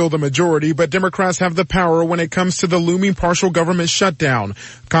 Republicans are still the majority, but Democrats have the power when it comes to the looming partial government shutdown.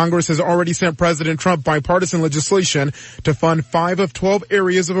 Congress has already sent President Trump bipartisan legislation to fund 5 of 12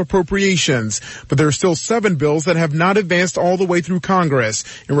 areas of appropriations. But there are still 7 bills that have not advanced all the way through Congress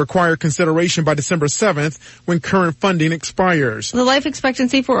and require consideration by December 7th when current funding expires. The life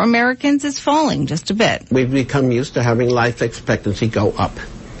expectancy for Americans is falling just a bit. We've become used to having life expectancy go up.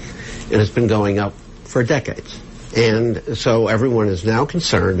 And it's been going up for decades. And so everyone is now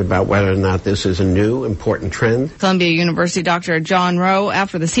concerned about whether or not this is a new important trend. Columbia University Dr. John Rowe,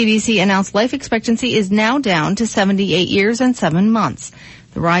 after the CDC announced life expectancy is now down to 78 years and 7 months.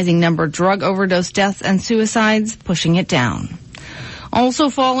 The rising number of drug overdose deaths and suicides pushing it down. Also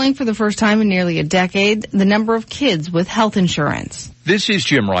falling for the first time in nearly a decade, the number of kids with health insurance. This is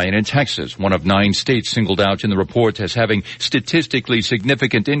Jim Ryan in Texas, one of 9 states singled out in the report as having statistically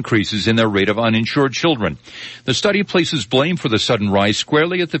significant increases in their rate of uninsured children. The study places blame for the sudden rise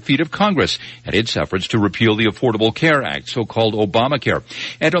squarely at the feet of Congress and its efforts to repeal the Affordable Care Act, so-called Obamacare,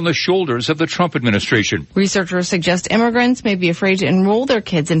 and on the shoulders of the Trump administration. Researchers suggest immigrants may be afraid to enroll their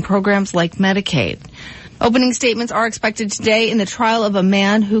kids in programs like Medicaid. Opening statements are expected today in the trial of a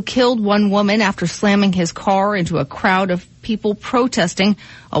man who killed one woman after slamming his car into a crowd of people protesting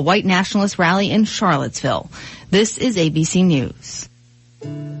a white nationalist rally in Charlottesville. This is ABC News.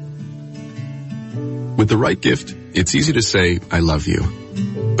 With the right gift, it's easy to say, I love you.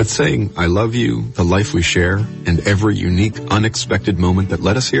 But saying, I love you, the life we share, and every unique, unexpected moment that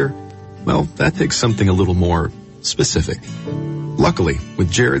led us here, well, that takes something a little more specific. Luckily,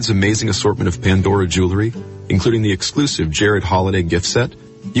 with Jared's amazing assortment of Pandora jewelry, including the exclusive Jared Holiday gift set,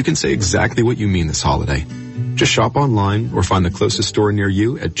 you can say exactly what you mean this holiday. Just shop online or find the closest store near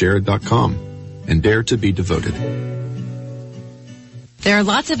you at jared.com and dare to be devoted. There are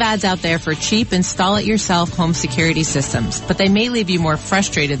lots of ads out there for cheap install-it-yourself home security systems, but they may leave you more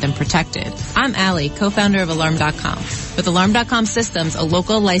frustrated than protected. I'm Allie, co-founder of Alarm.com. With Alarm.com Systems, a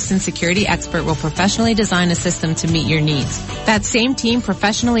local licensed security expert will professionally design a system to meet your needs. That same team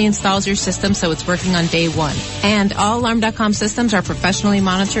professionally installs your system so it's working on day one. And all Alarm.com systems are professionally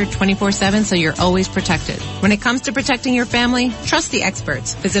monitored 24/7 so you're always protected. When it comes to protecting your family, trust the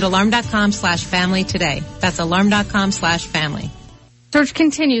experts. Visit alarm.com/family today. That's alarm.com/family. Search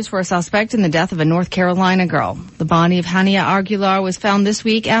continues for a suspect in the death of a North Carolina girl. The body of Hania Aguilar was found this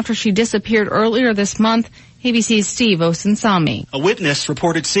week after she disappeared earlier this month. ABC's Steve Osunsami. A witness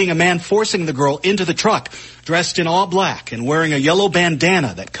reported seeing a man forcing the girl into the truck, dressed in all black and wearing a yellow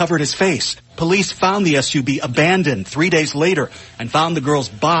bandana that covered his face. Police found the SUV abandoned 3 days later and found the girl's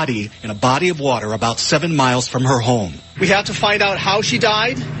body in a body of water about 7 miles from her home. We have to find out how she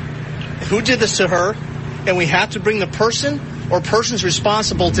died, who did this to her, and we have to bring the person or persons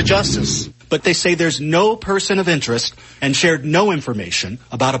responsible to justice. But they say there's no person of interest and shared no information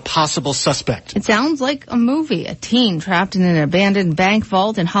about a possible suspect. It sounds like a movie. A teen trapped in an abandoned bank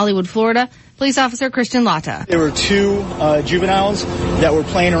vault in Hollywood, Florida. Police officer Christian Lata. There were 2 juveniles that were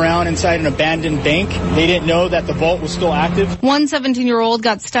playing around inside an abandoned bank. They didn't know that the vault was still active. One 17-year-old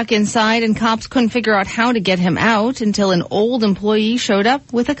got stuck inside and cops couldn't figure out how to get him out until an old employee showed up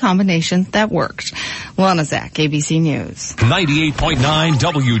with a combination that worked. Lana Zach, ABC News. 98.9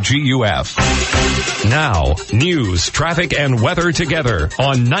 WGUF. Now, news, traffic, and weather together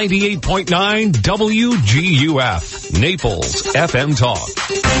on 98.9 WGUF. Naples FM Talk.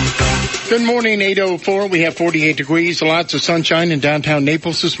 Good morning, 8:04. We have 48 degrees, lots of sunshine in downtown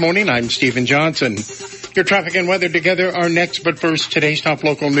Naples this morning. I'm Stephen Johnson. Your traffic and weather together are next, but first, today's top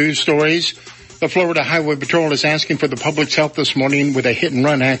local news stories. The Florida Highway Patrol is asking for the public's help this morning with a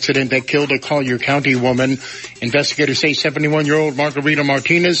hit-and-run accident that killed a Collier County woman. Investigators say 71-year-old Margarita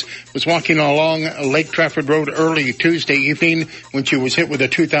Martinez was walking along Lake Trafford Road early Tuesday evening when she was hit with a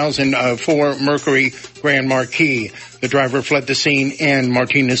 2004 Mercury Grand Marquis. The driver fled the scene and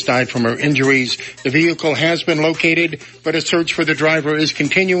Martinez died from her injuries. The vehicle has been located, but a search for the driver is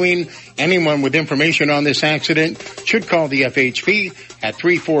continuing. Anyone with information on this accident should call the FHP at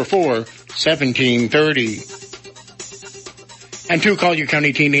 344-1730. And 2 Collier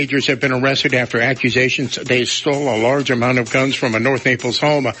County teenagers have been arrested after accusations they stole a large amount of guns from a North Naples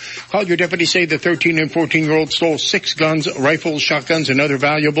home. Collier deputies say the 13 and 14-year-olds stole 6 guns, rifles, shotguns, and other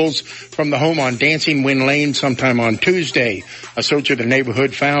valuables from the home on Dancing Wind Lane sometime on Tuesday. A search of the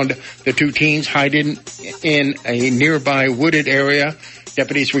neighborhood found the 2 teens hiding in a nearby wooded area.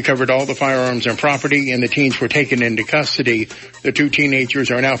 Deputies recovered all the firearms and property, and the teens were taken into custody. The 2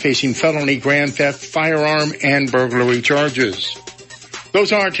 teenagers are now facing felony grand theft, firearm, and burglary charges.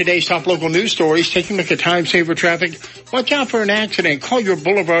 Those are today's top local news stories. Taking a look at time-saver traffic. Watch out for an accident. Collier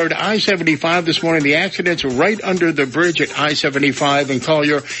Boulevard, I-75 this morning. The accident's right under the bridge at I-75 in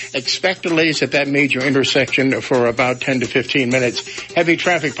Collier. Expect delays at that major intersection for about 10 to 15 minutes. Heavy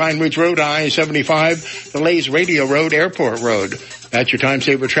traffic, Pine Ridge Road, I-75. Delays, Radio Road, Airport Road. That's your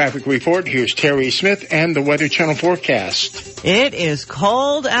time-saver traffic report. Here's Terry Smith and the Weather Channel forecast. It is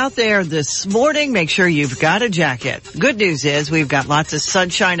cold out there this morning. Make sure you've got a jacket. Good news is we've got lots of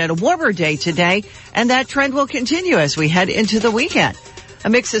sunshine and a warmer day today, and that trend will continue as we head into the weekend. A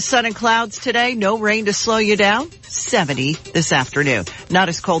mix of sun and clouds today. No rain to slow you down. 70 this afternoon. Not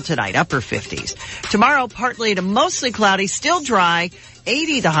as cold tonight, upper 50s. Tomorrow, partly to mostly cloudy, still dry.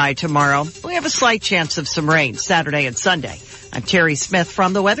 80 the high tomorrow. We have a slight chance of some rain Saturday and Sunday. I'm Terry Smith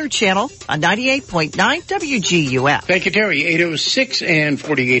from the Weather Channel on 98.9 WGUF. Thank you, Terry. 8:06 and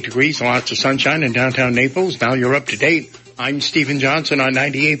 48 degrees. Lots of sunshine in downtown Naples. Now you're up to date. I'm Stephen Johnson on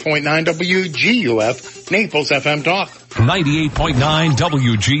 98.9 WGUF, Naples FM Talk. 98.9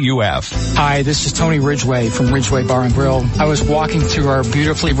 WGUF. Hi, this is Tony Ridgway from Ridgway Bar and Grill. I was walking through our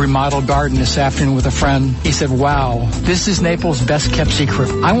beautifully remodeled garden this afternoon with a friend. He said, wow, this is Naples' best kept secret.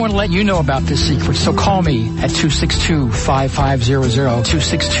 I want to let you know about this secret, so call me at 262-5500,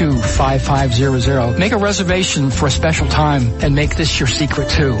 262-5500. Make a reservation for a special time and make this your secret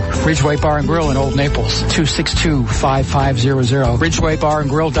too. Ridgway Bar and Grill in Old Naples, 262-5500.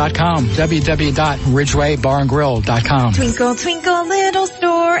 RidgwayBarandGrill.com, www.RidgwayBarandGrill.com. Twinkle, twinkle, little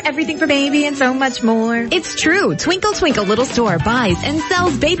store, everything for baby and so much more. It's true. Twinkle, twinkle, little store buys and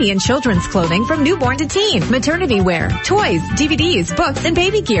sells baby and children's clothing from newborn to teen, maternity wear, toys, DVDs, books, and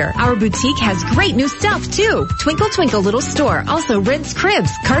baby gear. Our boutique has great new stuff too. Twinkle, twinkle, little store also rents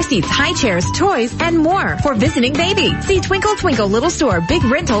cribs, car seats, high chairs, toys, and more for visiting baby. See Twinkle, twinkle, little store, big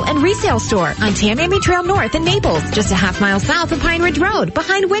rental and resale store on Tamiami Trail North in Naples, just a half-mile south of Pine Ridge Road,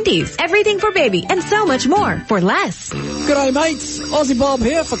 behind Wendy's. Everything for baby and so much more for less. G'day mates, Aussie Bob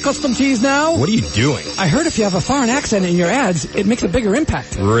here for Custom Tees Now. What are you doing? I heard if you have a foreign accent in your ads, it makes a bigger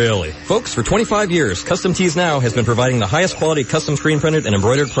impact. Really? Folks, for 25 years, Custom Tees Now has been providing the highest quality custom screen printed and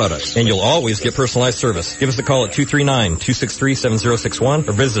embroidered products. And you'll always get personalized service. Give us a call at 239-263-7061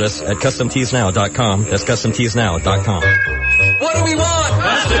 or visit us at CustomTeesNow.com. That's CustomTeesNow.com. What do we want?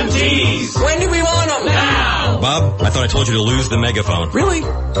 Custom tees. When do we want them? Now. Bob, I thought I told you to lose the megaphone. Really?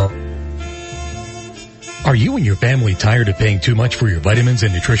 Are you and your family tired of paying too much for your vitamins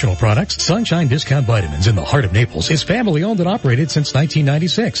and nutritional products? Sunshine Discount Vitamins in the heart of Naples is family owned and operated since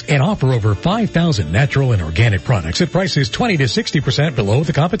 1996 and offer over 5,000 natural and organic products at prices 20 to 60% below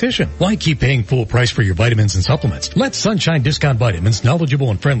the competition. Why keep paying full price for your vitamins and supplements? Let Sunshine Discount Vitamins' knowledgeable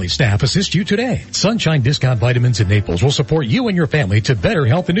and friendly staff assist you today. Sunshine Discount Vitamins in Naples will support you and your family to better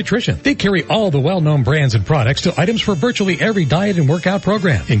health and nutrition. They carry all the well-known brands and products to items for virtually every diet and workout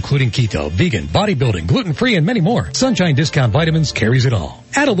program, including keto, vegan, bodybuilding, gluten-free, and many more. Sunshine Discount Vitamins carries it all.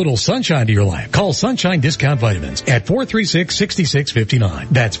 Add a little sunshine to your life. Call Sunshine Discount Vitamins at 436-6659.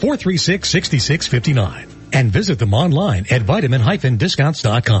 That's 436-6659. And visit them online at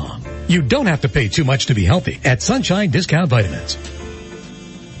vitamin-discounts.com. You don't have to pay too much to be healthy at Sunshine Discount Vitamins.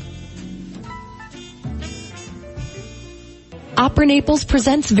 Opera Naples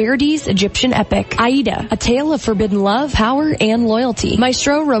presents Verdi's Egyptian epic, Aida, a tale of forbidden love, power, and loyalty.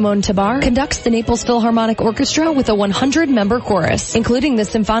 Maestro Ramon Tabar conducts the Naples Philharmonic Orchestra with a 100-member chorus, including the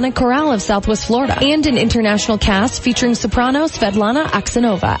Symphonic Chorale of Southwest Florida, and an international cast featuring soprano Svetlana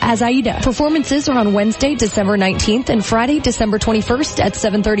Aksanova as Aida. Performances are on Wednesday, December 19th and Friday, December 21st at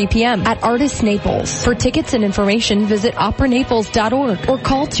 7:30 p.m. at Artist Naples. For tickets and information, visit operanaples.org or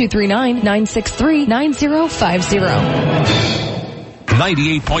call 239-963-9050.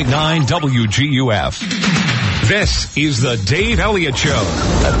 98.9 WGUF. This is the Dave Elliott Show.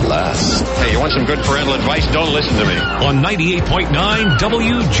 At last. Hey, you want some good parental advice? Don't listen to me. On 98.9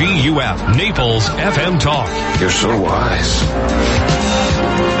 WGUF, Naples FM Talk. You're so wise.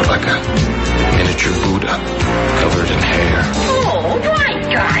 Like a miniature Buddha covered in hair. Oh, right,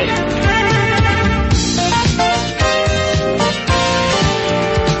 guys.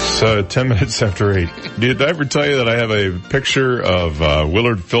 It's 10 minutes after 8. Did I ever tell you that I have a picture of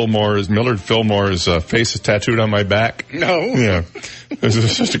Millard Fillmore's face tattooed on my back? No. Yeah. This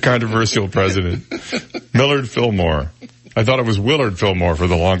is such a controversial president. Millard Fillmore. I thought it was Willard Fillmore for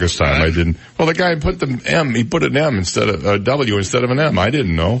the longest time. I didn't. Well, the guy put the M. He put an M instead of a W instead of an M. I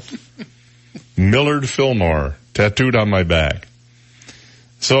didn't know. Millard Fillmore tattooed on my back.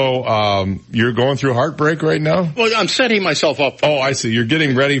 So, you're going through heartbreak right now? Well, I'm setting myself up. Oh, I see. You're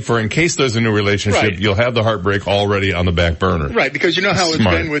getting ready for, in case there's a new relationship, right. You'll have the heartbreak already on the back burner. Right, because you know how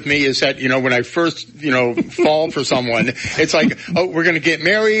Smart. It's been with me is that, when I first, fall for someone, it's like, oh, we're going to get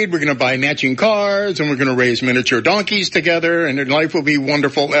married, we're going to buy matching cars, and we're going to raise miniature donkeys together, and life will be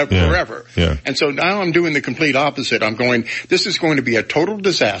wonderful forever. Yeah. And so now I'm doing the complete opposite. I'm going, this is going to be a total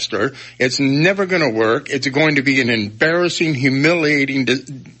disaster. It's never going to work. It's going to be an embarrassing, humiliating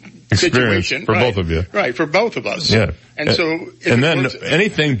situation for both of you. Right, for both of us. Yeah. And so, and then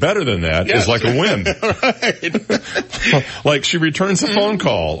anything better than that is like a win. Right. Like she returns a phone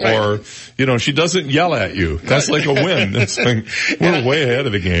call, or she doesn't yell at you. That's like a win. We're way ahead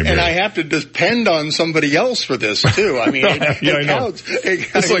of the game. And here. I have to depend on somebody else for this too. I mean, I know.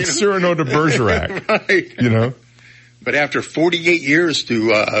 It's like Cyrano de Bergerac. Right. But after 48 years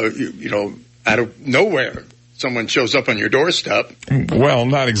to out of nowhere, someone shows up on your doorstep. Well,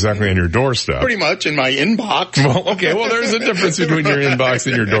 not exactly on your doorstep. Pretty much in my inbox. Well, okay. Well, there's a difference between your inbox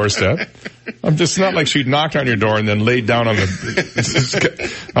and your doorstep. I'm just not like she'd knocked on your door and then laid down on the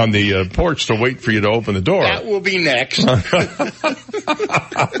porch to wait for you to open the door. That will be next.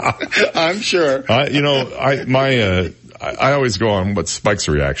 I'm sure. I always go on what Spike's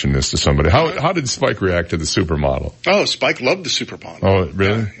reaction is to somebody. How did Spike react to the supermodel? Oh, Spike loved the supermodel. Oh,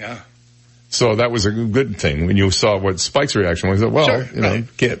 really? Yeah. So that was a good thing when you saw what Spike's reaction was. Well, sure, right.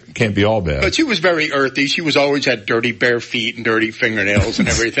 Can't be all bad. But she was very earthy. She was always had dirty bare feet and dirty fingernails and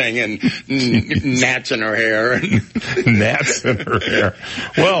everything, and gnats in her hair. Gnats in her hair.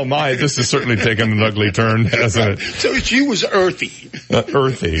 Well, this has certainly taken an ugly turn, hasn't it? So she was earthy.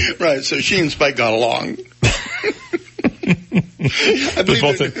 Earthy. Right. So she and Spike got along. They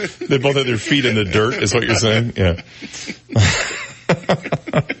both had their feet in the dirt, is what you're saying? Yeah.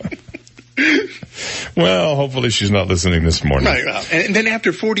 Well, hopefully she's not listening this morning. Right. And then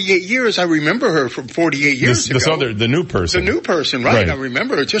after 48 years, I remember her from 48 years ago. The new person. The new person, right. I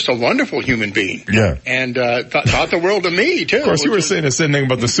remember her. Just a wonderful human being. Yeah. And thought the world of me, too. Of course, you were saying the same thing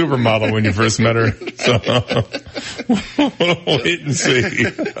about the supermodel when you first met her. So, we'll wait and see.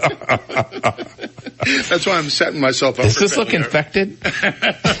 That's why I'm setting myself up. Does this look infected?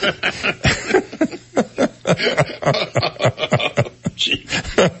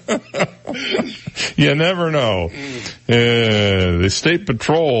 You never know. The State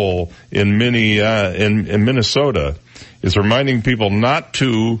Patrol in Minnesota is reminding people not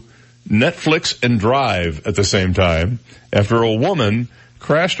to Netflix and drive at the same time after a woman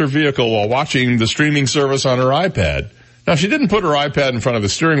crashed her vehicle while watching the streaming service on her iPad. Now, she didn't put her iPad in front of the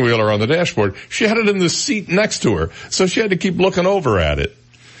steering wheel or on the dashboard. She had it in the seat next to her, so she had to keep looking over at it.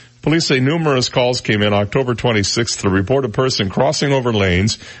 Police say numerous calls came in October 26th to report a person crossing over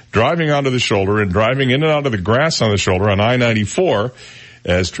lanes, driving onto the shoulder, and driving in and out of the grass on the shoulder on I-94.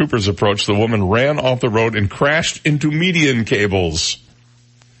 As troopers approached, the woman ran off the road and crashed into median cables.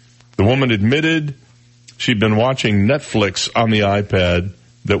 The woman admitted she'd been watching Netflix on the iPad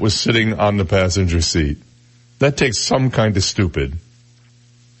that was sitting on the passenger seat. That takes some kind of stupid.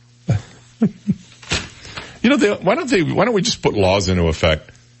 Why don't we just put laws into effect?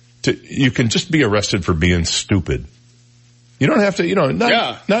 You can just be arrested for being stupid. You don't have to, it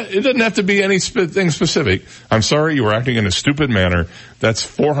doesn't have to be anything specific. I'm sorry you were acting in a stupid manner. That's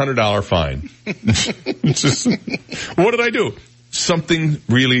 $400 fine. What did I do? Something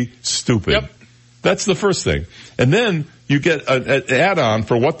really stupid. Yep. That's the first thing. And then you get an add-on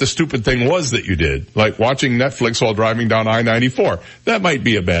for what the stupid thing was that you did, like watching Netflix while driving down I-94. That might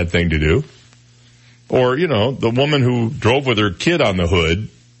be a bad thing to do. Or, the woman who drove with her kid on the hood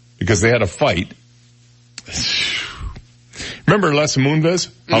because they had a fight. Remember Les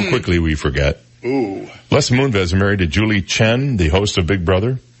Moonves? How quickly we forget. Ooh. Les Moonves is married to Julie Chen, the host of Big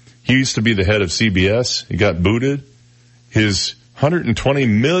Brother. He used to be the head of CBS. He got booted. His $120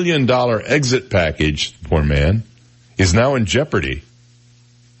 million exit package, poor man, is now in jeopardy.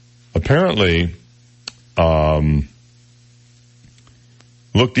 Apparently,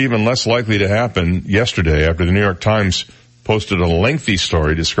 looked even less likely to happen yesterday after the New York Times posted a lengthy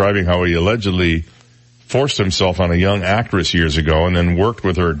story describing how he allegedly forced himself on a young actress years ago and then worked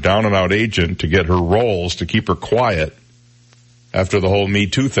with her down-and-out agent to get her roles to keep her quiet after the whole Me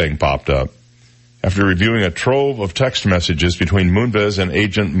Too thing popped up. After reviewing a trove of text messages between Moonves and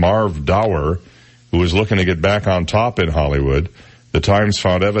agent Marv Dower, who was looking to get back on top in Hollywood, the Times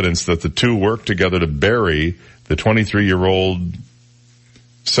found evidence that the two worked together to bury the 23-year-old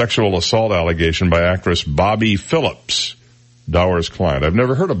sexual assault allegation by actress Bobby Phillips, Dower's client. I've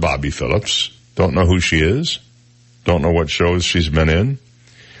never heard of Bobby Phillips. Don't know who she is. Don't know what shows she's been in.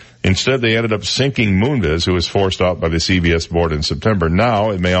 Instead, they ended up sinking Moonves, who was forced out by the CBS board in September.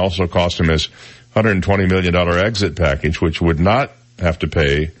 Now, it may also cost him his $120 million exit package, which would not have to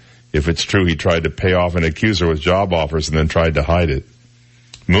pay if it's true he tried to pay off an accuser with job offers and then tried to hide it.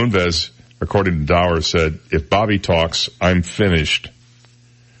 Moonves, according to Dower, said, "If Bobby talks, I'm finished."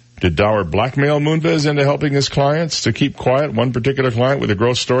 Did Dower blackmail Moonves into helping his clients to keep quiet? One particular client with a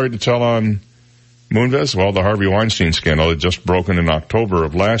gross story to tell on Moonves? Well, the Harvey Weinstein scandal had just broken in October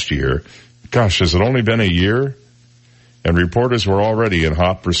of last year. Gosh, has it only been a year? And reporters were already in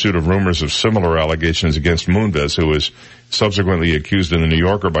hot pursuit of rumors of similar allegations against Moonves, who was subsequently accused in the New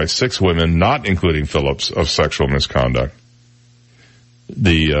Yorker by 6 women, not including Phillips, of sexual misconduct.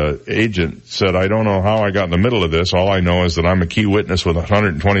 The agent said, "I don't know how I got in the middle of this. All I know is that I'm a key witness with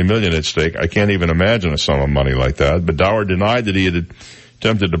 $120 million at stake. I can't even imagine a sum of money like that." But Dower denied that he had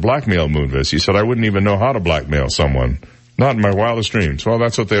attempted to blackmail Moonves. He said, "I wouldn't even know how to blackmail someone. Not in my wildest dreams." Well,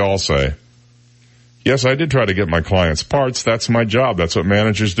 that's what they all say. Yes, I did try to get my clients parts. That's my job. That's what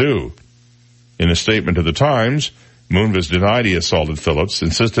managers do. In a statement to the Times, Moonves denied he assaulted Phillips,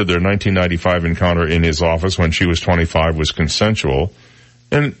 insisted their 1995 encounter in his office when she was 25 was consensual.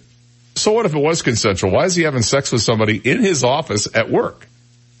 And so what if it was consensual? Why is he having sex with somebody in his office at work?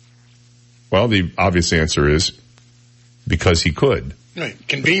 Well, the obvious answer is because he could. Right.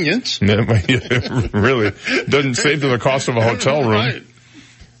 Convenience. Really. Doesn't save to the cost of a hotel room. Right.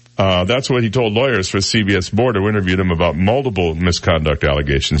 That's what he told lawyers for CBS Board who interviewed him about multiple misconduct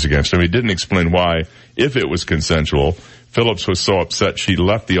allegations against him. He didn't explain why, if it was consensual. Phillips was so upset she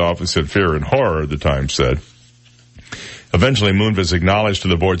left the office in fear and horror, the Times said. Eventually, Moonves acknowledged to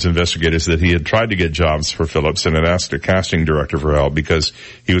the board's investigators that he had tried to get jobs for Phillips and had asked a casting director for help because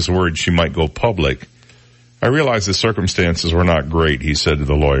he was worried she might go public. I realized the circumstances were not great, he said to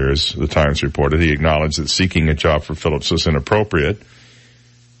the lawyers, the Times reported. He acknowledged that seeking a job for Phillips was inappropriate.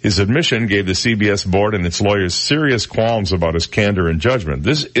 His admission gave the CBS board and its lawyers serious qualms about his candor and judgment.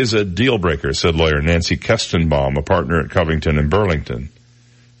 This is a deal breaker, said lawyer Nancy Kestenbaum, a partner at Covington and Burling.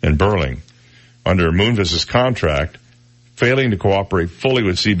 Under Moonves' contract, failing to cooperate fully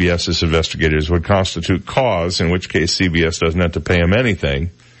with CBS's investigators would constitute cause, in which case CBS doesn't have to pay him anything.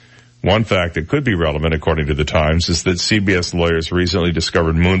 One fact that could be relevant, according to the Times, is that CBS lawyers recently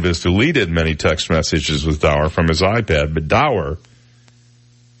discovered Moonves deleted many text messages with Dower from his iPad, but Dower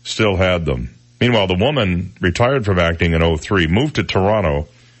still had them. Meanwhile, the woman, retired from acting in 2003, moved to Toronto.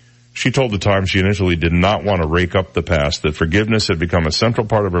 She told the Times she initially did not want to rake up the past, that forgiveness had become a central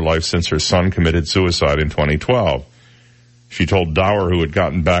part of her life since her son committed suicide in 2012. She told Dower, who had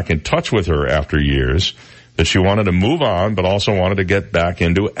gotten back in touch with her after years, that she wanted to move on, but also wanted to get back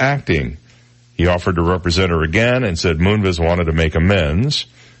into acting. He offered to represent her again and said Moonves wanted to make amends,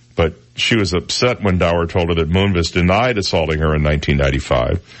 but she was upset when Dower told her that Moonves denied assaulting her in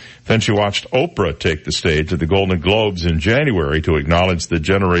 1995. Then she watched Oprah take the stage at the Golden Globes in January to acknowledge the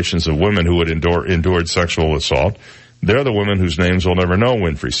generations of women who had endured sexual assault. They're the women whose names we'll never know,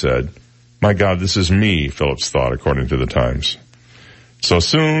 Winfrey said. My God, this is me, Phillips thought, according to the Times. So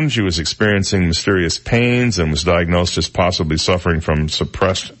soon, she was experiencing mysterious pains and was diagnosed as possibly suffering from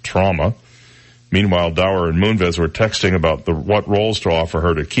suppressed trauma. Meanwhile, Dower and Moonves were texting about what roles to offer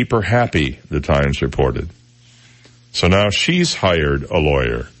her to keep her happy, the Times reported. So now she's hired a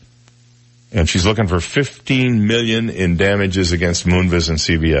lawyer, and she's looking for $15 million in damages against Moonves and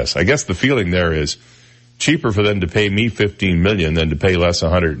CBS. I guess the feeling there is cheaper for them to pay me $15 million than to pay less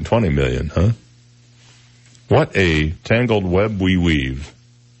 $120 million, huh? What a tangled web we weave.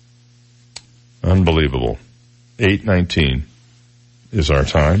 Unbelievable. 8:19 is our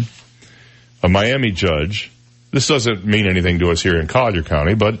time. A Miami judge, this doesn't mean anything to us here in Collier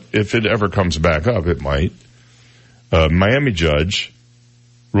County, but if it ever comes back up, it might. A Miami judge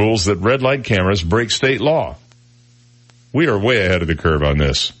rules that red light cameras break state law. We are way ahead of the curve on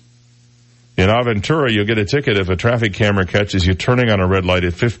this. In Aventura, you'll get a ticket if a traffic camera catches you turning on a red light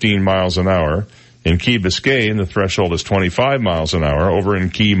at 15 miles an hour. In Key Biscayne, the threshold is 25 miles an hour. Over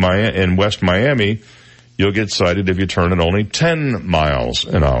in West Miami, you'll get cited if you turn at only 10 miles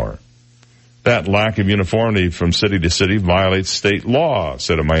an hour. That lack of uniformity from city to city violates state law,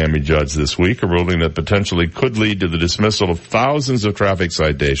 said a Miami judge this week, a ruling that potentially could lead to the dismissal of thousands of traffic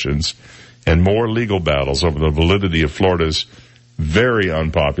citations and more legal battles over the validity of Florida's very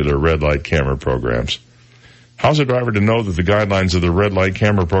unpopular red light camera programs. How's a driver to know that the guidelines of the red light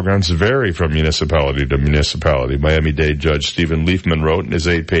camera programs vary from municipality to municipality? Miami-Dade Judge Stephen Leafman wrote in his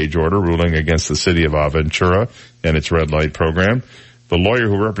 8-page order ruling against the city of Aventura and its red light program. The lawyer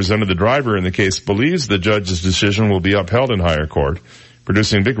who represented the driver in the case believes the judge's decision will be upheld in higher court,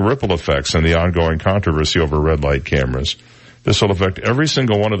 producing big ripple effects in the ongoing controversy over red light cameras. This will affect every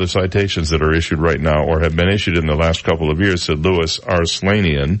single one of the citations that are issued right now or have been issued in the last couple of years, said Louis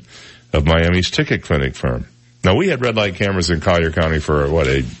Arslanian of Miami's ticket clinic firm. Now, we had red light cameras in Collier County for,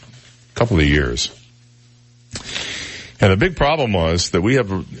 a couple of years. And the big problem was that we have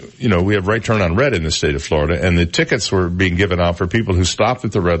right turn on red in the state of Florida, and the tickets were being given out for people who stopped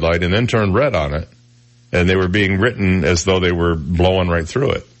at the red light and then turned red on it, and they were being written as though they were blowing right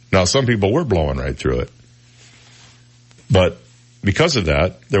through it. Now, some people were blowing right through it. But because of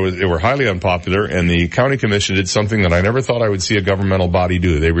that, they were highly unpopular, and the county commission did something that I never thought I would see a governmental body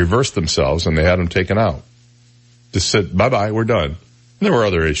do. They reversed themselves, and they had them taken out. Just said, bye-bye, we're done. And there were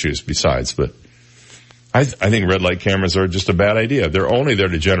other issues besides, but I think red light cameras are just a bad idea. They're only there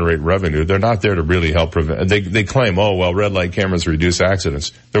to generate revenue. They're not there to really help prevent. They claim, red light cameras reduce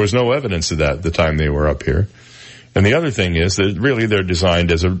accidents. There was no evidence of that at the time they were up here. And the other thing is that really they're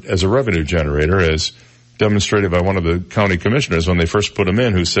designed as a revenue generator, as demonstrated by one of the county commissioners when they first put them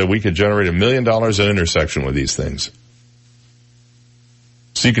in, who said we could generate $1 million an intersection with these things.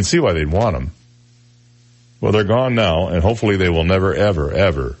 So you can see why they'd want them. Well, they're gone now, and hopefully they will never, ever,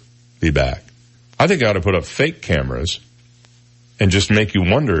 ever be back. I think I ought to put up fake cameras and just make you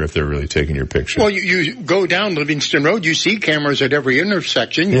wonder if they're really taking your picture. Well, you go down Livingston Road, you see cameras at every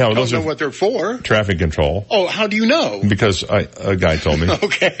intersection. You don't know what they're for. Traffic control. Oh, how do you know? Because a guy told me.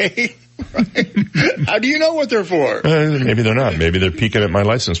 Okay. Right. How do you know what they're for? Maybe they're not. Maybe they're peeking at my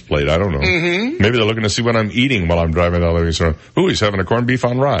license plate. I don't know. Mm-hmm. Maybe they're looking to see what I'm eating while I'm driving down Livingston Road. Ooh, he's having a corned beef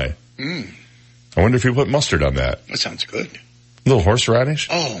on rye. Mm. I wonder if you put mustard on that. That sounds good. Little horseradish?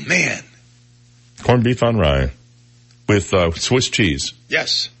 Oh, man. Corned beef on rye with Swiss cheese.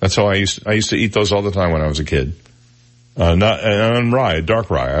 Yes. That's how I used to eat those all the time when I was a kid. And rye, dark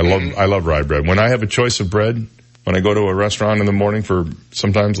rye. I love rye bread. When I have a choice of bread, when I go to a restaurant in the morning for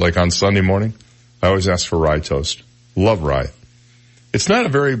sometimes like on Sunday morning, I always ask for rye toast. Love rye. It's not a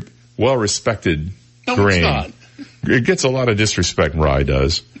very well respected grain. It's not. It gets a lot of disrespect, rye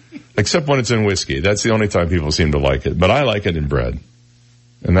does. Except when it's in whiskey. That's the only time people seem to like it. But I like it in bread.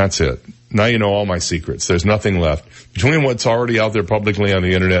 And that's it. Now you know all my secrets. There's nothing left. Between what's already out there publicly on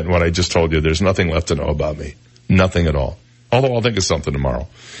the internet and what I just told you, there's nothing left to know about me. Nothing at all. Although I'll think of something tomorrow.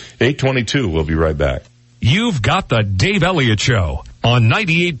 8:22, we'll be right back. You've got the Dave Elliott Show on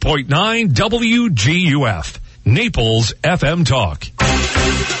 98.9 WGUF, Naples FM Talk.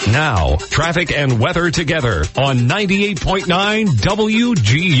 Now, traffic and weather together on 98.9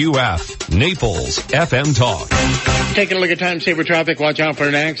 WGUF, Naples FM Talk. Taking a look at time-saver traffic. Watch out for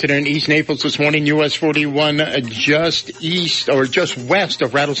an accident in East Naples this morning. US 41 just east or just west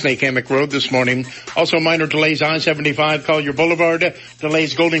of Rattlesnake Hammock Road this morning. Also minor delays I-75 Collier Boulevard.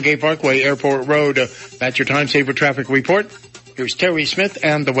 Delays Golden Gate Parkway, Airport Road. That's your time-saver traffic report. Here's Terry Smith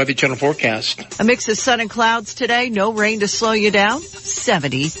and the Weather Channel forecast. A mix of sun and clouds today. No rain to slow you down.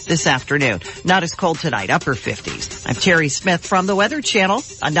 70 this afternoon. Not as cold tonight. Upper 50s. I'm Terry Smith from the Weather Channel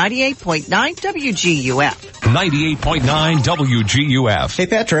on 98.9 WGUF. 98.9 WGUF. Hey,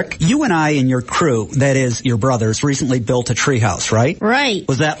 Patrick, you and I and your crew, that is your brothers, recently built a treehouse, right? Right.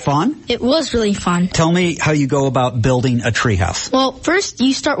 Was that fun? It was really fun. Tell me how you go about building a treehouse. Well, first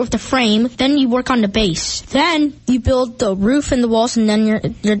you start with the frame, then you work on the base. Then you build the roof and the walls, and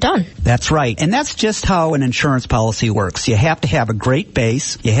then you're done. That's right. And that's just how an insurance policy works. You have to have a great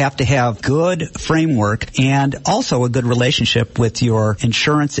base, you have to have good framework, and also a good relationship with your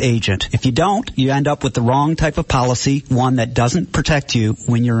insurance agent. If you don't, you end up with the wrong type of policy, one that doesn't protect you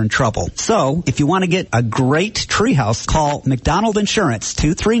when you're in trouble. So, if you want to get a great treehouse, call McDonald Insurance,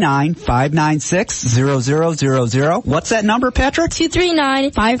 239-596-0000. What's that number, Patrick?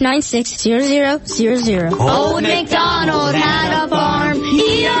 239-596-0000. Old MacDonald had a farm,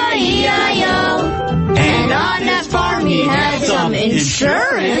 E-I-E-I-O. And on that farm he had some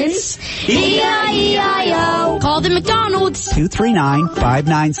insurance, E-I-E-I-O. Call the McDonald's.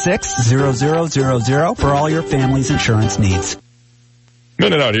 239-596-0000 for all your family's insurance needs.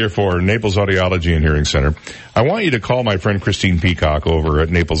 Minute out here for Naples Audiology and Hearing Center. I want you to call my friend Christine Peacock over at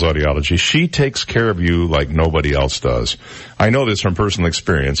Naples Audiology. She takes care of you like nobody else does. I know this from personal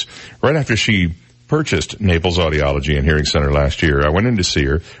experience. Right after she purchased Naples Audiology and Hearing Center last year, I went in to see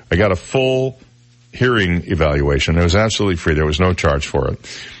her. I got a full hearing evaluation. It was absolutely free. There was no charge for it.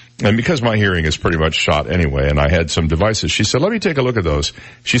 And because my hearing is pretty much shot anyway, and I had some devices, she said, let me take a look at those.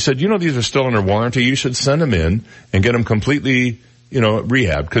 She said, these are still under warranty. You should send them in and get them completely,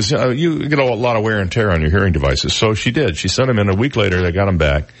 rehab, because you get a lot of wear and tear on your hearing devices. So she did. She sent them in. A week later, they got them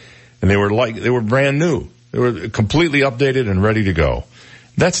back, and they were brand new. They were completely updated and ready to go.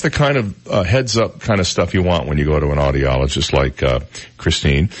 That's the kind of heads up kind of stuff you want when you go to an audiologist like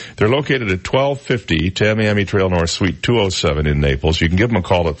Christine. They're located at 1250 Tamiami Trail North, Suite 207 in Naples. You can give them a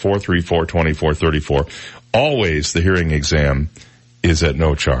call at 434-2434. Always the hearing exam is at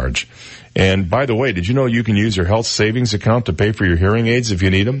no charge. And by the way, did you know you can use your health savings account to pay for your hearing aids if you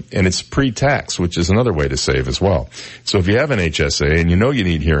need them? And it's pre-tax, which is another way to save as well. So if you have an HSA and you know you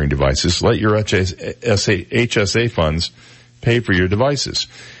need hearing devices, let your HSA funds pay for your devices.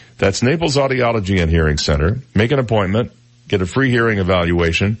 That's Naples Audiology and Hearing Center. Make an appointment. Get a free hearing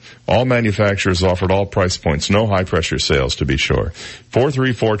evaluation. All manufacturers offered all price points. No high-pressure sales, to be sure.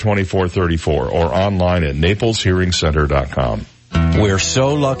 434-2434 or online at napleshearingcenter.com. We're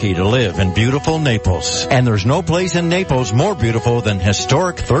so lucky to live in beautiful Naples. And there's no place in Naples more beautiful than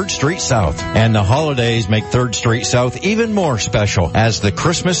historic 3rd Street South. And the holidays make 3rd Street South even more special as the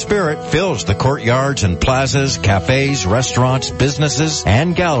Christmas spirit fills the courtyards and plazas, cafes, restaurants, businesses,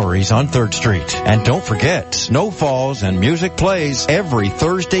 and galleries on 3rd Street. And don't forget, snow falls and music plays every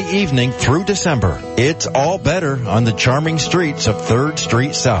Thursday evening through December. It's all better on the charming streets of 3rd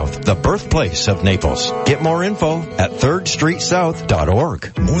Street South, the birthplace of Naples. Get more info at 3rdstreetsouth.org.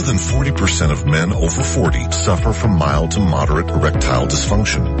 More than 40% of men over 40 suffer from mild to moderate erectile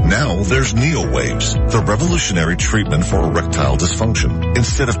dysfunction. Now there's NeoWaves, the revolutionary treatment for erectile dysfunction.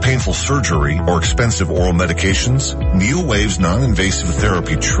 Instead of painful surgery or expensive oral medications, NeoWaves non-invasive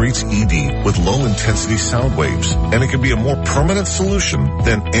therapy treats ED with low-intensity sound waves, and it can be a more permanent solution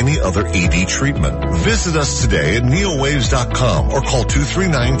than any other ED treatment. Visit us today at neowaves.com or call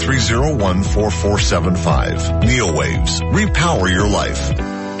 239-301-4475. NeoWaves. Repower your life.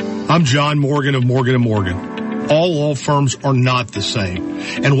 I'm John Morgan of Morgan & Morgan. All law firms are not the same.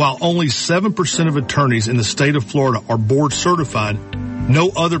 And while only 7% of attorneys in the state of Florida are board certified, no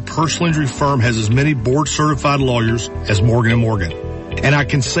other personal injury firm has as many board certified lawyers as Morgan & Morgan. And I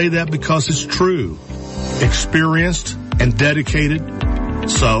can say that because it's true. Experienced and dedicated.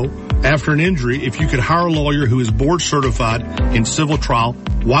 So, after an injury, if you could hire a lawyer who is board certified in civil trial,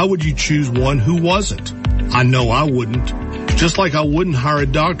 why would you choose one who wasn't? I know I wouldn't. Just like I wouldn't hire a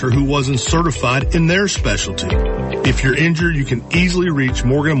doctor who wasn't certified in their specialty. If you're injured, you can easily reach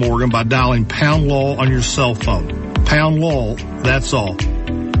Morgan & Morgan by dialing Pound Law on your cell phone. Pound Law, that's all.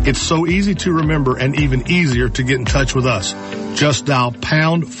 It's so easy to remember and even easier to get in touch with us. Just dial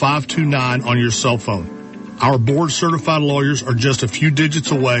pound 529 on your cell phone. Our board certified lawyers are just a few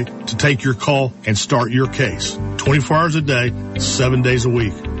digits away to take your call and start your case. 24 hours a day, 7 days a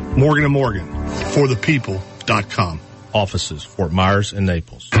week. Morgan & Morgan, forthepeople.com. Offices, Fort Myers and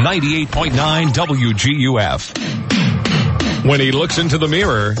Naples. 98.9 WGUF. When he looks into the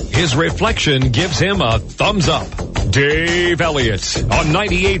mirror, his reflection gives him a thumbs up. Dave Elliott on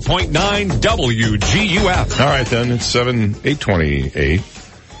 98.9 WGUF. All right, then. It's 8:28.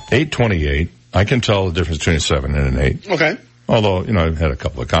 8:28. I can tell the difference between a 7 and an 8. Okay. Although, I've had a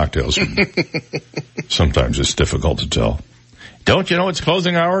couple of cocktails. Sometimes it's difficult to tell. Don't you know it's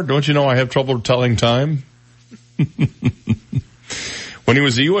closing hour? Don't you know I have trouble telling time? When he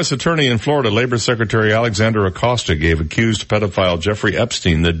was the U.S. Attorney in Florida, Labor Secretary Alexander Acosta gave accused pedophile Jeffrey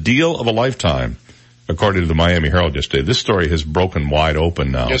Epstein the deal of a lifetime, according to the Miami Herald yesterday. This story has broken wide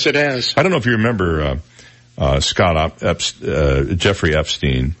open now. Yes, it has. I don't know if you remember Jeffrey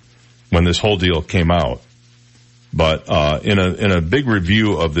Epstein when this whole deal came out, but in a big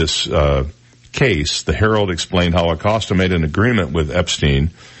review of this case, the Herald explained how Acosta made an agreement with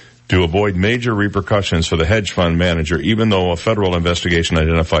Epstein to avoid major repercussions for the hedge fund manager, even though a federal investigation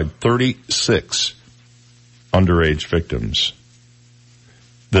identified 36 underage victims.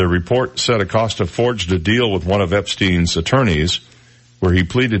 The report said Acosta forged a deal with one of Epstein's attorneys where he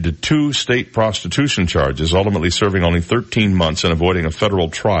pleaded to 2 state prostitution charges, ultimately serving only 13 months and avoiding a federal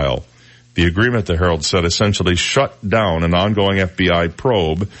trial. The agreement, the Herald said, essentially shut down an ongoing FBI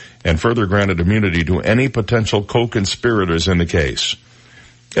probe and further granted immunity to any potential co-conspirators in the case.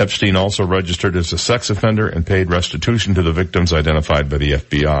 Epstein also registered as a sex offender and paid restitution to the victims identified by the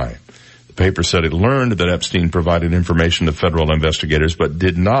FBI. The paper said it learned that Epstein provided information to federal investigators but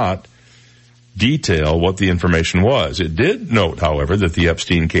did not detail what the information was. It did note, however, that the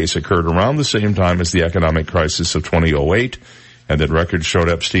Epstein case occurred around the same time as the economic crisis of 2008 and that records showed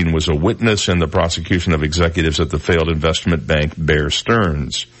Epstein was a witness in the prosecution of executives at the failed investment bank Bear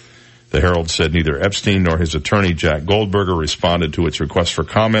Stearns. The Herald said neither Epstein nor his attorney, Jack Goldberger, responded to its request for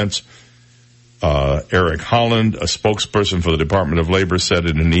comments. Eric Holland, a spokesperson for the Department of Labor, said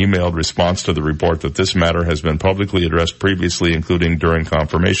in an emailed response to the report that this matter has been publicly addressed previously, including during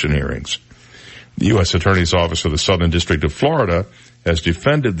confirmation hearings. The U.S. Attorney's Office for the Southern District of Florida has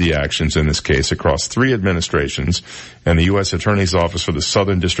defended the actions in this case across 3 administrations, and the U.S. Attorney's Office for the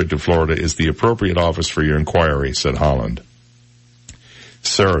Southern District of Florida is the appropriate office for your inquiry, said Holland.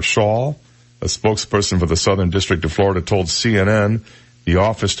 Sarah Shaw, a spokesperson for the Southern District of Florida, told CNN the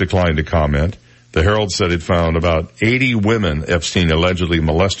office declined to comment. The Herald said it found about 80 women Epstein allegedly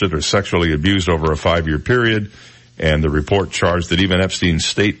molested or sexually abused over a 5-year period, and the report charged that even Epstein's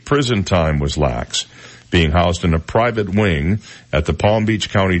state prison time was lax, being housed in a private wing at the Palm Beach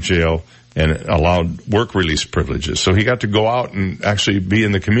County Jail and allowed work release privileges. So he got to go out and actually be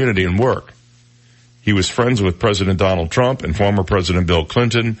in the community and work. He was friends with President Donald Trump and former President Bill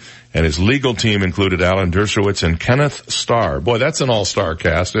Clinton, and his legal team included Alan Dershowitz and Kenneth Starr. Boy, that's an all-star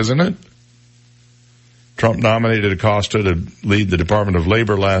cast, isn't it? Trump nominated Acosta to lead the Department of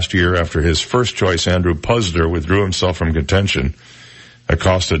Labor last year after his first choice, Andrew Puzder, withdrew himself from contention.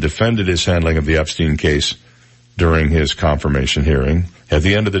 Acosta defended his handling of the Epstein case during his confirmation hearing. At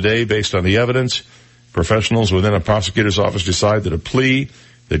the end of the day, based on the evidence, professionals within a prosecutor's office decide that a plea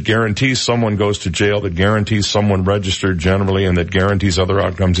that guarantees someone goes to jail, that guarantees someone registered generally, and that guarantees other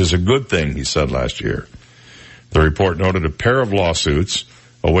outcomes is a good thing, he said last year. The report noted a pair of lawsuits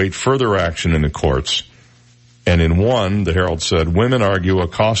await further action in the courts. And in one, the Herald said, women argue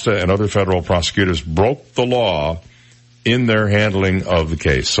Acosta and other federal prosecutors broke the law in their handling of the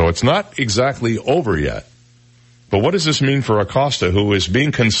case. So it's not exactly over yet. But what does this mean for Acosta, who is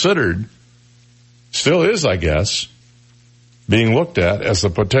being considered, still is, I guess, being looked at as the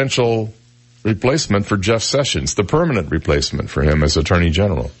potential replacement for Jeff Sessions, the permanent replacement for him as Attorney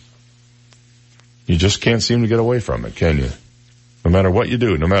General? You just can't seem to get away from it, can you? No matter what you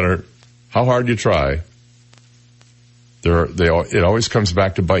do, no matter how hard you try, it always comes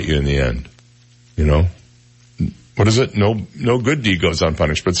back to bite you in the end. You know? What is it? No good deed goes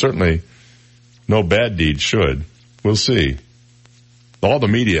unpunished, but certainly no bad deed should. We'll see. All the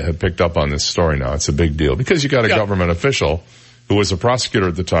media have picked up on this story now. It's a big deal because you got a government official who was a prosecutor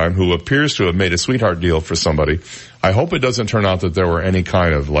at the time who appears to have made a sweetheart deal for somebody. I hope it doesn't turn out that there were any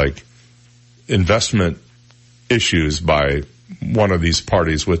kind of investment issues by one of these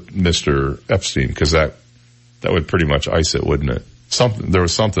parties with Mr. Epstein, because that would pretty much ice it, wouldn't it? There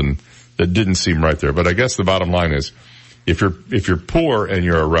was something that didn't seem right there. But I guess the bottom line is, if you're poor and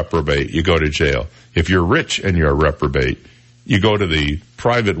you're a reprobate, you go to jail. If you're rich and you're a reprobate, you go to the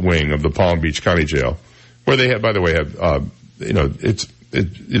private wing of the Palm Beach County Jail, where they have, by the way,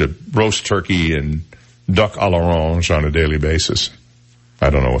 roast turkey and duck à l'orange on a daily basis.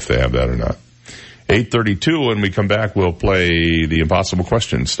 I don't know if they have that or not. 8:32, when we come back, we'll play the impossible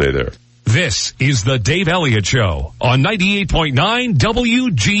question. Stay there. This is the Dave Elliott Show on 98.9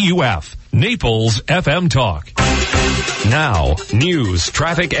 WGUF, Naples FM Talk. Now, news,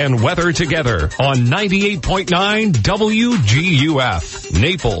 traffic, and weather together on 98.9 WGUF,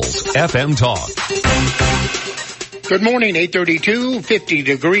 Naples FM Talk. Good morning, 8:32, 50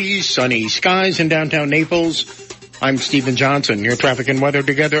 degrees, sunny skies in downtown Naples. I'm Stephen Johnson. Your traffic and weather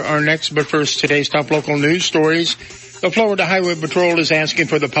together are next, but first, today's top local news stories. The Florida Highway Patrol is asking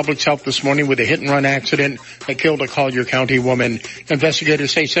for the public's help this morning with a hit-and-run accident that killed a Collier County woman.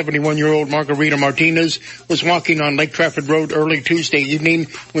 Investigators say 71-year-old Margarita Martinez was walking on Lake Trafford Road early Tuesday evening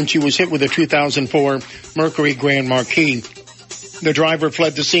when she was hit with a 2004 Mercury Grand Marquis. The driver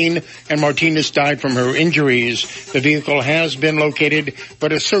fled the scene, and Martinez died from her injuries. The vehicle has been located,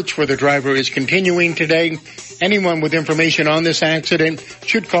 but a search for the driver is continuing today. Anyone with information on this accident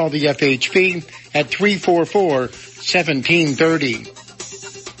should call the FHP at 344-1730.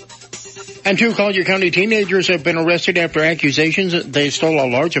 And two Collier County teenagers have been arrested after accusations that they stole a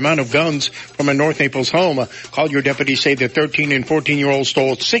large amount of guns from a North Naples home. Collier deputies say the 13 and 14-year-olds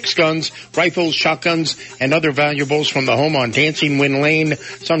stole 6 guns, rifles, shotguns, and other valuables from the home on Dancing Wind Lane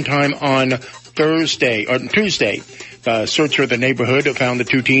sometime on Tuesday. The search of the neighborhood found the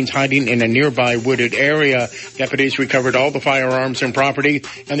two teens hiding in a nearby wooded area. Deputies recovered all the firearms and property,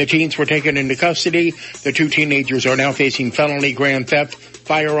 and the teens were taken into custody. The two teenagers are now facing felony grand theft,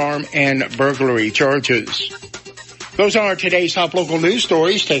 firearm, and burglary charges. Those are today's top local news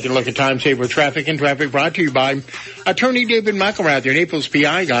stories. Taking a look at time-saver traffic, and traffic brought to you by Attorney David McElrath, your Naples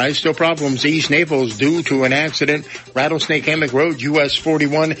PI guy. Still problems east Naples due to an accident. Rattlesnake Hammock Road, US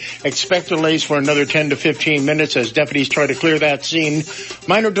 41. Expect delays for another 10 to 15 minutes as deputies try to clear that scene.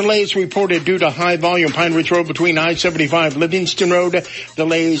 Minor delays reported due to high volume. Pine Ridge Road between I-75 Livingston Road.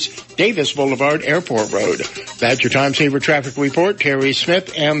 Delays Davis Boulevard Airport Road. That's your time-saver traffic report. Terry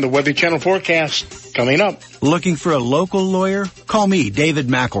Smith and the Weather Channel forecast coming up. Looking for a local lawyer? Call me, David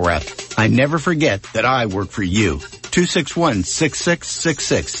McElrath. I never forget that I work for you.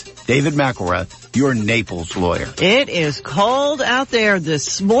 261-6666. David McElrath, your Naples lawyer. It is cold out there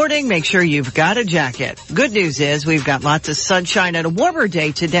this morning. Make sure you've got a jacket. Good news is we've got lots of sunshine and a warmer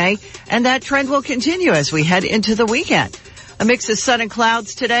day today, and that trend will continue as we head into the weekend. A mix of sun and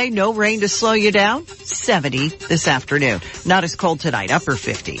clouds today. No rain to slow you down. 70 this afternoon. Not as cold tonight. Upper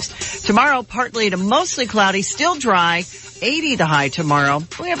 50s. Tomorrow, partly to mostly cloudy, still dry. 80 the high tomorrow.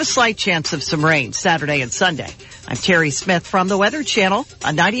 We have a slight chance of some rain Saturday and Sunday. I'm Terry Smith from the Weather Channel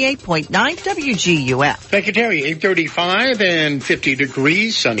on 98.9 WGUF. Thank you, Terry. 8:35 and 50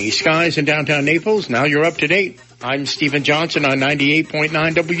 degrees. Sunny skies in downtown Naples. Now you're up to date. I'm Stephen Johnson on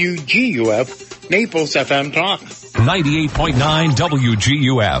 98.9 WGUF, Naples FM Talk. 98.9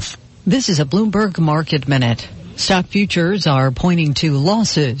 WGUF. This is a Bloomberg Market Minute. Stock futures are pointing to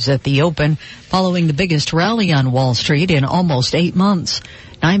losses at the open following the biggest rally on Wall Street in almost 8 months.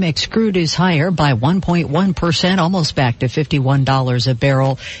 NYMEX crude is higher by 1.1%, almost back to $51 a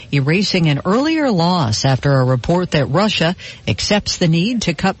barrel, erasing an earlier loss after a report that Russia accepts the need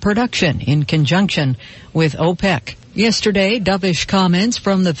to cut production in conjunction with OPEC. Yesterday, dovish comments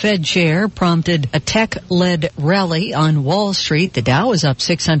from the Fed chair prompted a tech-led rally on Wall Street. The Dow is up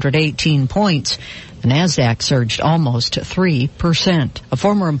 618 points. The NASDAQ surged almost 3%. A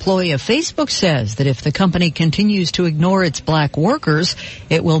former employee of Facebook says that if the company continues to ignore its black workers,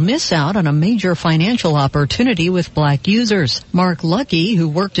 it will miss out on a major financial opportunity with black users. Mark Lucky, who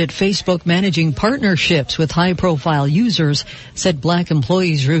worked at Facebook managing partnerships with high-profile users, said black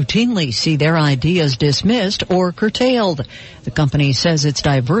employees routinely see their ideas dismissed or curtailed. The company says its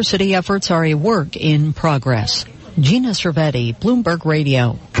diversity efforts are a work in progress. Gina Cervetti, Bloomberg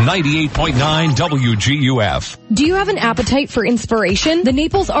Radio. 98.9 WGUF. Do you have an appetite for inspiration? The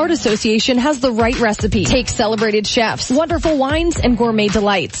Naples Art Association has the right recipe. Take celebrated chefs, wonderful wines, and gourmet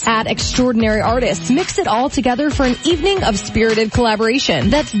delights. Add extraordinary artists. Mix it all together for an evening of spirited collaboration.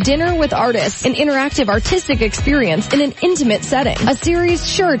 That's Dinner with Artists, an interactive artistic experience in an intimate setting. A series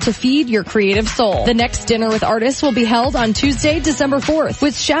sure to feed your creative soul. The next Dinner with Artists will be held on Tuesday, December 4th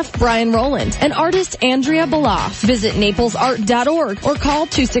with Chef Brian Rowland and artist Andrea Baloff. Visit naplesart.org or call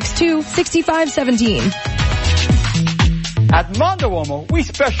 262-6517. At Mondo Uomo, we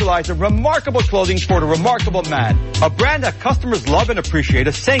specialize in remarkable clothing for the remarkable man. A brand that customers love and appreciate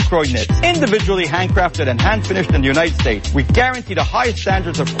is St. Croix knits, individually handcrafted and hand-finished in the United States. We guarantee the highest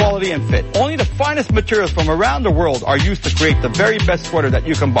standards of quality and fit. Only the finest materials from around the world are used to create the very best sweater that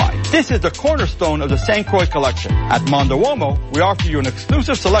you can buy. This is the cornerstone of the St. Croix collection. At Mondo Uomo, we offer you an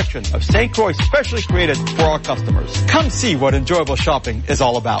exclusive selection of St. Croix specially created for our customers. Come see what enjoyable shopping is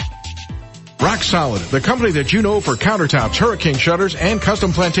all about. Rock Solid, the company that you know for countertops, hurricane shutters, and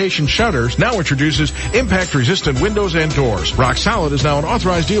custom plantation shutters, now introduces impact-resistant windows and doors. Rock Solid is now an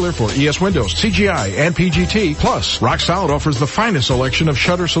authorized dealer for ES Windows, CGI, and PGT. Plus, Rock Solid offers the finest selection of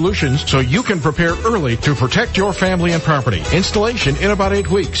shutter solutions so you can prepare early to protect your family and property. Installation in about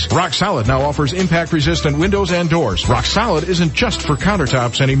 8 weeks. Rock Solid now offers impact-resistant windows and doors. Rock Solid isn't just for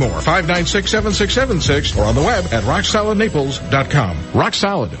countertops anymore. 596-7676 or on the web at rocksolidnaples.com. Rock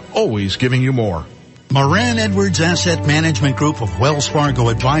Solid, always giving you more. Moran Edwards Asset Management Group of Wells Fargo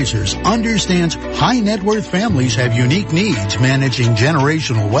Advisors understands high net worth families have unique needs managing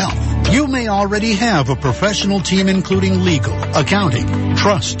generational wealth. You may already have a professional team including legal, accounting,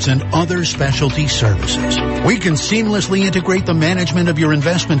 trusts, and other specialty services. We can seamlessly integrate the management of your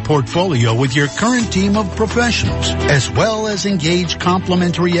investment portfolio with your current team of professionals, as well as engage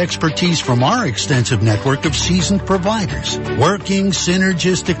complementary expertise from our extensive network of seasoned providers, working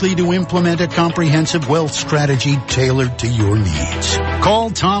synergistically to implement a comprehensive wealth strategy tailored to your needs.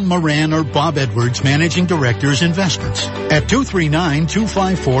 Call Tom Moran or Bob Edwards, Managing Directors Investments, at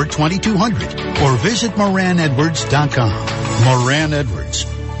 239-254-2200 or visit MoranEdwards.com. Moran Edwards.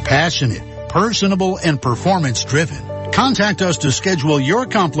 Passionate, personable, and performance-driven. Contact us to schedule your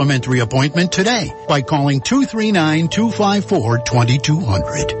complimentary appointment today by calling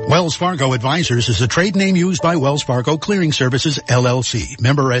 239-254-2200. Wells Fargo Advisors is a trade name used by Wells Fargo Clearing Services, LLC,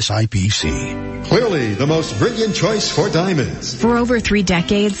 member SIPC. Clearly the most brilliant choice for diamonds. For over 3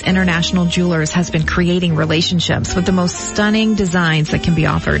 decades, International Jewelers has been creating relationships with the most stunning designs that can be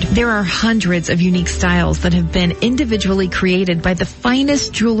offered. There are hundreds of unique styles that have been individually created by the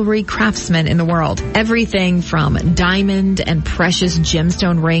finest jewelry craftsmen in the world. Everything from diamond and precious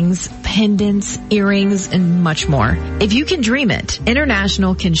gemstone rings, pendants, earrings, and much more. If you can dream it,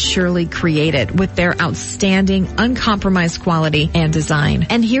 International can surely create it with their outstanding, uncompromised quality and design.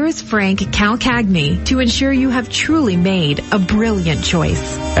 And here is Frank Calcagney to ensure you have truly made a brilliant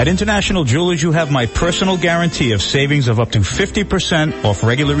choice. At International Jewelers, you have my personal guarantee of savings of up to 50% off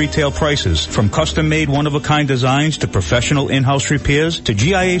regular retail prices, from custom-made one-of-a-kind designs to professional in-house repairs to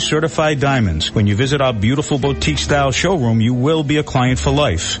GIA-certified diamonds. When you visit our beautiful boutique-style showroom, you will be a client for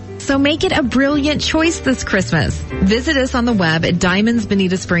life. So make it a brilliant choice this Christmas. Visit us on the web at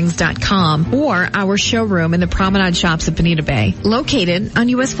diamondsbonitasprings.com or our showroom in the Promenade Shops at Bonita Bay, located on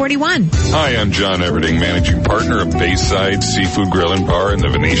US 41. Hi, I'm John Everding, managing partner of Bayside Seafood Grill and Bar in the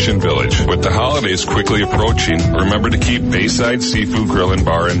Venetian Village. With the holidays quickly approaching, remember to keep Bayside Seafood Grill and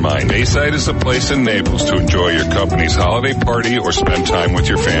Bar in mind. Bayside is a place in Naples to enjoy your company's holiday party or spend time with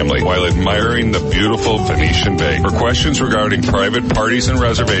your family while admiring the beautiful Venetian Bay. For questions regarding private parties and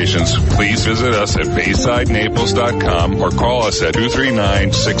reservations, locations, please visit us at BaysideNaples.com or call us at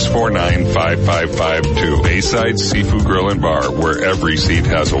 239-649-5552. Bayside Seafood Grill and Bar, where every seat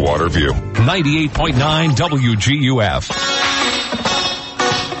has a water view. 98.9 WGUF.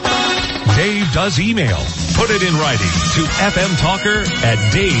 Dave does email. Put it in writing to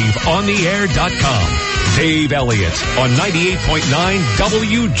fmtalker@daveontheair.com. Dave Elliott on 98.9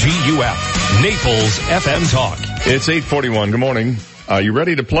 WGUF, Naples FM Talk. It's 8:41. Good morning. You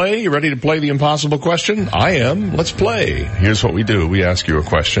ready to play? You ready to play the impossible question? I am. Let's play. Here's what we do. We ask you a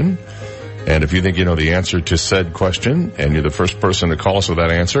question. And if you think you know the answer to said question, and you're the first person to call us with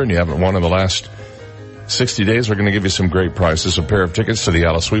that answer, and you haven't won in the last 60 days, we're going to give you some great prizes. A pair of tickets to the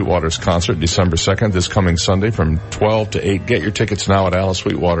Alice Sweetwater's concert, December 2nd, this coming Sunday from 12 to 8. Get your tickets now at Alice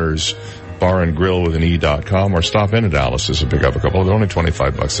Sweetwater's Bar and Grill with an E.com, or stop in at Alice's and pick up a couple. They're only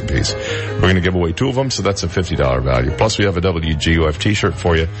 $25 a piece. We're going to give away 2 of them, so that's a $50 value. Plus, we have a WGUF t-shirt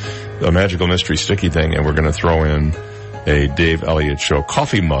for you, a Magical Mystery Sticky thing, and we're going to throw in a Dave Elliott Show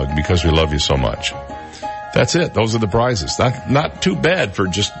coffee mug because we love you so much. That's it. Those are the prizes. Not too bad for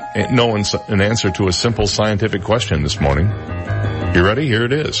just knowing an answer to a simple scientific question this morning. You ready? Here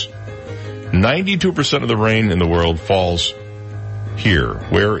it is. 92% of the rain in the world falls here.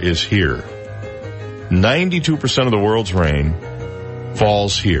 Where is here? 92% of the world's rain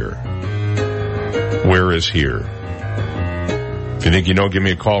falls here. Where is here? If you think you know, give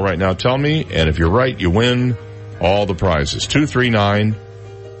me a call right now. Tell me. And if you're right, you win all the prizes.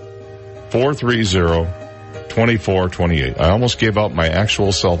 239-430-2428. I almost gave out my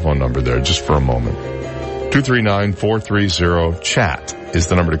actual cell phone number there just for a moment. 239-430-CHAT is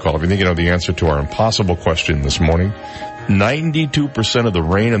the number to call. If you think you know the answer to our impossible question this morning, 92% of the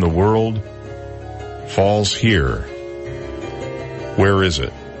rain in the world falls here. Where is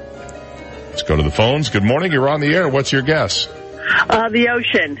it? Let's go to the phones. Good morning. You're on the air. What's your guess? The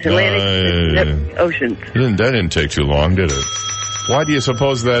ocean. Atlantic Ocean. That didn't take too long, did it? Why do you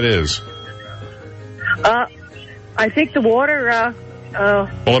suppose that is? I think the water,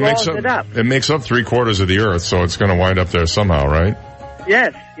 it makes up 3/4 of the earth, so it's going to wind up there somehow, right?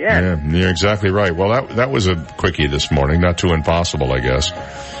 Yes. Yeah, you're exactly right. Well, that was a quickie this morning. Not too impossible, I guess.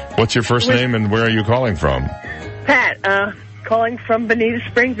 What's your first name and where are you calling from? Pat, calling from Bonita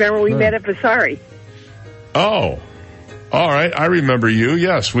Springs. Remember we met at Vasari. Oh. All right, I remember you.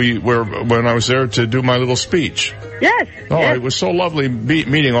 Yes, we were when I was there to do my little speech. Yes. Oh, yes. It was so lovely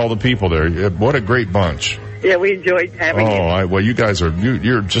meeting all the people there. What a great bunch. Yeah, we enjoyed having you. Well, you guys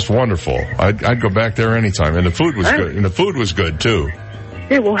you're just wonderful. I'd go back there anytime, and the food was good. And the food was good too.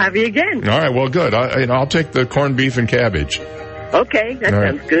 Yeah, we'll have you again. All right, well, good. I'll take the corned beef and cabbage. Okay, that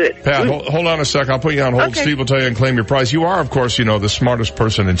sounds good. Pat, hold on a sec. I'll put you on hold. Okay. Steve will tell you and claim your prize. You are, of course, the smartest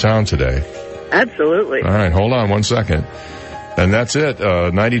person in town today. Absolutely. All right, hold on 1 second. And that's it.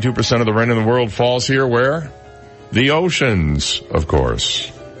 92% of the rain in the world falls here where? The oceans, of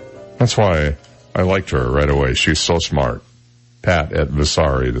course. That's why I liked her right away. She's so smart. Pat at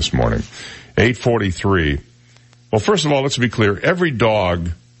Vasari this morning. 8:43. Well, first of all, let's be clear. Every dog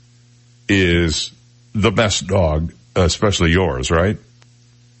is the best dog, especially yours, right?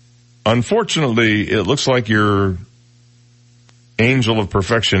 Unfortunately, it looks like your angel of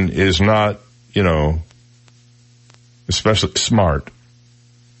perfection is not, especially smart.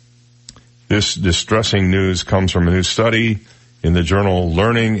 This distressing news comes from a new study in the journal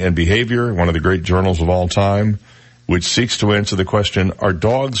Learning and Behavior, one of the great journals of all time, which seeks to answer the question, are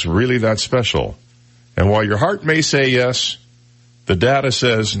dogs really that special? And while your heart may say yes, the data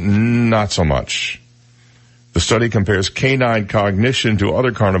says not so much. The study compares canine cognition to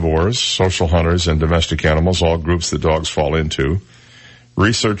other carnivores, social hunters, and domestic animals, all groups that dogs fall into.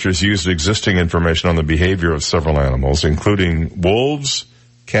 Researchers used existing information on the behavior of several animals, including wolves,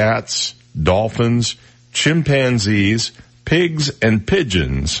 cats, dolphins, chimpanzees, pigs, and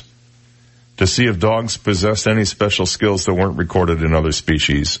pigeons, to see if dogs possessed any special skills that weren't recorded in other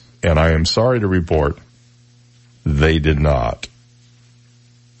species. And I am sorry to report, they did not.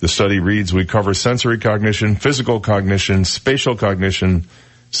 The study reads, we cover sensory cognition, physical cognition, spatial cognition,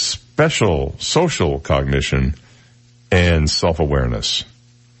 special social cognition, and self-awareness.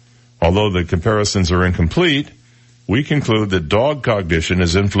 Although the comparisons are incomplete, we conclude that dog cognition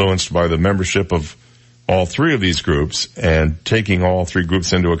is influenced by the membership of all three of these groups, and taking all three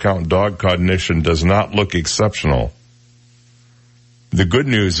groups into account, dog cognition does not look exceptional. The good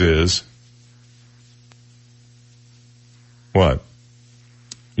news is, what?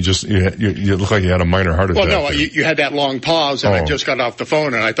 You look like you had a minor heart attack. Well, no, you had that long pause, and I just got off the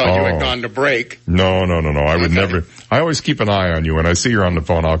phone, and I thought you had gone to break. No. I would never. I always keep an eye on you. When I see you're on the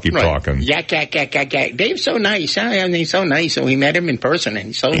phone, I'll keep talking. Yak. Dave's so nice. He's so nice. So we met him in person, and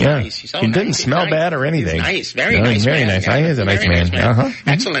he's so nice. He's so he didn't smell bad or anything. He's nice. Very nice. Very nice. Yeah, he is a nice man. Uh-huh.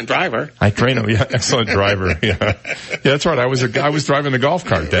 Excellent driver. I train him. Yeah, excellent driver. Yeah, that's right. I was driving the golf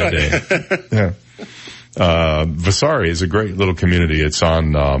cart that day. Yeah. Vasari is a great little community. It's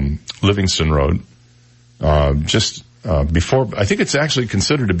on Livingston Road. Before, I think it's actually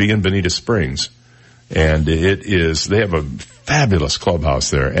considered to be in Bonita Springs. And they have a fabulous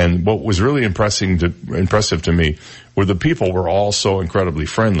clubhouse there. And what was really impressive to me were the people were all so incredibly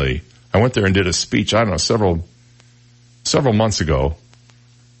friendly. I went there and did a speech, I don't know, several months ago.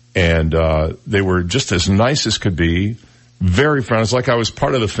 And they were just as nice as could be, very friendly. It's like I was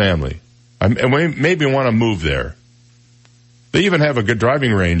part of the family. It made me want to move there. They even have a good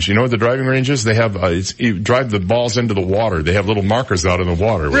driving range. You know what the driving range is? They have, you drive the balls into the water. They have little markers out in the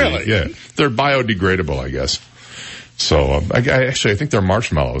water. Really? Yeah. They're biodegradable, I guess. So, I think they're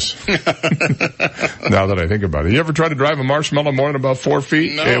marshmallows. Now that I think about it. You ever try to drive a marshmallow more than about 4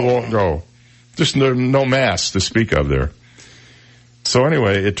 feet? No. It won't go. Just no mass to speak of there. So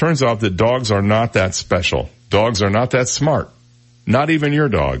anyway, it turns out that dogs are not that special. Dogs are not that smart. Not even your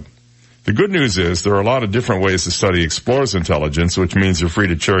dog. The good news is there are a lot of different ways to study explorers' intelligence, which means you're free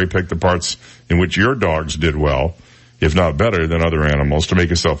to cherry pick the parts in which your dogs did well, if not better than other animals, to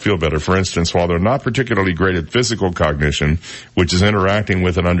make yourself feel better. For instance, while they're not particularly great at physical cognition, which is interacting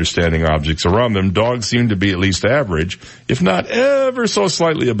with and understanding objects around them, dogs seem to be at least average, if not ever so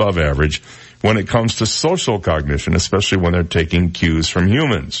slightly above average, when it comes to social cognition, especially when they're taking cues from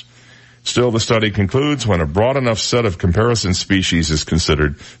humans. Still, the study concludes when a broad enough set of comparison species is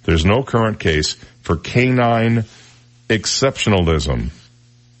considered, there's no current case for canine exceptionalism.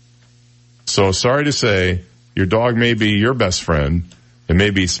 So sorry to say, your dog may be your best friend. It may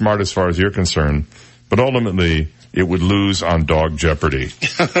be smart as far as you're concerned, but ultimately it would lose on Dog Jeopardy.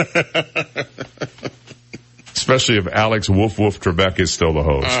 Especially if Alex Woof Woof Trebek is still the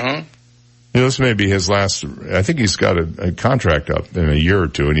host. Uh-huh. You know, this may be his last, I think he's got a contract up in a year or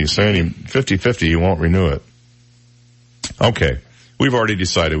two, and he's saying 50-50, he won't renew it. Okay. We've already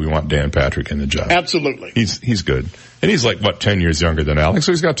decided we want Dan Patrick in the job. Absolutely. He's good. And he's like, 10 years younger than Alex,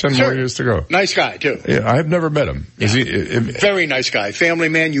 so he's got 10 more years to go. Nice guy, too. Yeah, I've never met him. Yeah. Is he? Very nice guy. Family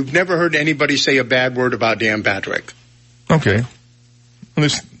man. You've never heard anybody say a bad word about Dan Patrick. Okay.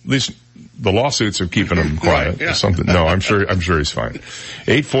 At least the lawsuits are keeping him quiet Right, yeah. or something. No, I'm sure he's fine.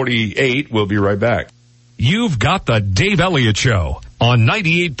 8:48, we'll be right back. You've got the Dave Elliott Show on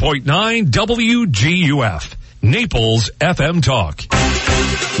 98.9 WGUF, Naples FM Talk.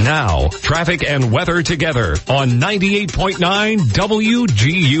 Now, traffic and weather together on 98.9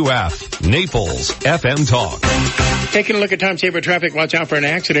 WGUF, Naples FM Talk. Taking a look at time-saver traffic, watch out for an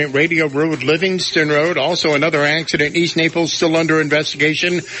accident. Radio Road, Livingston Road. Also another accident, East Naples, still under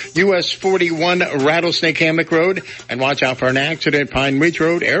investigation. US 41, Rattlesnake Hammock Road. And watch out for an accident, Pine Ridge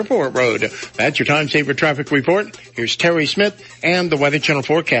Road, Airport Road. That's your time-saver traffic report. Here's Terry Smith and the Weather Channel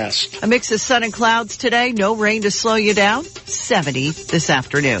forecast. A mix of sun and clouds today. No rain to slow you down. 70 this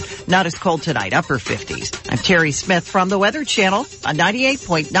afternoon. Not as cold tonight, upper 50s. I'm Terry Smith from the Weather Channel on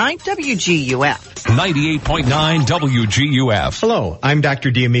 98.9 WGUF. 98.9 WGUF. Hello, I'm Dr.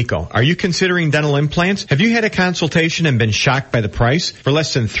 D'Amico. Are you considering dental implants? Have you had a consultation and been shocked by the price? For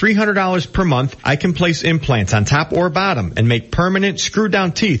less than $300 per month, I can place implants on top or bottom and make permanent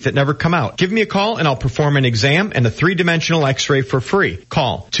screw-down teeth that never come out. Give me a call and I'll perform an exam and a 3-dimensional x-ray for free.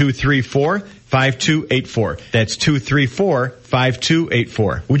 Call 234-5284. That's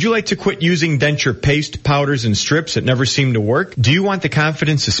 234-5284. Would you like to quit using denture paste, powders, and strips that never seem to work? Do you want the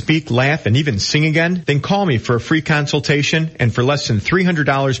confidence to speak, laugh, and even sing again? Then call me for a free consultation, and for less than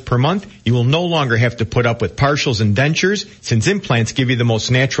 $300 per month, you will no longer have to put up with partials and dentures, since implants give you the most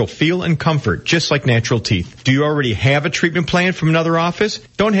natural feel and comfort, just like natural teeth. Do you already have a treatment plan from another office?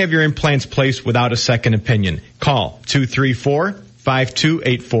 Don't have your implants placed without a second opinion. Call 234-5284.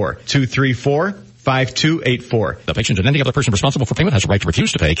 234-5284. The patient and any other person responsible for payment has a right to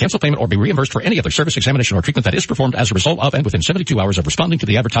refuse to pay, cancel payment, or be reimbursed for any other service, examination, or treatment that is performed as a result of and within 72 hours of responding to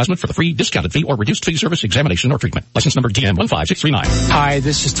the advertisement for the free, discounted fee, or reduced fee service, examination, or treatment. License number DM15639. Hi,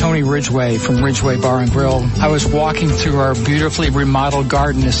 this is Tony Ridgway from Ridgway Bar and Grill. I was walking through our beautifully remodeled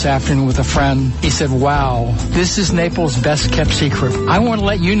garden this afternoon with a friend. He said, wow, this is Naples' best kept secret. I want to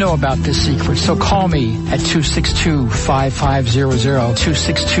let you know about this secret, so call me at 262-5500,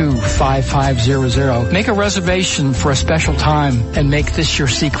 262-5500. 5500. Make a reservation for a special time and make this your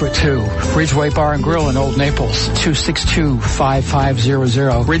secret too. Ridgeway Bar and Grill in Old Naples,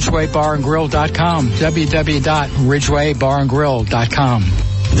 262-5500. RidgwayBarandGrill.com, www.RidgwayBarandGrill.com.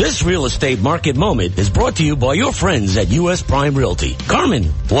 This real estate market moment is brought to you by your friends at U.S. Prime Realty. Carmen,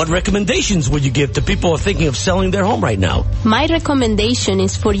 what recommendations would you give to people who are thinking of selling their home right now? My recommendation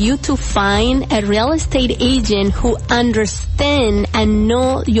is for you to find a real estate agent who understands and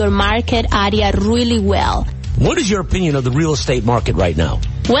know your market area really well. What is your opinion of the real estate market right now?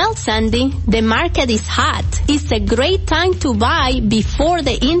 Well, Sandy, the market is hot. It's a great time to buy before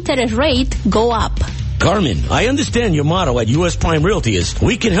the interest rate go up. Carmen, I understand your motto at U.S. Prime Realty is,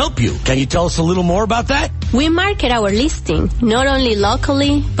 we can help you. Can you tell us a little more about that? We market our listing, not only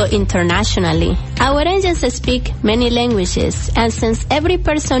locally, but internationally. Our agents speak many languages, and since every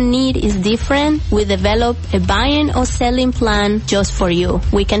person's need is different, we develop a buying or selling plan just for you.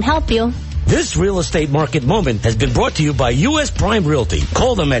 We can help you. This real estate market moment has been brought to you by U.S. Prime Realty.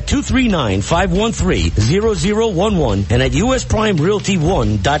 Call them at 239-513-0011 and at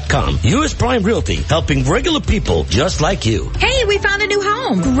USPrimeRealty1.com. U.S. Prime Realty, helping regular people just like you. Hey, we found a new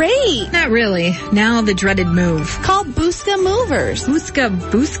home. Great. Not really. Now the dreaded move. Call Busca Movers. Busca.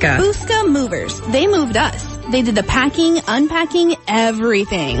 Busca Movers. They moved us. They did the packing, unpacking,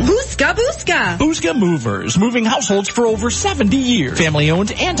 everything. Busca. Busca Movers, moving households for over 70 years. Family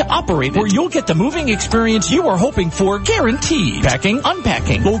owned and operated, where you'll get the moving experience you are hoping for guaranteed. Packing,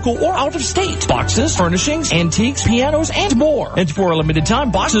 unpacking, local or out of state. Boxes, furnishings, antiques, pianos, and more. And for a limited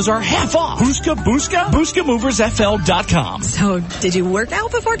time, boxes are half off. Busca. BuscaMoversFL.com. So, did you work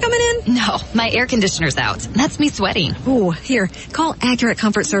out before coming in? No, my air conditioner's out. That's me sweating. Ooh, here, call Accurate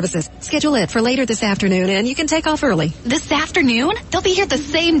Comfort Services. Schedule it for later this afternoon, and you can take off early. This afternoon? They'll be here the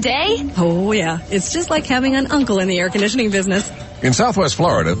same day? Oh, yeah. It's just like having an uncle in the air conditioning business. In Southwest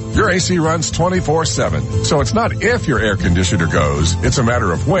Florida, your AC runs 24/7. So it's not if your air conditioner goes, it's a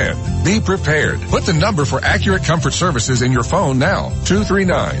matter of when. Be prepared. Put the number for Accurate Comfort Services in your phone now.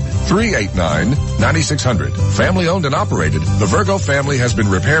 239-389-9600. Family owned and operated, the Virgo family has been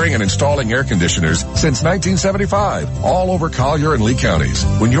repairing and installing air conditioners since 1975, all over Collier and Lee counties.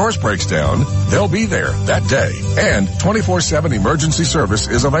 When yours breaks down, they'll be there that day. And 24/7 emergency service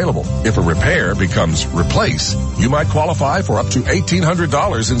is available. If a repair becomes replace, you might qualify for up to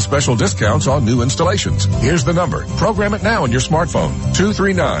 $1,800 in special discounts on new installations. Here's the number. Program it now on your smartphone.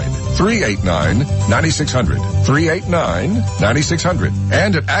 239-389-9600. 389-9600.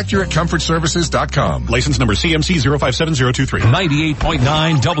 And at AccurateComfortServices.com. License number CMC 057023.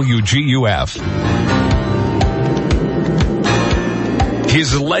 98.9 WGUF.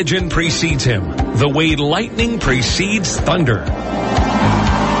 His legend precedes him, the way lightning precedes thunder.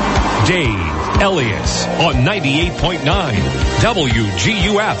 Dave Elliott on 98.9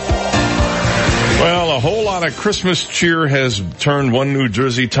 WGUF. Well, a whole lot of Christmas cheer has turned one New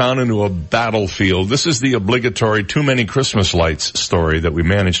Jersey town into a battlefield. This is the obligatory too many Christmas lights story that we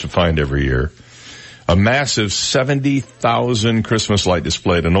manage to find every year. A massive 70,000 Christmas light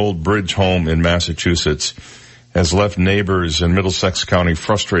display at an old bridge home in Massachusetts has left neighbors in Middlesex County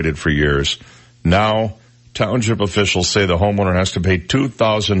frustrated for years. Now, township officials say the homeowner has to pay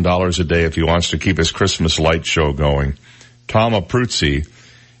 $2,000 a day if he wants to keep his Christmas light show going. Tom Abruzzi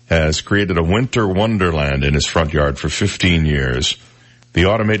has created a winter wonderland in his front yard for 15 years. The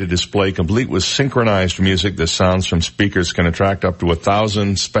automated display, complete with synchronized music that sounds from speakers, can attract up to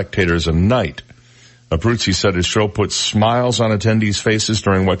 1,000 spectators a night. Abruzzi said his show puts smiles on attendees' faces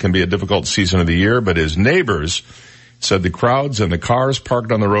during what can be a difficult season of the year, but his neighbors said the crowds and the cars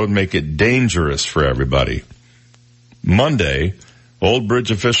parked on the road make it dangerous for everybody. Monday, Old Bridge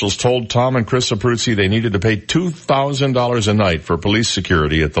officials told Tom and Chris Abruzzi they needed to pay $2,000 a night for police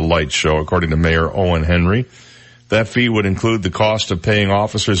security at the light show, according to Mayor Owen Henry. That fee would include the cost of paying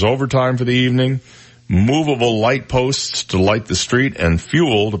officers overtime for the evening, movable light posts to light the street, and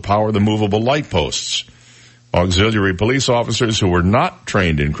fuel to power the movable light posts. Auxiliary police officers who were not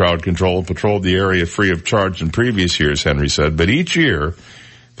trained in crowd control patrolled the area free of charge in previous years, Henry said. But each year,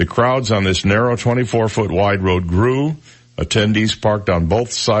 the crowds on this narrow 24-foot wide road grew. Attendees parked on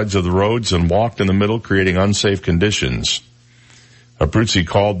both sides of the roads and walked in the middle, creating unsafe conditions. Abruzzi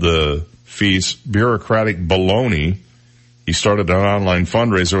called the fees bureaucratic baloney. He started an online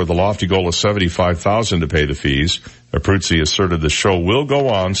fundraiser with a lofty goal of $75,000 to pay the fees. Abruzzi asserted the show will go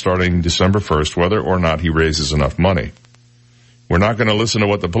on starting December 1st, whether or not he raises enough money. We're not going to listen to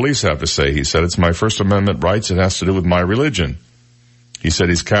what the police have to say, he said. It's my First Amendment rights. It has to do with my religion. He said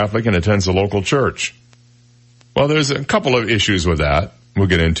he's Catholic and attends a local church. Well, there's a couple of issues with that we'll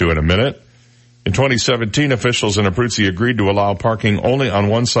get into in a minute. In 2017, officials in Abruzzi agreed to allow parking only on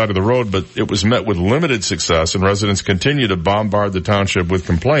one side of the road, but it was met with limited success, and residents continue to bombard the township with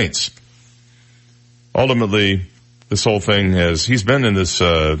complaints. Ultimately, this whole thing he's been in this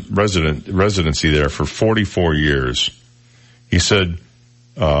residency there for 44 years. He said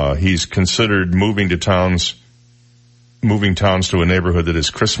he's considered moving towns to a neighborhood that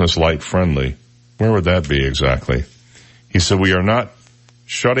is Christmas light friendly. Where would that be exactly? He said, we are not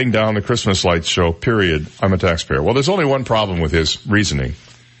shutting down the Christmas lights show, period. I'm a taxpayer. Well, there's only one problem with his reasoning.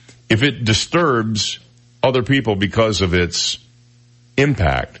 If it disturbs other people because of its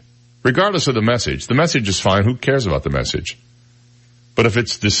impact, regardless of the message is fine. Who cares about the message? But if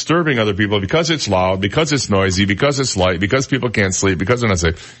it's disturbing other people because it's loud, because it's noisy, because it's light, because people can't sleep, because they're not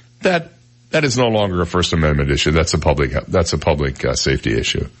safe, that is no longer a First Amendment issue. That's a public safety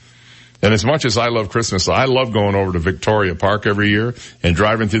issue. And as much as I love Christmas, I love going over to Victoria Park every year and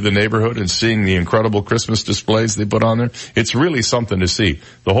driving through the neighborhood and seeing the incredible Christmas displays they put on there. It's really something to see.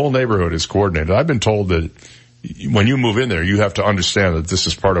 The whole neighborhood is coordinated. I've been told that when you move in there, you have to understand that this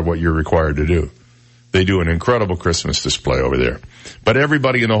is part of what you're required to do. They do an incredible Christmas display over there. But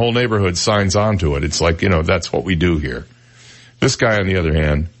everybody in the whole neighborhood signs on to it. It's like, that's what we do here. This guy, on the other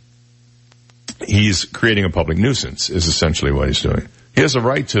hand, he's creating a public nuisance, is essentially what he's doing. He has a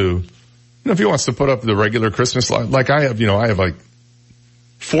right to, if he wants to put up the regular Christmas light, like I have like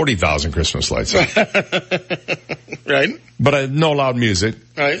 40,000 Christmas lights. Right. But no loud music.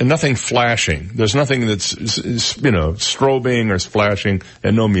 Right. And nothing flashing. There's nothing that's, strobing or flashing,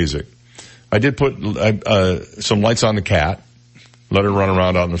 and no music. I did put some lights on the cat, let her run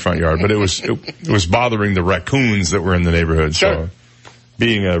around out in the front yard, but it was bothering the raccoons that were in the neighborhood. Sure. So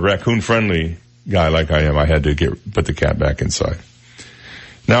being a raccoon-friendly guy like I am, I had to put the cat back inside.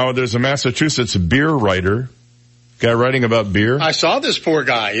 Now, there's a Massachusetts beer writer, guy writing about beer. I saw this poor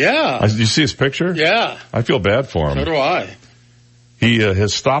guy, yeah. Did you see his picture? Yeah. I feel bad for him. So do I. He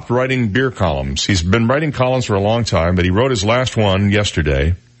has stopped writing beer columns. He's been writing columns for a long time, but he wrote his last one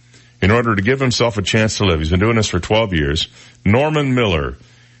yesterday in order to give himself a chance to live. He's been doing this for 12 years. Norman Miller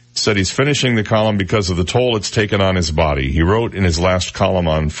said he's finishing the column because of the toll it's taken on his body. He wrote in his last column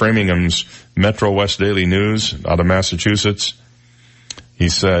on Framingham's Metro West Daily News out of Massachusetts. He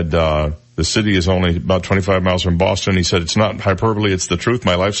said, the city is only about 25 miles from Boston. He said, it's not hyperbole, it's the truth.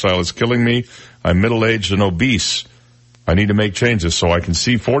 My lifestyle is killing me. I'm middle-aged and obese. I need to make changes so I can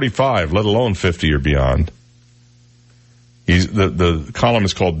see 45, let alone 50 or beyond. The column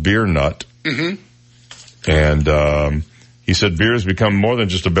is called Beer Nut. Mm-hmm. And, he said, beer has become more than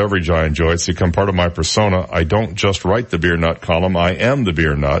just a beverage I enjoy. It's become part of my persona. I don't just write the Beer Nut column. I am the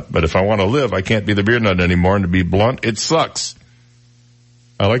Beer Nut. But if I want to live, I can't be the Beer Nut anymore. And to be blunt, it sucks.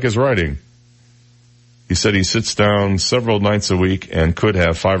 I like his writing. He said he sits down several nights a week and could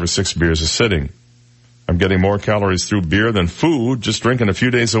have 5 or 6 beers a sitting. I'm getting more calories through beer than food, just drinking a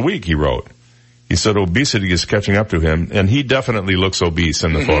few days a week, he wrote. He said obesity is catching up to him, and he definitely looks obese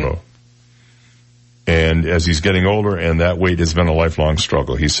in the photo. And as he's getting older, and that weight has been a lifelong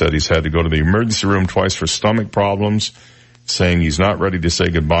struggle. He said he's had to go to the emergency room twice for stomach problems, saying he's not ready to say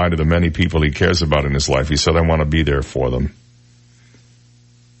goodbye to the many people he cares about in his life. He said, I want to be there for them.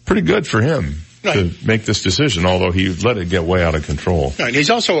 Pretty good for him to make this decision, although he let it get way out of control. Right.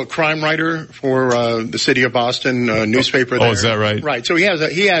 He's also a crime writer for the city of Boston newspaper there. Oh, is that right? Right. So he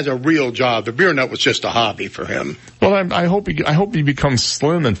has a real job. The Beer Nut was just a hobby for him. Well, I hope he becomes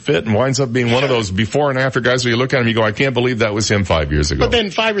slim and fit and winds up being one of those before and after guys where you look at him, you go, I can't believe that was him 5 years ago. But then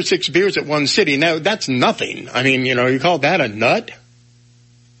 5 or 6 beers at one city. Now, that's nothing. I mean, you call that a nut?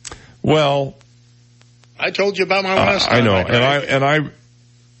 Well, I told you about my last time. I know. And I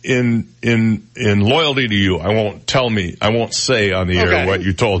in loyalty to you, I won't say on the air what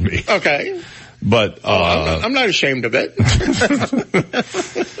you told me. Okay. But I'm not ashamed of it.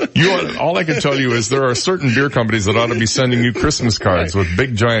 All I can tell you is there are certain beer companies that ought to be sending you Christmas cards with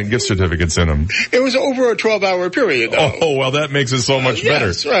big giant gift certificates in them. It was over a 12-hour period, though. Oh, well, that makes it so much better.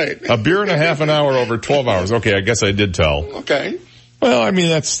 Yes, right. A beer and a half an hour over 12 hours. Okay, I guess I did tell. Okay. Well, I mean,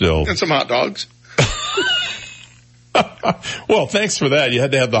 that's still... And some hot dogs. Well, thanks for that. You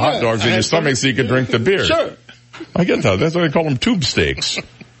had to have the hot dogs in your stomach so you could drink the beer. Sure. I get that. That's why they call them tube steaks.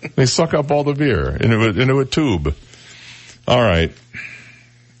 They suck up all the beer into a tube. All right.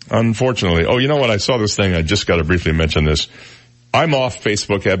 Unfortunately. Oh, you know what? I saw this thing. I just got to briefly mention this. I'm off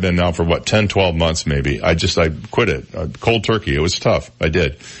Facebook. I've been now for 10, 12 months maybe. I quit it. Cold turkey. It was tough. I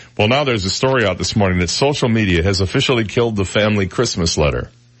did. Well, now there's a story out this morning that social media has officially killed the family Christmas letter.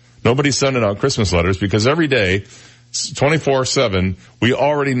 Nobody's sending out Christmas letters because every day, 24/7, we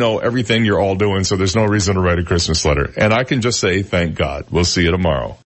already know everything you're all doing, so there's no reason to write a Christmas letter. And I can just say, thank God. We'll see you tomorrow.